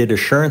repeated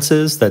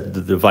assurances that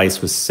the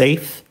device was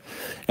safe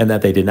and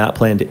that they did not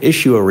plan to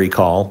issue a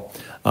recall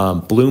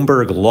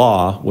Bloomberg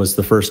Law was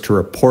the first to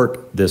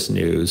report this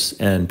news,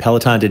 and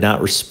Peloton did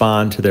not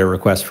respond to their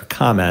request for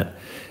comment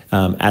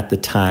at the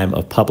time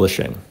of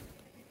publishing.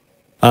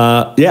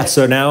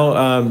 So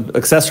now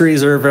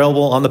accessories are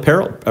available on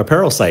the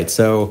apparel site.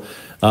 So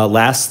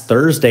last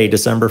Thursday,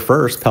 December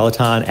 1st,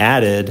 Peloton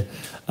added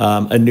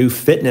a new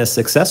fitness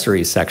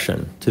accessories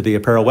section to the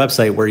apparel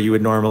website where you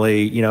would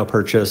normally,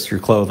 purchase your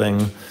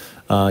clothing,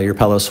 your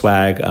Pelo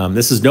swag.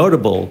 This is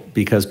notable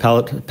because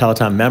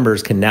Peloton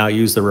members can now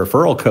use the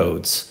referral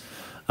codes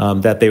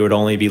that they would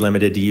only be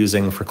limited to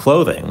using for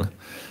clothing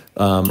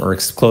or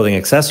clothing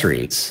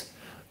accessories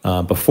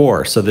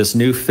before. So this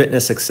new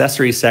fitness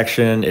accessories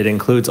section, it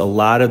includes a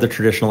lot of the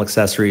traditional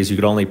accessories you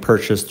could only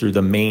purchase through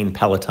the main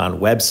Peloton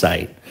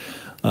website.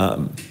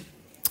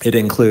 It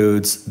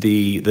includes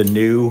the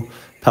new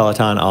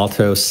Peloton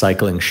Alto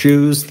cycling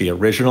shoes, the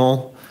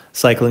original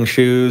cycling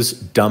shoes,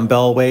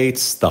 dumbbell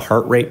weights, the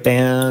heart rate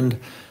band,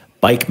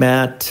 bike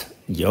mat,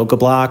 yoga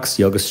blocks,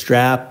 yoga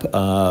strap,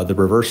 the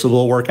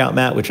reversible workout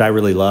mat, which I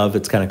really love.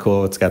 It's kind of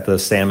cool. It's got the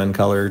salmon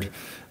colored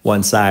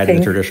one side and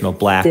the traditional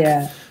black,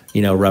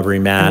 rubbery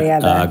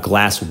mat,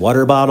 glass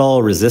water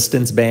bottle,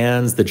 resistance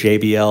bands, the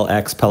JBL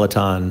X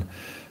Peloton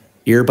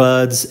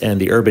earbuds,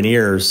 and the Urban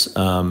Ears,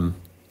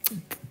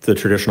 the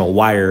traditional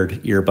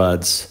wired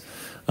earbuds.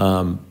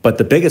 But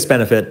the biggest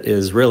benefit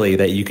is really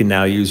that you can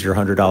now use your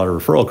 $100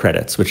 referral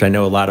credits, which I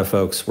know a lot of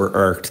folks were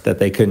irked that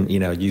they couldn't,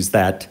 use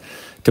that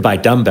to buy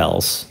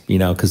dumbbells,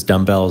 because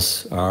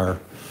dumbbells are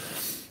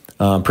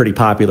pretty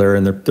popular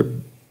and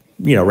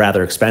they're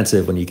rather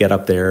expensive when you get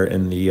up there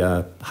in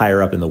the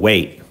higher up in the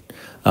weight.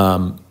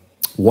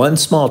 One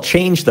small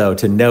change, though,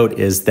 to note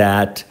is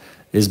that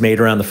is made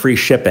around the free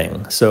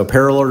shipping. So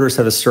apparel orders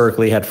have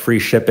historically had free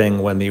shipping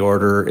when the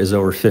order is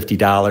over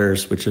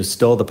 $50, which is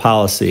still the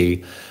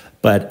policy,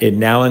 but it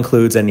now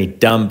includes any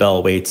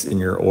dumbbell weights in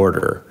your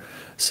order.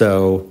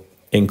 So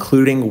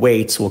including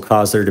weights will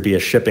cause there to be a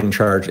shipping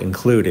charge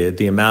included.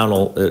 The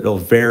amount it'll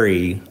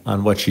vary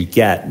on what you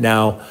get.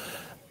 Now,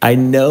 I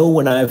know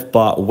when I've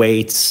bought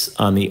weights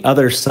on the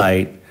other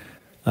site,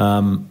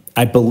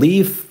 I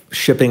believe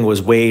shipping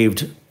was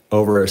waived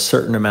over a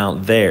certain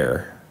amount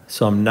there.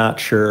 So I'm not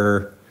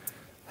sure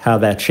how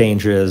that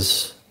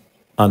changes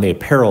on the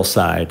apparel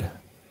side.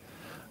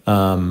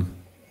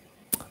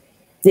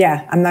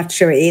 Yeah, I'm not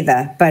sure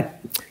either, but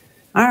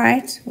all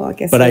right. Well, I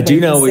guess. But I do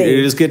know it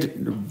is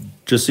good.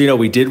 Just so you know,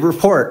 we did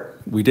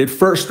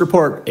first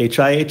report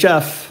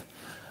HIHF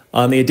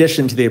on the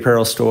addition to the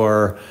apparel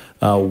store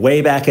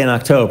way back in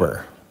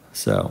October.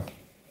 So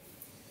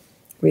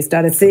we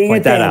started seeing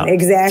it then.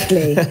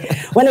 Exactly.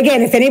 Well,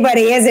 again, if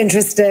anybody is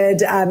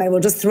interested, I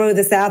will just throw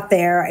this out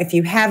there. If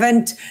you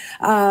haven't,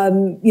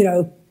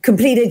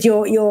 completed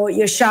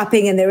your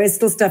shopping and there is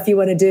still stuff you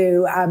want to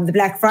do, the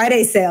Black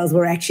Friday sales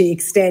were actually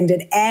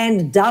extended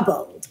and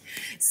doubled.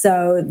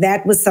 So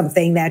that was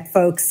something that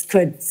folks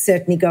could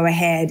certainly go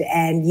ahead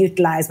and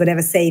utilize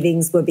whatever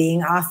savings were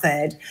being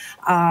offered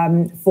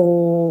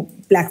for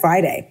Black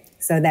Friday.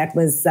 So that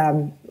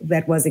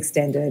was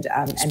extended.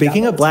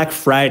 Speaking of Black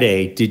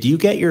Friday, did you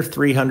get your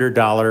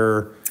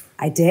 $300?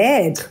 I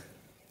did.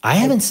 I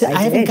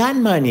haven't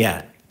gotten mine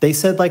yet. They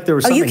said like there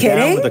was something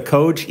down with the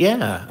code.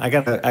 Yeah, I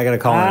got a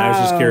call. And I was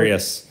just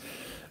curious.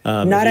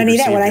 Not only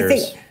that, well, I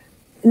think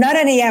not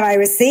only have I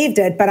received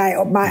it, but I've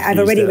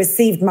already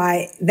received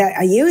that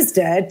I used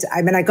it.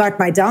 I mean, I got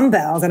my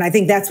dumbbells, and I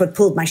think that's what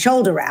pulled my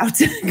shoulder out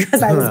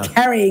because I was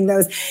carrying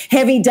those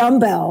heavy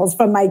dumbbells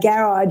from my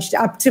garage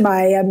up to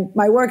my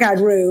my workout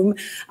room,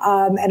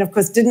 and of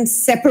course didn't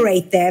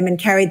separate them and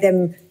carried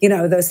them,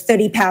 those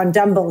 30-pound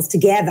dumbbells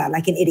together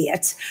like an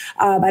idiot.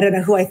 I don't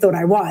know who I thought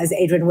I was,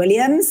 Adrian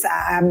Williams.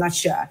 I'm not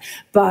sure,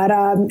 but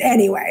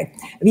anyway,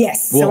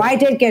 yes. Well, so I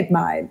did get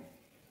mine.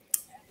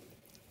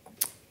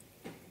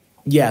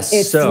 Yes,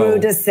 it's through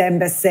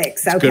December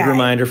 6th. Okay. Good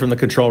reminder from the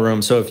control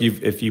room. So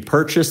if you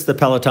purchased the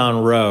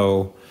Peloton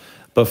Row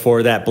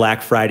before that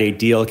Black Friday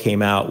deal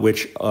came out,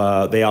 which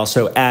they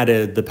also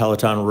added the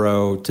Peloton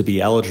Row to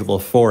be eligible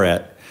for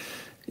it,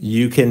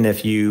 you can,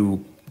 if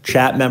you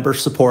chat member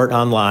support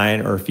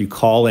online or if you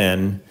call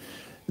in,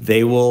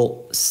 they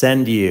will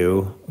send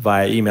you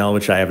via email,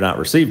 which I have not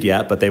received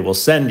yet, but they will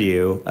send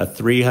you a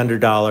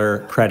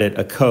 $300 credit,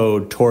 a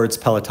code towards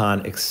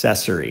Peloton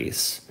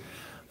accessories.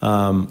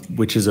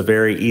 Which is a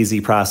very easy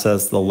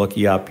process. They'll look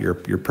you up, your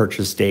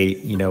purchase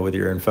date, with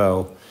your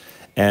info.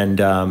 And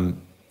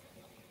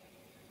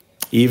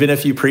even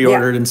if you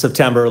pre-ordered in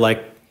September,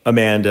 like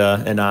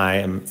Amanda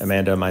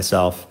and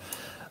myself,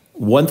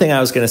 one thing I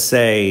was going to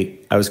say,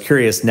 I was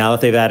curious, now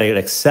that they've added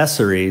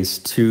accessories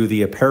to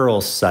the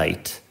apparel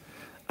site,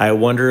 I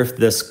wonder if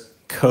this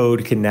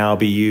code can now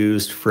be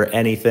used for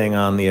anything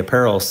on the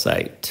apparel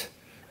site.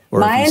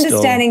 My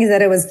understanding is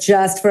that it was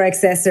just for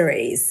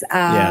accessories.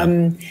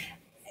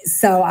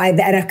 So and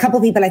a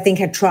couple people I think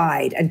had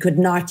tried and could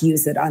not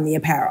use it on the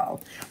apparel.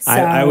 So,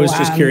 I was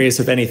just curious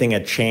if anything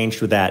had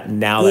changed with that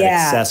now that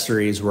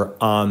accessories were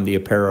on the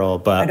apparel.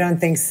 But I don't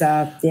think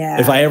so.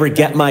 Yeah. If I ever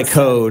get my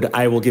code,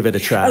 I will give it a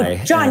try.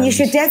 Oh, John, you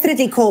should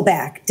definitely call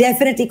back.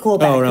 Definitely call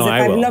back. Oh, no,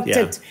 I will.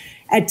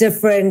 at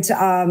different,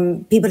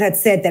 people had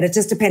said that it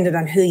just depended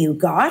on who you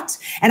got.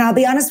 And I'll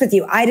be honest with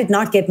you, I did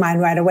not get mine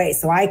right away.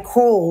 So I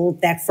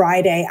called that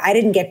Friday. I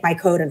didn't get my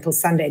code until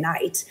Sunday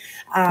night,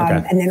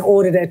 and then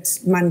ordered it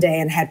Monday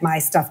and had my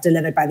stuff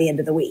delivered by the end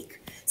of the week.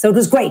 So it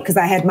was great because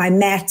I had my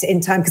mat in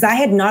time, because I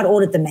had not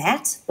ordered the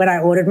mat when I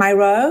ordered my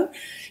row.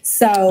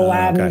 So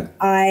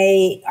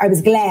I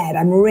was glad.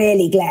 I'm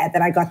really glad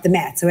that I got the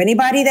mat. So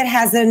anybody that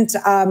hasn't,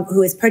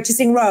 who is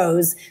purchasing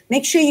rows,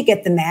 make sure you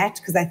get the mat,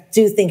 because I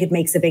do think it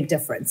makes a big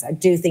difference. I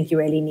do think you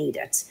really need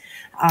it.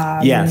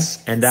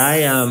 Yes, and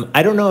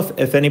I don't know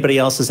if anybody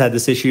else has had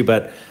this issue,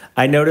 but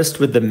I noticed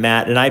with the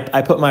mat, and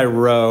I put my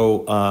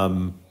row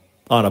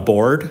on a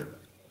board.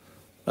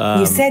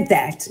 You said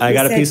that. I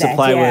got a piece of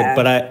plywood,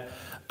 but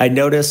I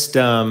noticed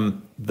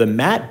the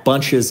mat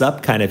bunches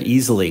up kind of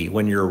easily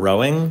when you're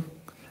rowing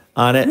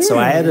on it. So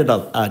I added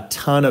a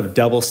ton of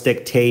double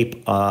stick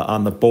tape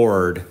on the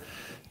board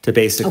to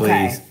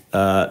basically,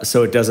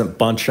 so it doesn't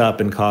bunch up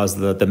and cause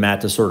the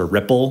mat to sort of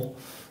ripple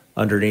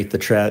underneath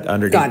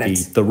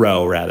the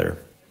row rather.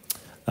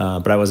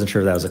 But I wasn't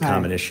sure if that was a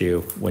common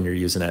issue when you're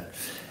using it.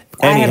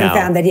 Anyhow, I haven't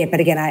found that yet, but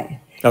again, I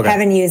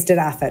haven't used it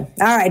often.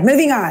 All right,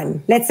 moving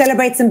on. Let's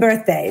celebrate some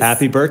birthdays.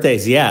 Happy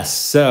birthdays, yes.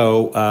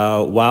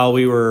 So while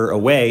we were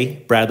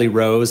away, Bradley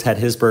Rose had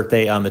his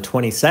birthday on the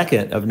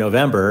 22nd of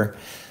November.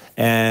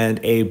 And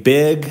a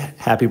big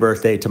happy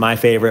birthday to my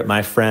favorite,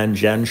 my friend,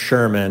 Jen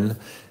Sherman.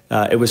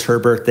 It was her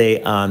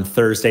birthday on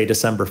Thursday,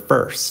 December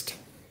 1st.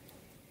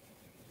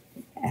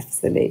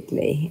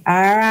 Absolutely.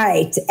 All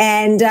right.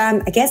 And I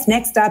guess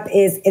next up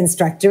is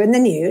Instructor in the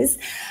News.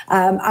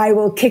 I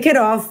will kick it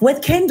off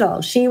with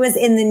Kendall. She was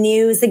in the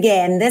news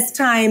again. This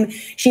time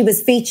she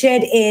was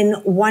featured in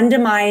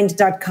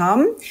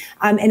wondermind.com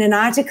in an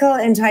article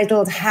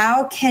entitled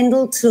How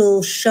Kendall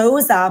Toole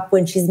Shows Up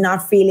When She's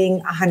Not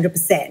Feeling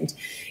 100%.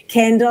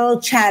 Kendall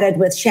chatted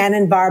with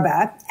Shannon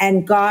Barber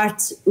and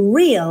got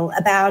real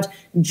about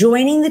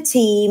joining the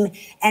team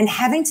and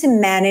having to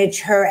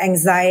manage her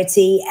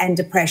anxiety and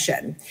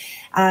depression.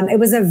 It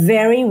was a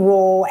very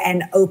raw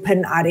and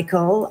open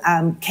article.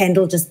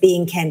 Kendall just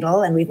being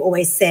Kendall. And we've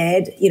always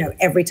said,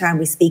 every time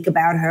we speak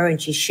about her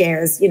and she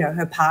shares,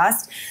 her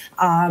past,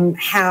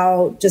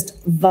 how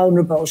just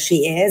vulnerable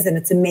she is. And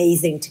it's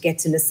amazing to get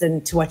to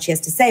listen to what she has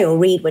to say or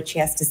read what she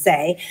has to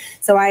say.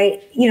 So I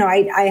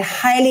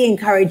highly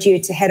encourage you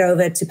to head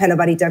over to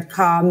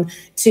pelobuddy.com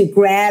to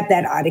grab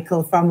that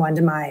article from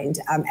Wondermind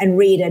and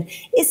read it,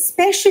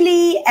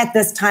 especially at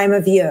this time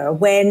of year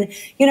when,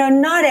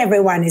 not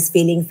everyone is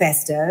feeling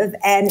festive.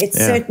 And it's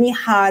certainly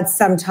hard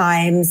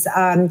sometimes,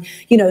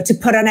 to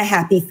put on a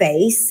happy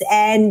face.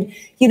 And,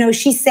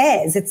 she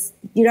says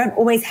you don't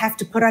always have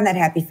to put on that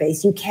happy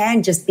face. You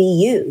can just be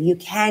you. You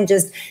can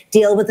just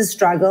deal with the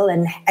struggle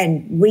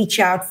and reach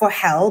out for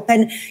help.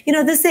 And,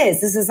 this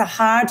is a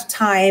hard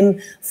time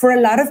for a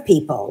lot of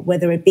people,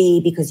 whether it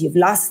be because you've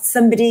lost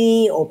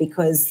somebody or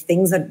because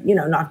things are,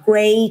 not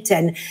great.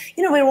 And,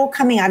 we're all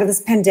coming out of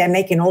this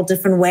pandemic in all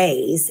different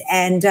ways.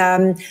 And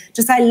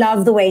I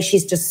love the way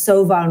she's just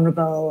so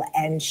vulnerable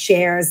and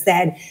shares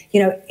that,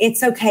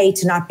 it's okay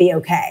to not be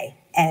okay.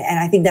 And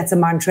I think that's a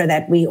mantra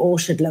that we all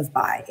should live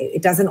by.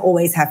 It doesn't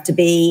always have to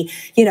be,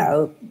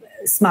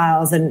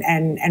 smiles and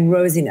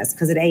rosiness,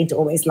 because it ain't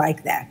always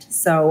like that.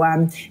 So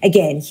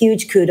again,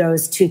 huge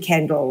kudos to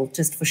Kendall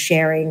just for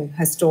sharing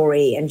her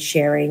story and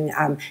sharing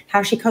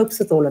how she copes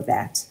with all of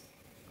that.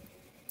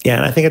 Yeah,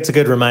 and I think it's a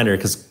good reminder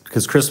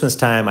because Christmas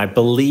time, I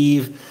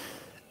believe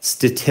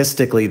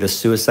statistically the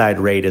suicide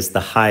rate is the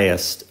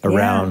highest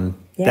around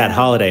that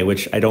holiday,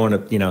 which I don't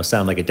want to,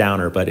 sound like a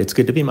downer, but it's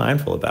good to be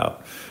mindful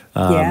about.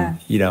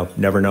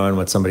 Never knowing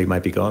what somebody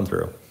might be going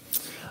through.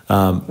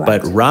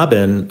 But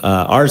Robin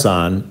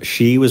Arzon,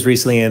 she was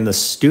recently in the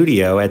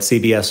studio at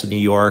CBS New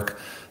York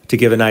to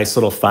give a nice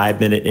little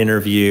 5-minute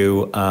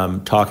interview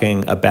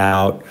talking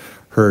about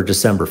her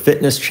December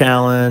fitness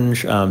challenge,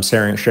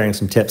 sharing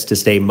some tips to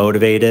stay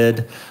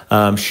motivated.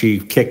 She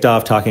kicked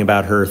off talking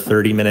about her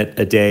 30-minute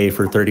a day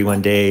for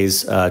 31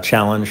 days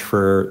challenge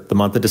for the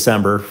month of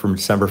December, from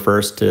December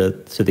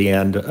 1st to the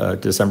end,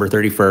 December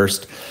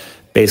 31st.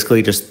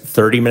 Basically just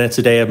 30 minutes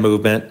a day of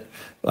movement,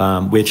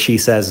 which she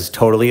says is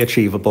totally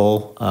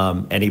achievable.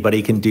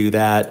 Anybody can do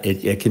that.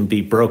 It can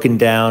be broken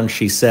down.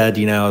 She said,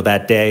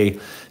 that day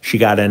she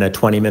got in a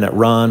 20-minute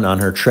run on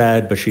her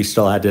tread, but she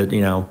still had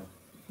to,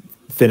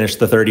 finish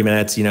the 30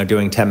 minutes,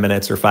 doing 10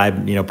 minutes or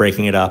 5,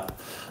 breaking it up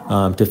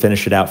to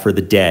finish it out for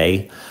the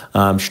day.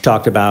 She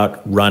talked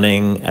about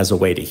running as a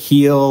way to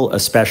heal,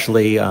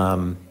 especially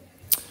one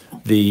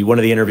of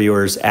the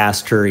interviewers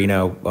asked her,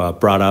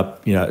 brought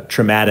up,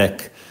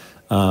 traumatic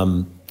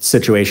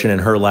situation in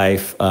her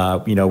life,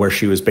 where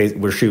she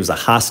was a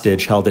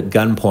hostage held at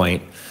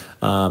gunpoint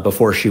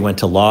before she went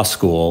to law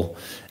school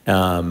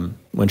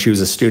when she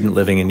was a student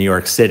living in New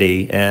York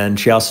City. And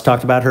she also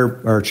talked about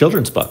her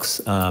children's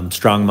books,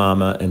 Strong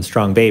Mama and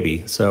Strong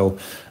Baby. So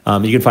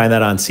you can find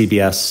that on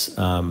CBS's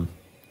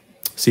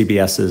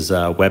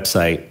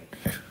website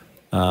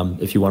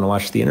if you want to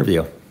watch the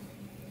interview.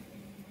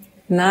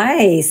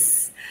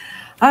 Nice.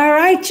 All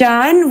right,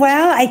 John.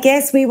 Well, I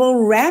guess we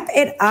will wrap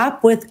it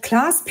up with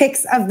class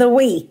picks of the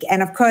week.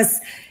 And of course,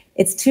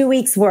 it's 2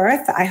 weeks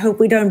worth. I hope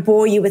we don't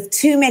bore you with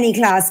too many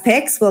class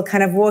picks. We'll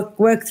kind of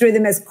work through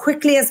them as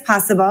quickly as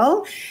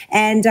possible.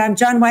 And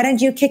John, why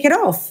don't you kick it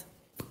off?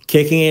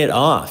 Kicking it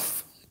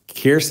off,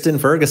 Kirsten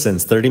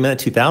Ferguson's 30-minute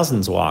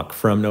 2000s walk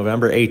from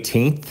November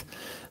 18th.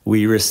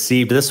 We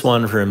received this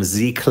one from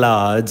Z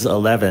Claude's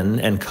 11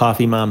 and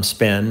Coffee Mom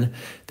Spin.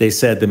 They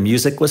said the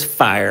music was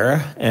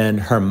fire and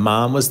her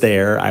mom was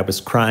there. I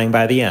was crying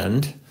by the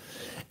end.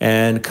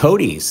 And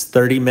Cody's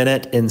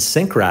 30-minute in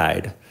sync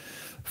ride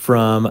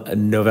from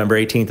November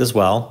 18th as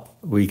well.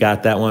 We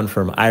got that one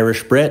from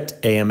Irish Brit,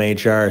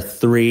 AMHR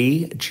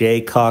 3,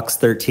 J Cox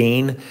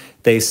 13.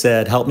 They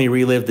said, help me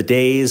relive the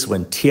days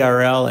when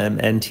TRL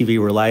and MTV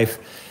were life.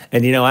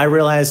 And, you know, I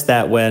realized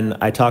that when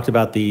I talked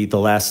about the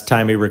last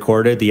time we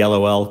recorded the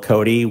LOL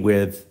Cody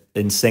with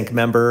NSYNC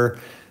member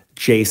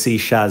JC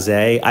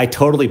Chazé, I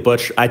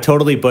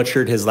totally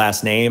butchered his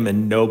last name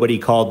and nobody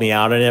called me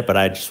out on it, but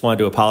I just wanted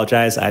to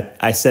apologize.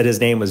 I said his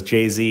name was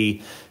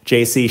JC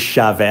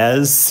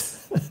Chavez.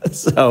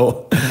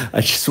 So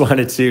I just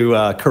wanted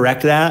to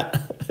correct that.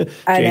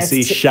 JC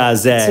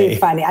Chazé. Too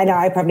funny. I know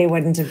I probably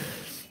wouldn't have.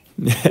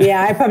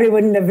 Yeah, I probably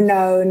wouldn't have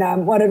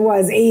known what it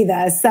was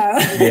either. So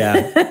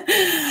yeah,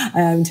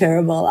 I'm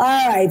terrible.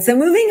 All right, so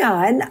moving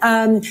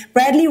on.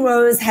 Bradley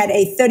Rose had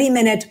a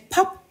 30-minute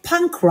pop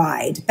punk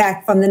ride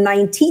back from the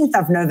 19th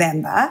of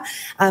November.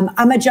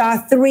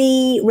 Amajar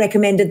 3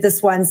 recommended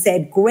this one,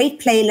 said, great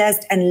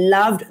playlist and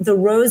loved the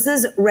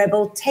Roses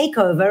Rebel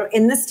takeover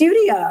in the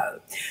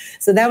studio.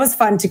 So that was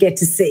fun to get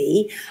to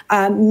see.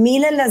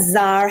 Mila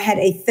Lazar had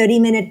a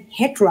 30-minute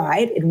hit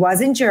ride. It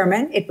was in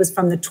German. It was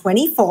from the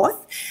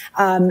 24th.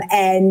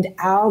 And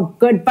our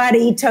good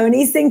buddy,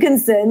 Tony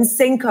Sinkinson,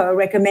 Cinco,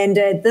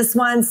 recommended this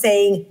one,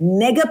 saying,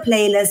 mega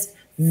playlist,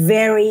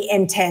 very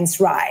intense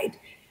ride.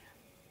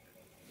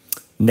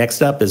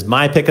 Next up is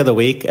my pick of the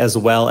week, as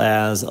well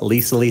as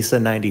Lisa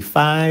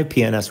 95,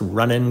 PNS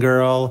Runnin'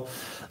 Girl,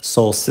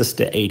 Soul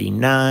Sister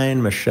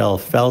 89, Michelle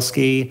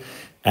Felsky,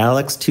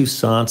 Alex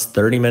Toussaint's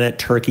 30-minute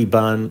turkey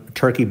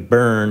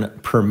burn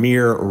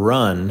premiere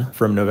run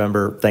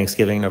from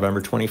Thanksgiving,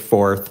 November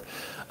 24th.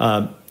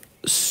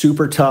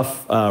 Super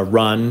tough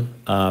run.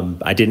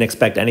 I didn't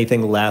expect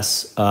anything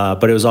less,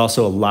 but it was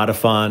also a lot of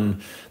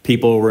fun.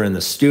 People were in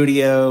the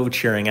studio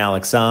cheering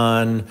Alex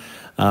on.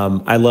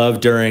 I love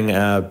during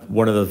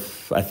one of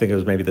the, I think it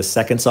was maybe the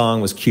second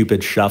song was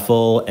Cupid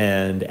Shuffle,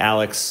 and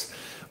Alex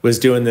was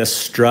doing this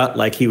strut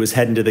like he was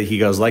heading to he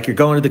goes, like you're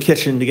going to the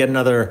kitchen to get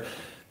another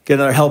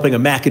helping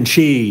of mac and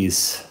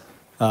cheese.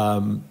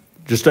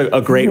 Just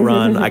a great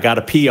run. I got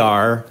a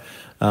PR,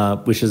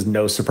 which is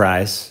no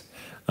surprise.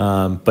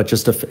 But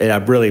just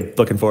I'm really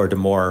looking forward to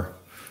more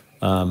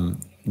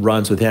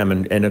runs with him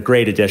and a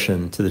great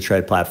addition to the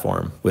tread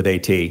platform with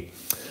AT.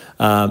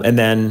 And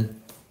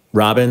then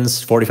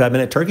Robin's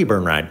 45-minute turkey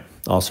burn ride,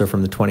 also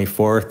from the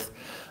 24th.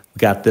 We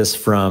got this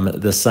from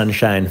the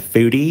Sunshine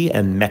Foodie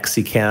and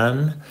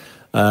Mexican.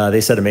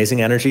 They said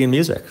amazing energy and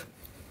music.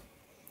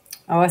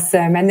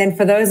 Awesome. And then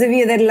for those of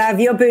you that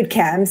love your boot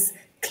camps,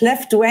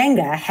 Cliff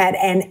Dwenger had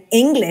an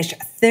English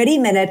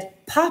 30-minute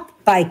pop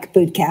bike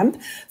boot camp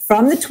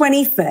from the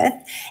 25th.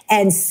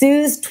 And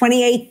Sue's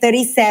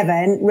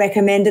 2837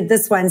 recommended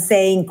this one,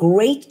 saying,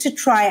 great to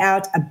try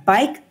out a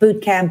bike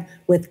boot camp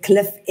with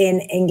Cliff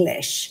in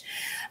English.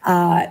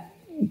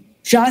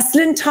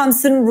 Jocelyn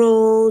Thompson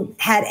Rule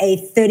had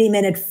a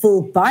 30-minute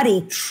full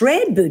body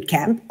tread boot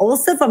camp,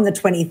 also from the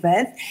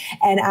 25th.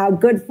 And our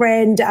good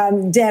friend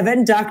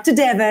Devin, Dr.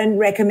 Devin,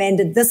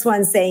 recommended this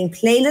one, saying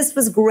playlist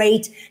was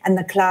great and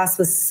the class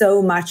was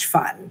so much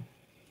fun.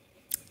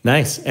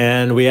 Nice.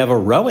 And we have a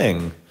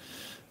rowing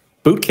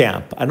boot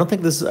camp. I don't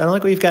think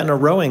we've gotten a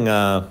rowing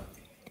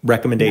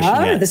recommendation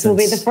yet. This will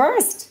be the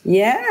first.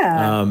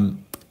 Yeah.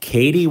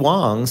 Katie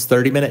Wong's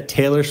 30-minute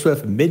Taylor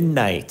Swift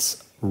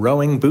Midnights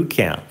rowing boot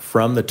camp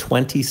from the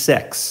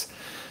 26th.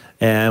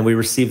 And we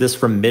received this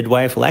from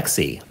midwife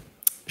Lexi.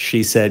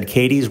 She said,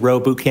 Katie's row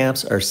boot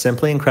camps are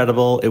simply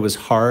incredible. It was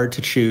hard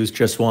to choose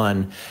just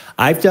one.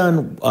 I've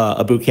done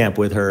a boot camp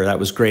with her. That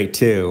was great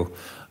too.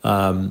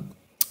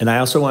 And I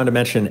also wanted to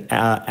mention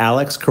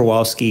Alex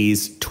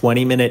Kowalski's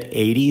 20-minute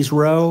 80s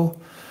row.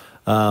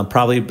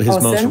 Probably his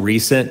most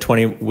recent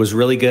 20 was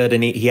really good.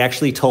 And he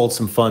actually told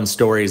some fun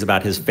stories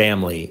about his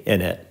family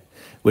in it,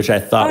 which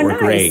I thought were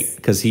great,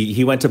 because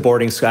he went to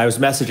boarding school. I was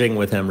messaging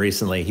with him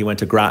recently. He went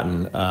to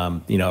Groton,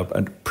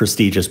 a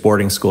prestigious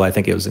boarding school. I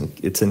think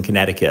it's in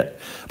Connecticut,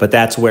 but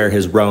that's where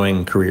his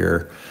rowing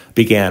career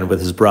began with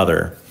his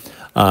brother.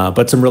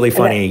 But some really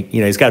funny,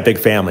 he's got a big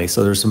family,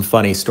 so there's some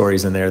funny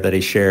stories in there that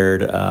he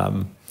shared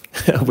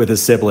with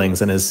his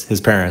siblings and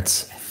his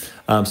parents.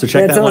 So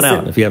check that one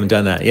out if you haven't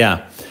done that.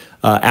 Yeah.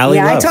 Allie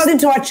Loves.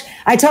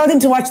 I told him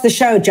to watch the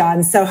show,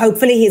 John. So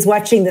hopefully he's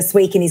watching this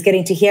week and he's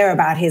getting to hear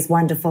about his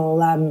wonderful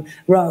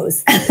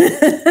rows.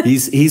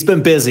 He's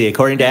been busy,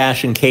 according to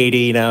Ash and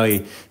Katie.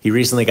 He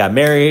recently got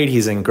married.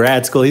 He's in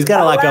grad school. He's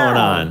got a lot going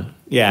on.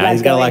 Yeah,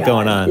 he's got a lot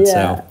going on. Yeah.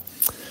 So,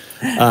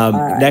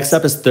 Next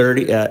up is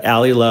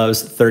Allie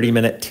Love's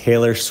 30-minute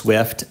Taylor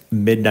Swift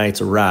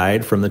Midnight's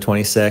Ride from the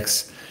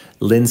 26th.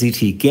 Lindsay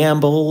T.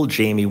 Gamble,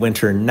 Jamie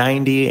Winter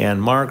 90, and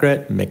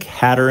Margaret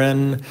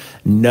McHatteran,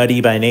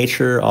 Nutty by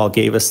Nature, all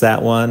gave us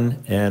that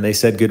one. And they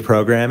said good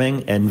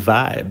programming and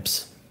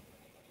vibes.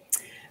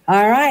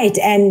 All right.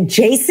 And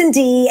Jason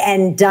D.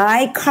 and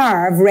Di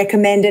Carve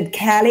recommended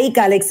Callie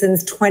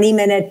Gullickson's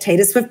 20-minute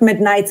Taylor Swift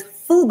Midnight's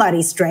Full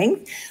Body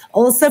Strength.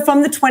 Also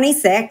from the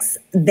 26th,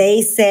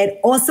 they said,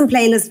 awesome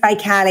playlist by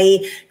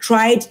Callie,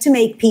 tried to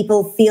make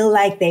people feel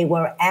like they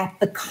were at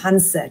the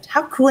concert.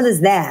 How cool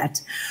is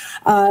that?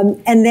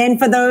 And then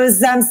for those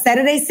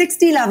Saturday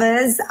 60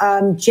 lovers,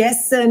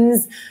 Jess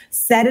Sims,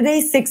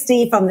 Saturday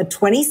 60 from the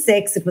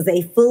 26th. It was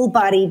a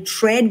full-body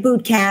tread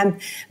boot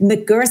camp.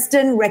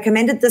 McGurston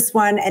recommended this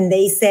one, and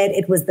they said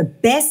it was the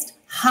best,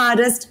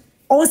 hardest,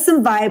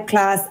 awesome vibe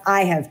class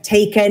I have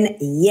taken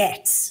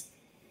yet.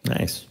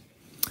 Nice.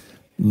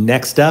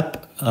 Next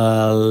up,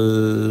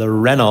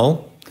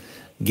 Lorenel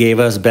gave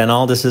us Ben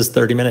Aldis's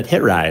 30-minute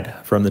hit ride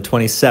from the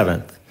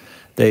 27th.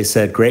 They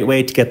said, great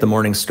way to get the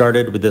morning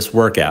started with this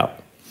workout.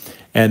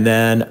 And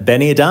then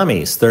Benny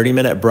Adami's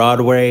 30-minute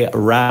Broadway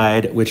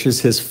ride, which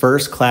is his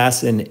first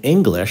class in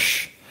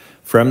English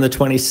from the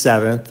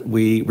 27th.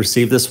 We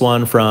received this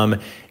one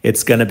from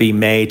It's Gonna Be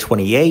May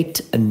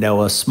 28,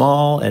 Noah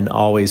Small, and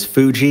Always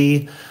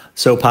Fuji.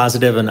 So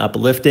positive and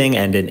uplifting,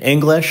 and in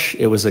English.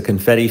 It was a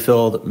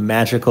confetti-filled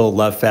magical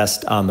love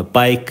fest on the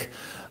bike.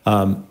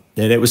 And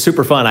it was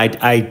super fun.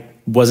 I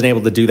wasn't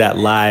able to do that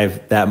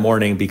live that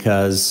morning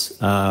because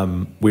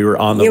we were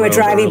on the road. You were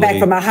driving early. back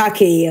from a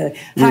hockey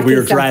we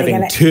were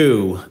driving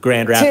to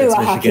Grand Rapids,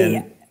 Michigan.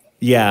 Hockey.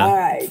 Yeah. All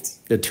right.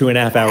 The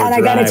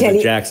 2.5-hour drive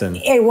with Jackson.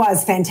 It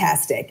was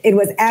fantastic. It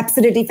was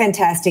absolutely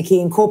fantastic.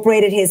 He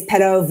incorporated his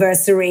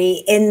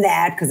Peloversary in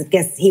that because I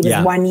guess he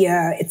was 1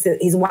 year. It's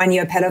his 1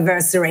 year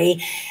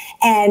Peloversary.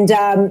 And,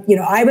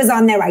 I was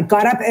on there. I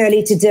got up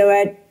early to do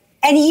it.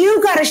 And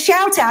you got a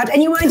shout out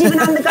and you weren't even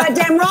on the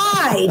goddamn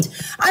ride.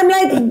 I'm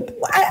like,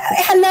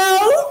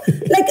 hello?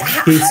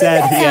 Like, he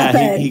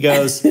said, he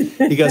goes,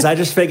 I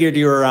just figured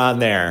you were on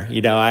there.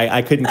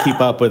 I couldn't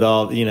keep up with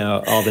all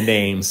the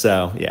names.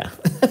 So, yeah.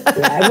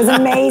 Yeah, it was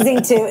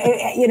amazing too.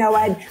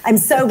 I'm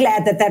so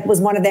glad that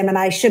was one of them. And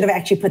I should have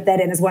actually put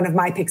that in as one of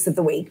my picks of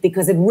the week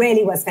because it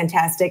really was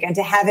fantastic. And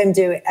to have him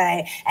do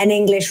an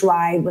English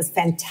ride was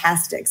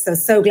fantastic.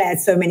 So glad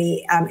so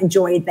many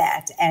enjoyed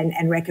that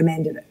and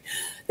recommended it.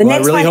 I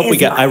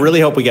really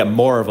hope we get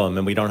more of them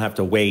and we don't have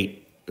to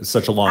wait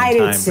such a long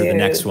time for the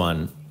next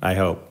one. I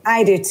hope.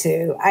 I do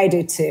too. I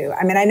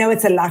mean, I know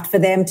it's a lot for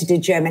them to do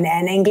German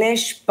and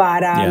English,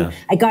 but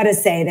I got to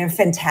say they're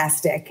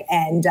fantastic.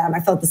 And I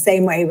felt the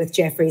same way with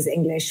Jeffrey's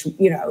English,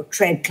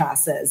 tread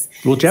classes.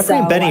 Well, Jeffrey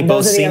and Benny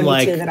both seem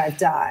like two that I've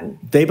done.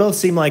 They both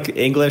seem like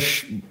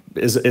English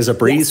is a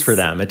breeze for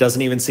them. It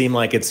doesn't even seem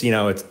like it's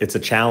a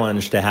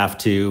challenge to have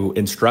to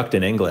instruct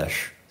in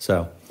English.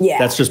 So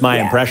that's just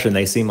my impression.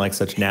 They seem like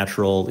such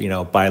natural,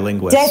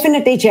 bilinguals.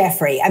 Definitely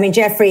Jeffrey. I mean,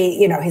 Jeffrey,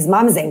 his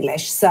mom's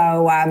English.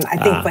 So I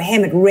think for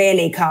him, it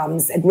really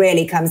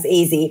comes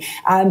easy.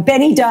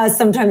 Benny does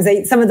sometimes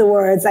some of the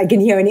words I can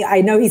hear. And I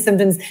know he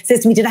sometimes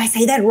says to me, did I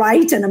say that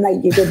right? And I'm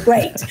like, you did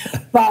great.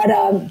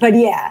 but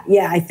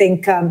yeah, I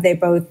think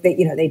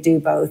they do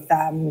both.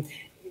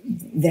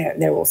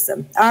 They're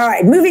awesome. All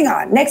right, moving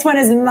on. Next one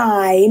is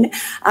mine.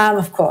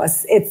 Of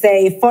course, it's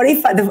a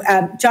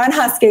 45. John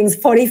Husking's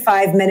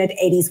 45-minute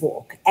 80s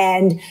walk,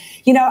 and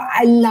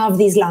I love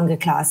these longer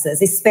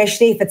classes,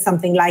 especially if it's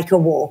something like a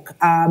walk.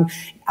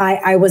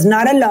 I was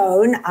not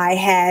alone. I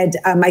had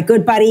my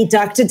good buddy,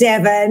 Dr.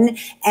 Devon,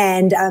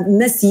 and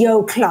Miss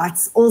Yo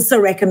Klotz also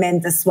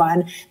recommend this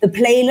one. The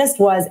playlist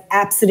was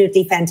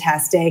absolutely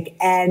fantastic,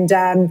 and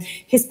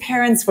his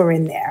parents were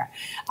in there.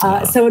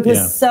 So it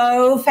was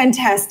so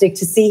fantastic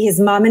to see his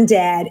mom and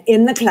dad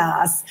in the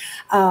class.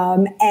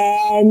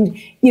 And,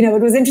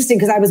 it was interesting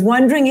because I was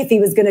wondering if he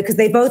was going to, because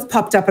they both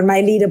popped up on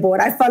my leaderboard.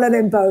 I follow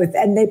them both,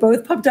 and they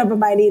both popped up on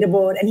my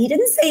leaderboard. And he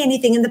didn't say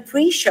anything in the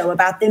pre-show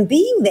about them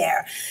being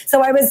there.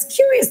 So I was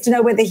curious to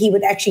know whether he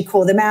would actually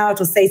call them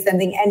out or say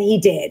something, and he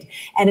did.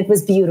 And it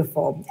was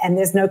beautiful. And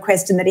there's no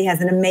question that he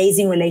has an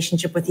amazing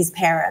relationship with his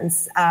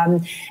parents.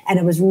 And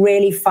it was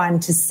really fun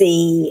to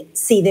see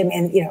them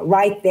in,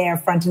 right there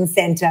front and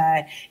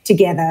center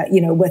together,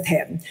 with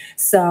him.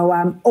 So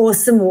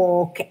awesome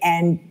walk,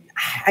 and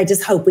I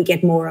just hope we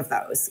get more of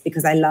those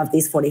because I love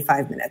these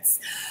 45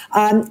 minutes.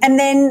 And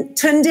then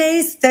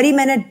Tunde's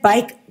 30-minute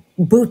bike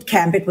boot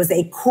camp. It was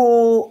a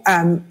core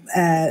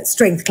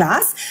strength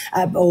class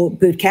or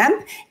boot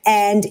camp,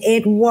 and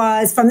it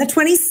was from the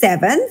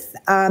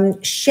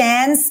 27th.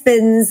 Shan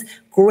Spins,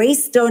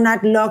 Grace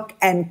Donut Look,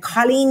 and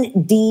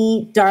Colleen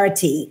D.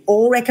 Darty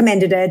all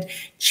recommended it.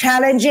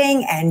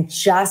 Challenging and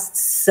just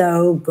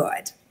so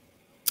good.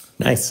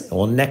 Nice.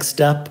 Well, next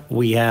up,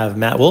 we have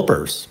Matt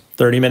Wilper's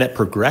 30-minute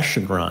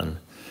progression run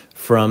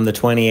from the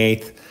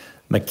 28th.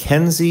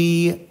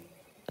 Mackenzie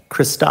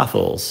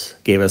Christoffels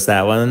gave us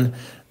that one.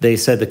 They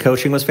said the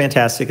coaching was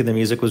fantastic and the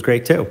music was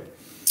great too.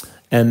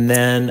 And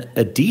then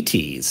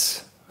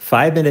Aditi's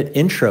 5-minute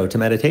intro to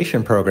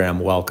meditation program,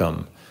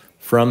 welcome.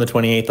 From the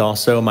 28th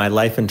also, My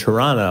Life in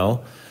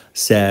Toronto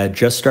said,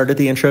 just started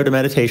the intro to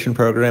meditation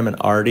program and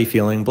already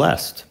feeling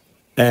blessed.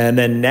 And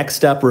then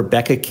next up,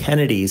 Rebecca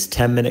Kennedy's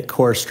 10-minute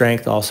core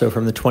strength, also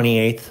from the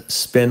 28th.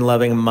 Spin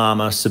Loving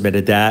Mama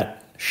submitted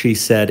that. She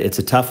said it's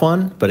a tough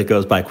one, but it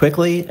goes by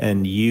quickly,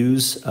 and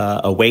use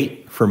a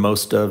weight for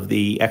most of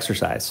the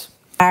exercise.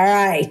 All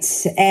right.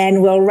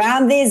 And we'll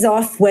round these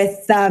off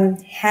with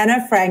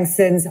Hannah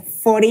Frankson's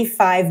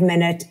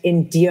 45-minute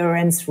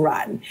endurance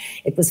run.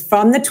 It was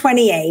from the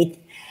 28th.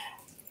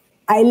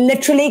 I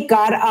literally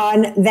got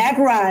on that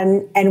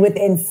run, and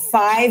within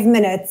 5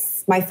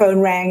 minutes, my phone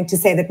rang to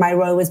say that my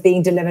row was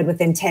being delivered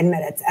within 10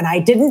 minutes. And I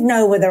didn't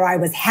know whether I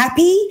was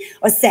happy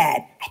or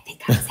sad. I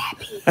think I was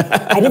happy.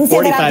 I didn't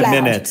say that out loud.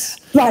 45 minutes.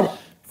 But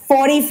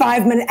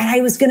 45 minutes, and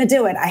I was going to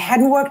do it. I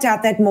hadn't worked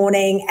out that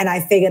morning, and I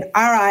figured,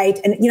 all right.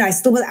 And, you know,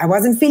 I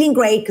wasn't feeling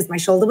great because my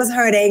shoulder was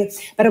hurting,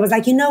 but I was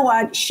like, you know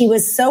what? She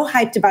was so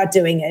hyped about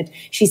doing it.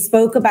 She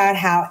spoke about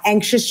how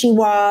anxious she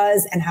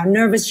was and how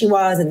nervous she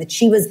was, and that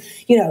she was,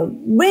 you know,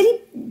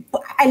 really,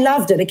 I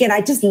loved it. Again,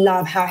 I just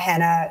love how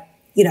Hannah,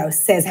 you know,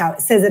 says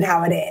it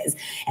how it is.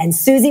 And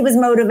Susie was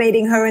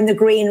motivating her in the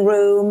green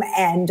room.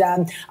 And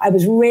I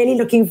was really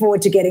looking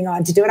forward to getting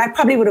on to do it. I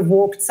probably would have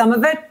walked some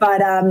of it,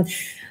 but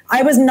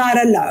I was not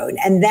alone.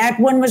 And that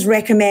one was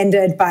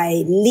recommended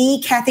by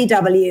Lee Kathy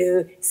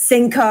W.,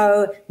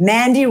 Cinco,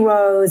 Mandy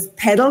Rose,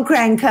 Pedal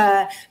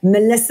Cranker,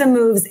 Melissa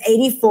Moves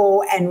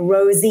 84, and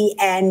Rosie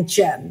and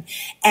Jim.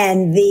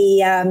 And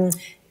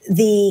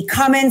the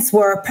comments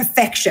were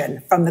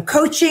perfection, from the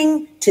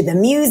coaching to the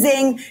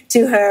musing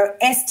to her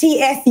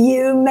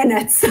STFU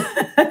minutes.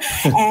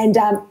 And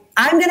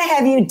I'm going to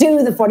have you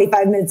do the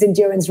 45 minutes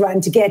endurance run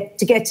to get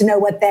to know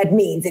what that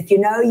means. If you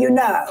know, you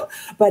know.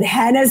 But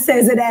Hannah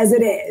says it as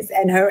it is.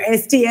 And her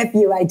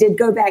STFU, I did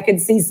go back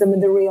and see some of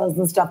the reels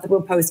and stuff that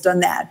were posted on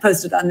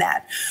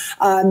that.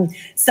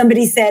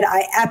 Somebody said,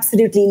 I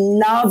absolutely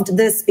loved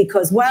this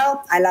because,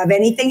 well, I love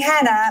anything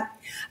Hannah.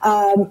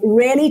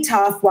 Really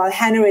tough. While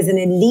Hannah is an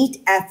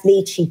elite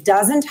athlete, she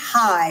doesn't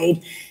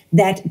hide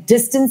that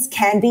distance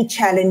can be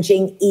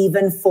challenging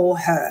even for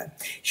her.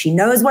 She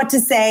knows what to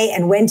say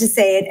and when to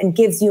say it, and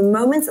gives you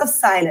moments of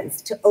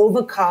silence to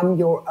overcome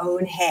your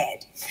own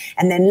head.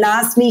 And then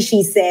lastly,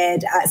 she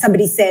said,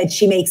 somebody said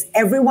she makes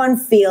everyone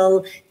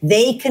feel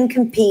they can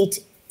complete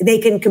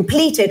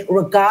it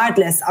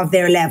regardless of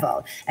their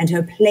level. And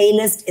her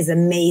playlist is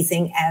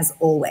amazing as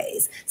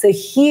always. So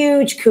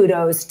huge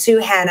kudos to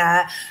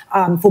Hannah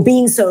for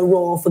being so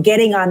raw, for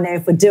getting on there,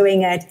 for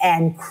doing it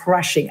and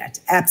crushing it,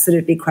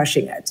 absolutely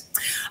crushing it.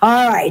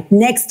 All right,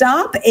 next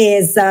up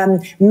is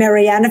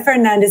Mariana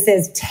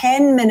Fernandez's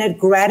 10-minute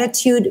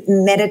gratitude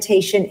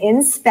meditation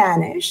in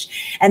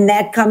Spanish. And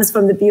that comes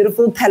from the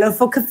beautiful Pelo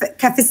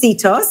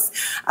Cafecitos.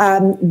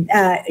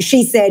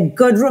 She said,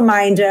 good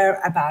reminder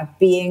about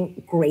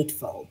being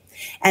grateful.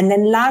 And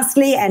then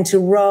lastly, and to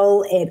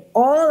roll it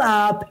all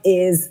up,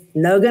 is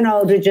Logan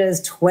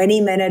Aldridge's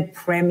 20-minute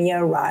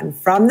premier run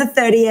from the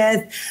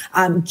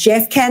 30th.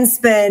 Jeff Can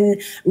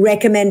Spin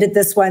recommended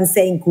this one,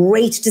 saying,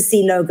 great to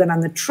see Logan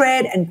on the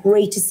tread and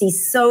great to see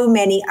so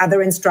many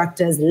other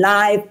instructors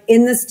live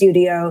in the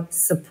studio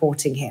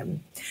supporting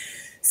him.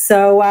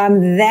 So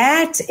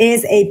that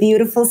is a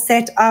beautiful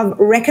set of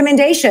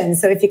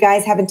recommendations. So if you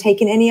guys haven't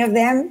taken any of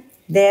them,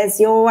 there's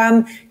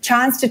your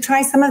chance to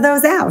try some of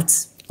those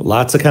out.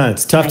 Lots of content.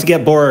 It's tough to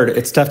get bored.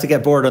 It's tough to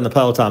get bored on the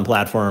Peloton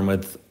platform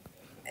with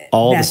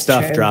all the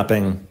stuff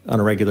dropping on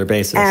a regular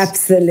basis.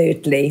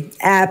 Absolutely.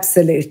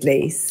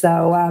 Absolutely.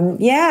 So,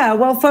 yeah,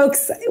 well,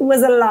 folks, it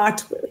was a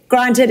lot.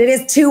 Granted, it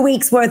is 2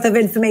 weeks worth of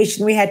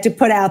information we had to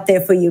put out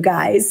there for you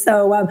guys.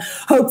 So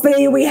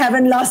hopefully we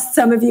haven't lost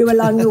some of you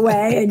along the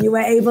way and you were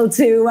able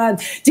to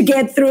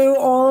get through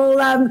all,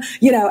 hour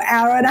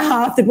and a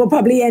half that we'll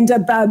probably end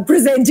up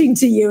presenting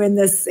to you in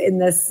this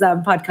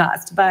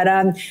podcast. But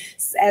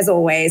as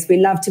always, we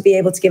love to be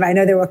able to give. I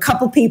know there were a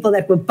couple people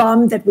that were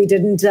bummed that we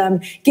didn't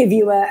give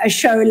you a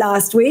show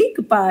last week,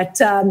 but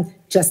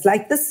just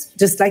like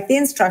the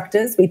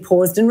instructors, we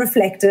paused and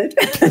reflected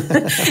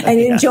and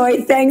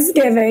enjoyed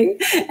Thanksgiving.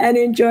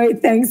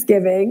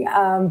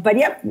 But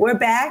yep, we're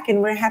back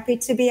and we're happy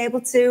to be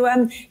able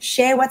to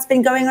share what's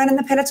been going on in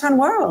the Peloton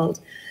world.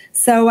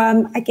 So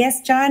I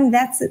guess, John,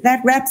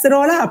 that wraps it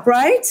all up,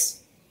 right?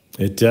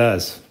 It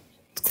does.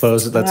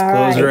 Let's close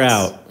her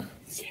out.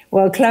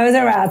 We'll close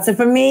her out. So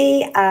for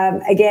me,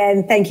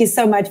 again, thank you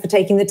so much for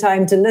taking the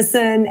time to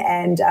listen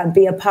and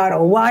be a part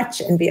or watch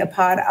and be a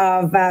part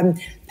of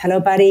Pelo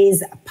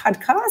Buddy's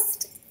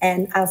podcast.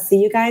 And I'll see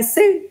you guys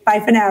soon. Bye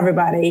for now,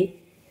 everybody.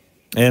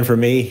 And for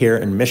me here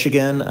in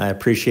Michigan, I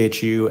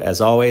appreciate you,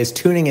 as always,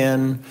 tuning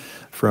in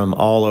from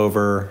all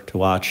over to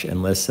watch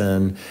and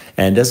listen.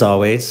 And as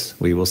always,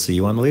 we will see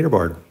you on the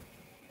leaderboard.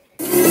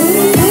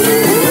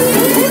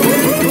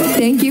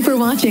 Thank you for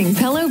watching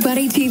Pelo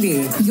Buddy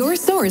TV, your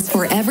source source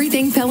for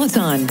everything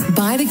Peloton,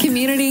 by the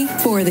community,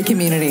 for the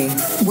community.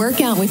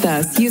 Work out with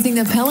us using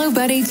the Pelo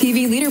Buddy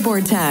TV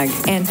leaderboard tag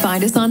and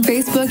find us on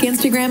Facebook,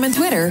 Instagram, and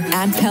Twitter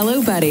at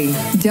Pelo Buddy.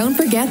 Don't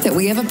forget that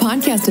we have a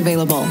podcast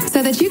available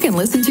so that you can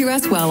listen to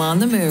us while on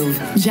the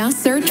move.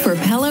 Just search for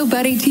Pelo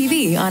Buddy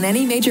TV on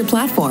any major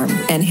platform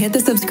and hit the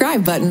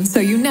subscribe button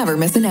so you never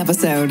miss an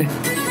episode.